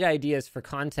some great ideas for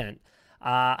content.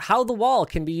 How the wall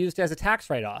can be used as a tax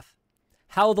write-off.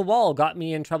 How the wall got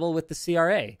me in trouble with the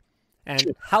CRA.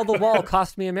 And how the wall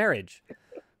cost me a marriage.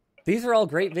 These are all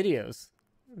great videos.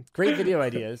 Great video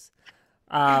ideas.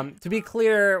 To be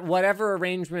clear, whatever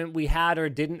arrangement we had or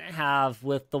didn't have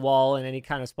with the wall and any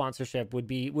kind of sponsorship would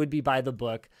be by the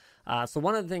book. So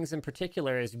one of the things in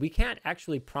particular is we can't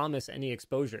actually promise any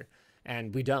exposure.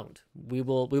 and we don't. We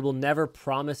will never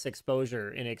promise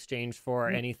exposure in exchange for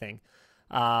anything.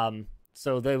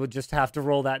 So they would just have to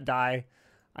roll that die.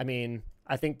 I mean,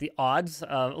 I think the odds,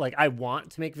 like I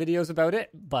want to make videos about it,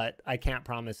 but I can't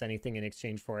promise anything in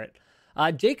exchange for it.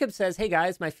 Jacob says, hey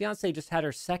guys, my fiance just had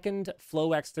her second Flow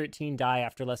X13 die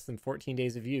after less than 14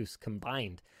 days of use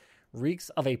combined. Reeks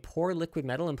of a poor liquid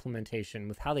metal implementation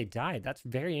with how they died. That's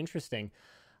very interesting.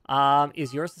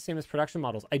 Is yours the same as production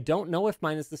models? I don't know if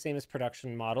mine is the same as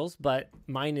production models, but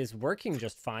mine is working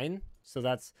just fine. So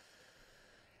that's...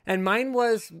 And mine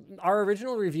was, our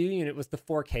original review unit was the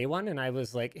 4K one, and I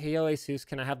was like, hey, Asus,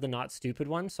 can I have the not stupid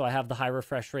one? So I have the high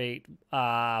refresh rate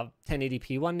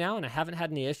 1080p one now, and I haven't had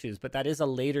any issues, but that is a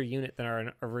later unit than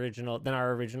our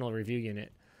original review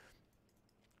unit.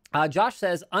 Josh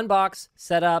says, unbox,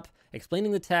 setup,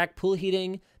 explaining the tech, pool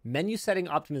heating, menu setting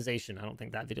optimization. I don't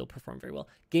think that video performed very well.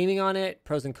 Gaming on it,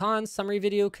 pros and cons, summary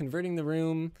video, converting the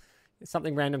room,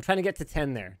 something random. Trying to get to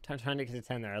 10 there. Trying to get to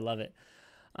 10 there. I love it.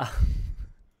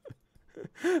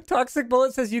 Toxic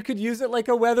Bullet says you could use it like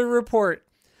a weather report,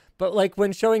 but like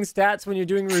when showing stats when you're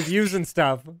doing reviews and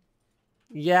stuff.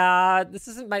 Yeah, this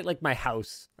isn't my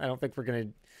house. I don't think we're going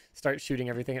to start shooting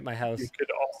everything at my house. You could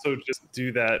also just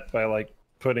do that by like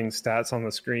putting stats on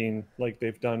the screen like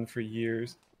they've done for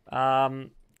years. I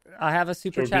have a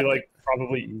super chat. It would be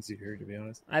probably easier, to be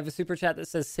honest. I have a super chat that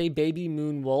says, say baby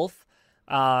moon wolf.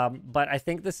 But I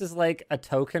think this is like a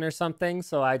token or something.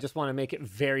 So I just want to make it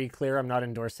very clear I'm not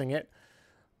endorsing it.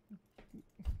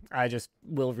 I just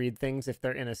will read things if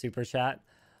they're in a super chat.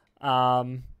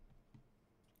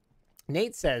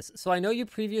 Nate says, so I know you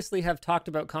previously have talked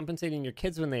about compensating your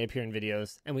kids when they appear in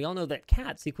videos, and we all know that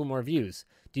cats equal more views.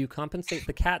 Do you compensate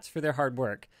the cats for their hard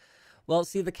work? Well,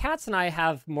 see, the cats and I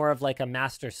have more of like a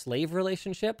master-slave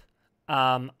relationship.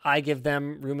 I give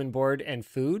them room and board and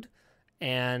food,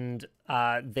 and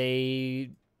they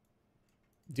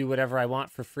do whatever I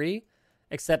want for free,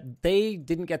 except they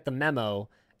didn't get the memo,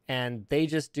 and they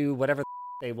just do whatever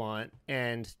they want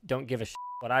and don't give a shit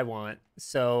what I want.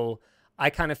 So I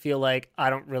kind of feel like I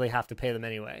don't really have to pay them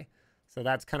anyway. So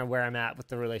that's kind of where I'm at with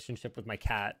the relationship with my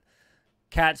cat.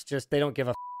 Cats just, they don't give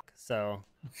a so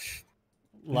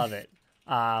love it.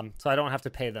 So I don't have to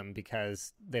pay them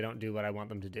because they don't do what I want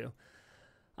them to do.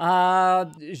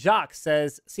 Jacques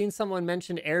says, seen someone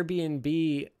mention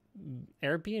Airbnb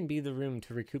the room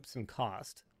to recoup some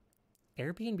cost.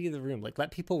 Airbnb the room, like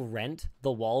let people rent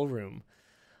the wall room.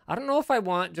 I don't know if I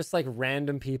want just like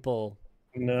random people.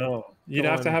 No, you'd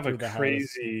have to have a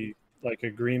crazy like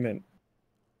agreement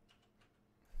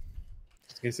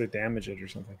in case they damage it or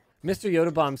something. Mr.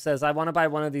 Yoda Bomb says, I want to buy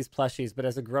one of these plushies, but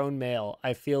as a grown male,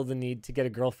 I feel the need to get a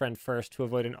girlfriend first to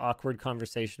avoid an awkward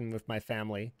conversation with my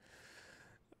family.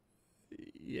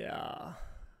 Yeah.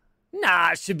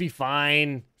 Nah, it should be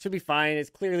fine. Should be fine. It's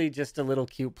clearly just a little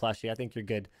cute plushie. I think you're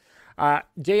good.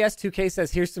 JS2K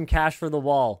says, here's some cash for the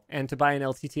wall and to buy an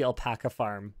LTT alpaca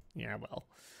farm. Yeah, well.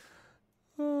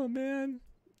 Oh, man.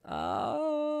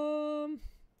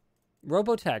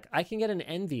 Robotech, I can get an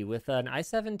Envy with an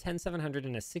i7 10700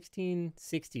 and a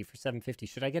 1660 for $750.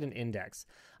 Should I get an Index?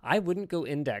 I wouldn't go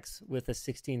Index with a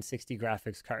 1660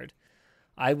 graphics card.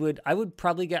 I would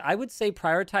say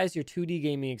prioritize your 2D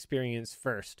gaming experience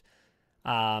first.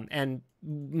 And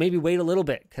maybe wait a little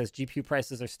bit because GPU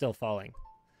prices are still falling.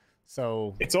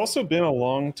 So it's also been a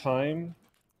long time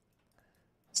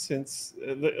since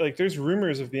like there's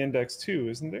rumors of the Index too,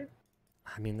 isn't there?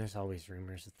 I mean, there's always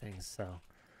rumors of things, so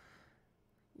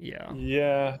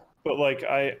yeah, but like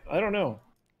I don't know.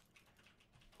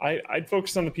 I'd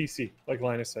focus on the PC, like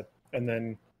Linus said, and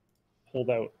then hold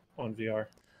out on VR.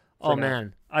 Oh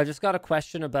man, I just got a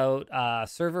question about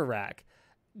server rack.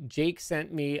 Jake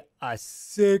sent me a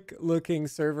sick looking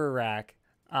server rack.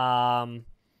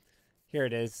 Here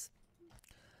it is.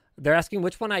 They're asking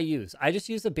which one I use. I just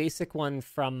use a basic one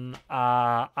from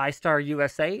iStar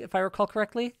USA, if I recall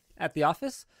correctly, at the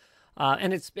office.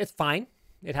 And it's fine.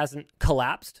 It hasn't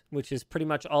collapsed, which is pretty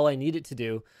much all I need it to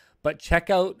do. But check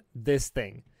out this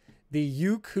thing. The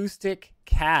acoustic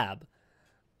cab.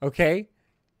 Okay?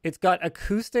 It's got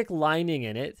acoustic lining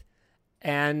in it.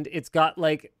 And it's got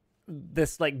like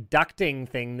this like ducting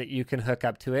thing that you can hook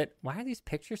up to it. Why are these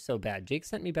pictures so bad? Jake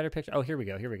sent me better pictures. Oh, here we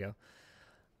go.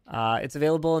 It's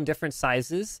available in different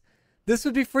sizes. This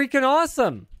would be freaking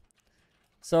awesome.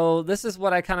 So this is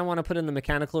what I kind of want to put in the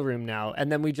mechanical room now.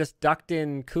 And then we just duct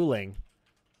in cooling.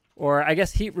 Or I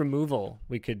guess heat removal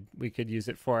we could use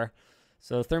it for.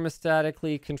 So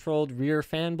thermostatically controlled rear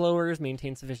fan blowers,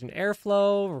 maintain sufficient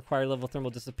airflow, require level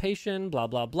thermal dissipation, blah,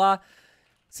 blah, blah.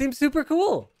 Seems super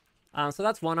cool. So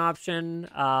that's one option.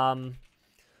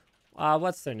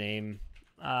 What's their name?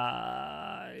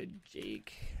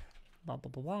 Jake. Blah, blah,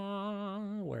 blah, blah.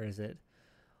 Where is it?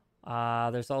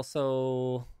 There's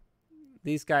also...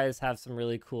 These guys have some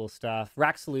really cool stuff.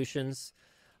 Rack Solutions.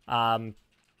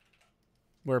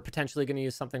 We're potentially going to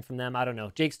use something from them. I don't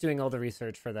know. Jake's doing all the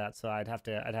research for that, so I'd have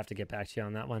to get back to you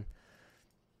on that one.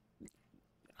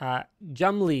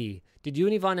 Jumlee, did you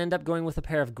and Yvonne end up going with a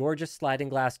pair of gorgeous sliding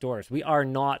glass doors? We are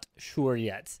not sure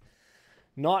yet.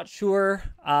 Not sure.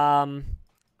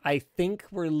 I think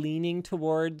we're leaning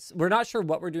towards... We're not sure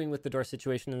what we're doing with the door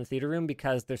situation in the theater room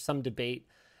because there's some debate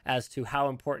as to how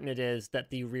important it is that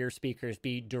the rear speakers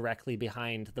be directly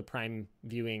behind the prime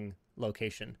viewing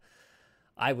location.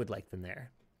 I would like them there.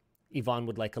 Yvonne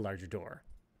would like a larger door.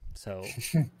 So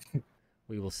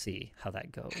we will see how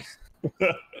that goes.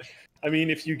 I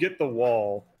mean, if you get the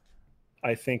wall,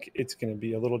 I think it's going to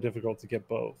be a little difficult to get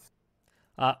both.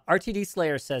 RTD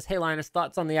Slayer says, hey, Linus,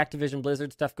 thoughts on the Activision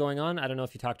Blizzard stuff going on? I don't know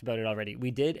if you talked about it already.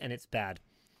 We did, and it's bad.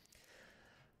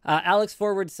 Alex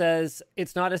Forward says,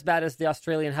 it's not as bad as the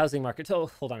Australian housing market. Oh,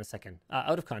 hold on a second.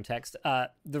 Out of context,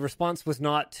 the response was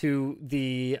not to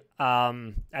the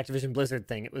Activision Blizzard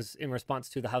thing. It was in response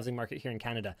to the housing market here in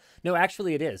Canada. No,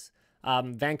 actually it is.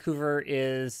 Vancouver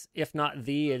is, if not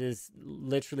it is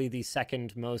literally the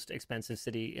second most expensive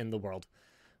city in the world.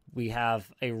 We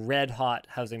have a red hot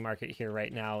housing market here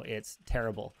right now. It's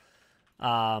terrible.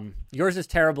 Yours is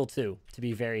terrible too, to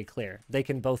be very clear. They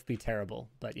can both be terrible,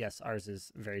 but yes, ours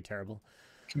is very terrible.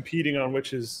 Competing on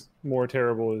which is more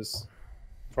terrible is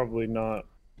probably not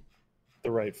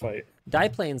the right fight.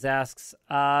 Dieplanes asks,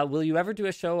 will you ever do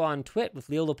a show on Twit with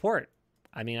Leo Laporte?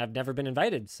 I mean, I've never been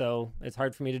invited, so it's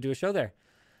hard for me to do a show there.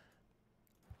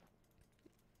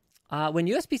 When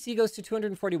USB-C goes to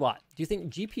 240 watt, do you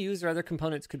think GPUs or other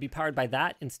components could be powered by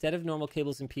that instead of normal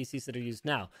cables in PCs that are used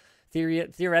now?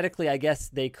 Theoretically, I guess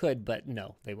they could, but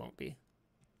no, they won't be.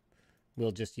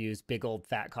 We'll just use big old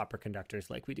fat copper conductors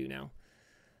like we do now.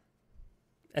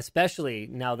 Especially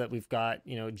now that we've got,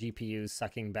 GPUs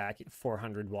sucking back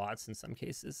 400 watts in some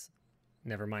cases.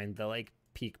 Never mind the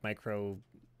peak micro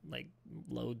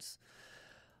loads.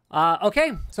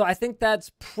 Okay, so I think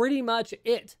that's pretty much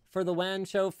it for the WAN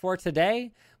show for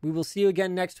today. We will see you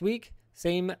again next week.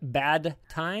 Same bad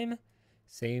time,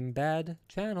 same bad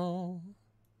channel.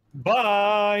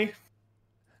 Bye!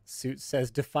 Suit says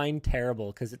define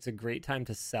terrible because it's a great time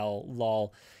to sell,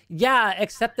 lol. Yeah,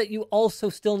 except that you also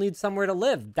still need somewhere to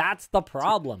live. That's the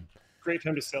problem. Great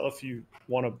time to sell if you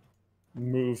want to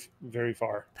move very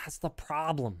far. That's the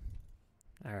problem.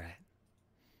 All right.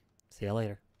 See you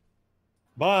later.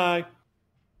 Bye.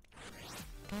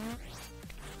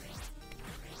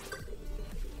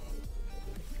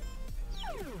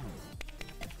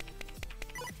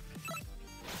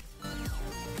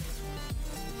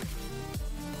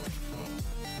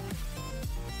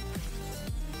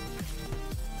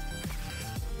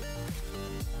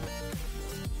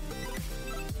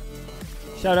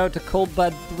 Shout out to Cold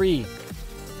Bud 3.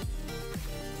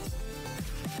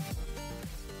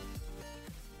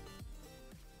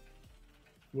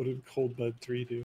 What did Cold Bud 3 do?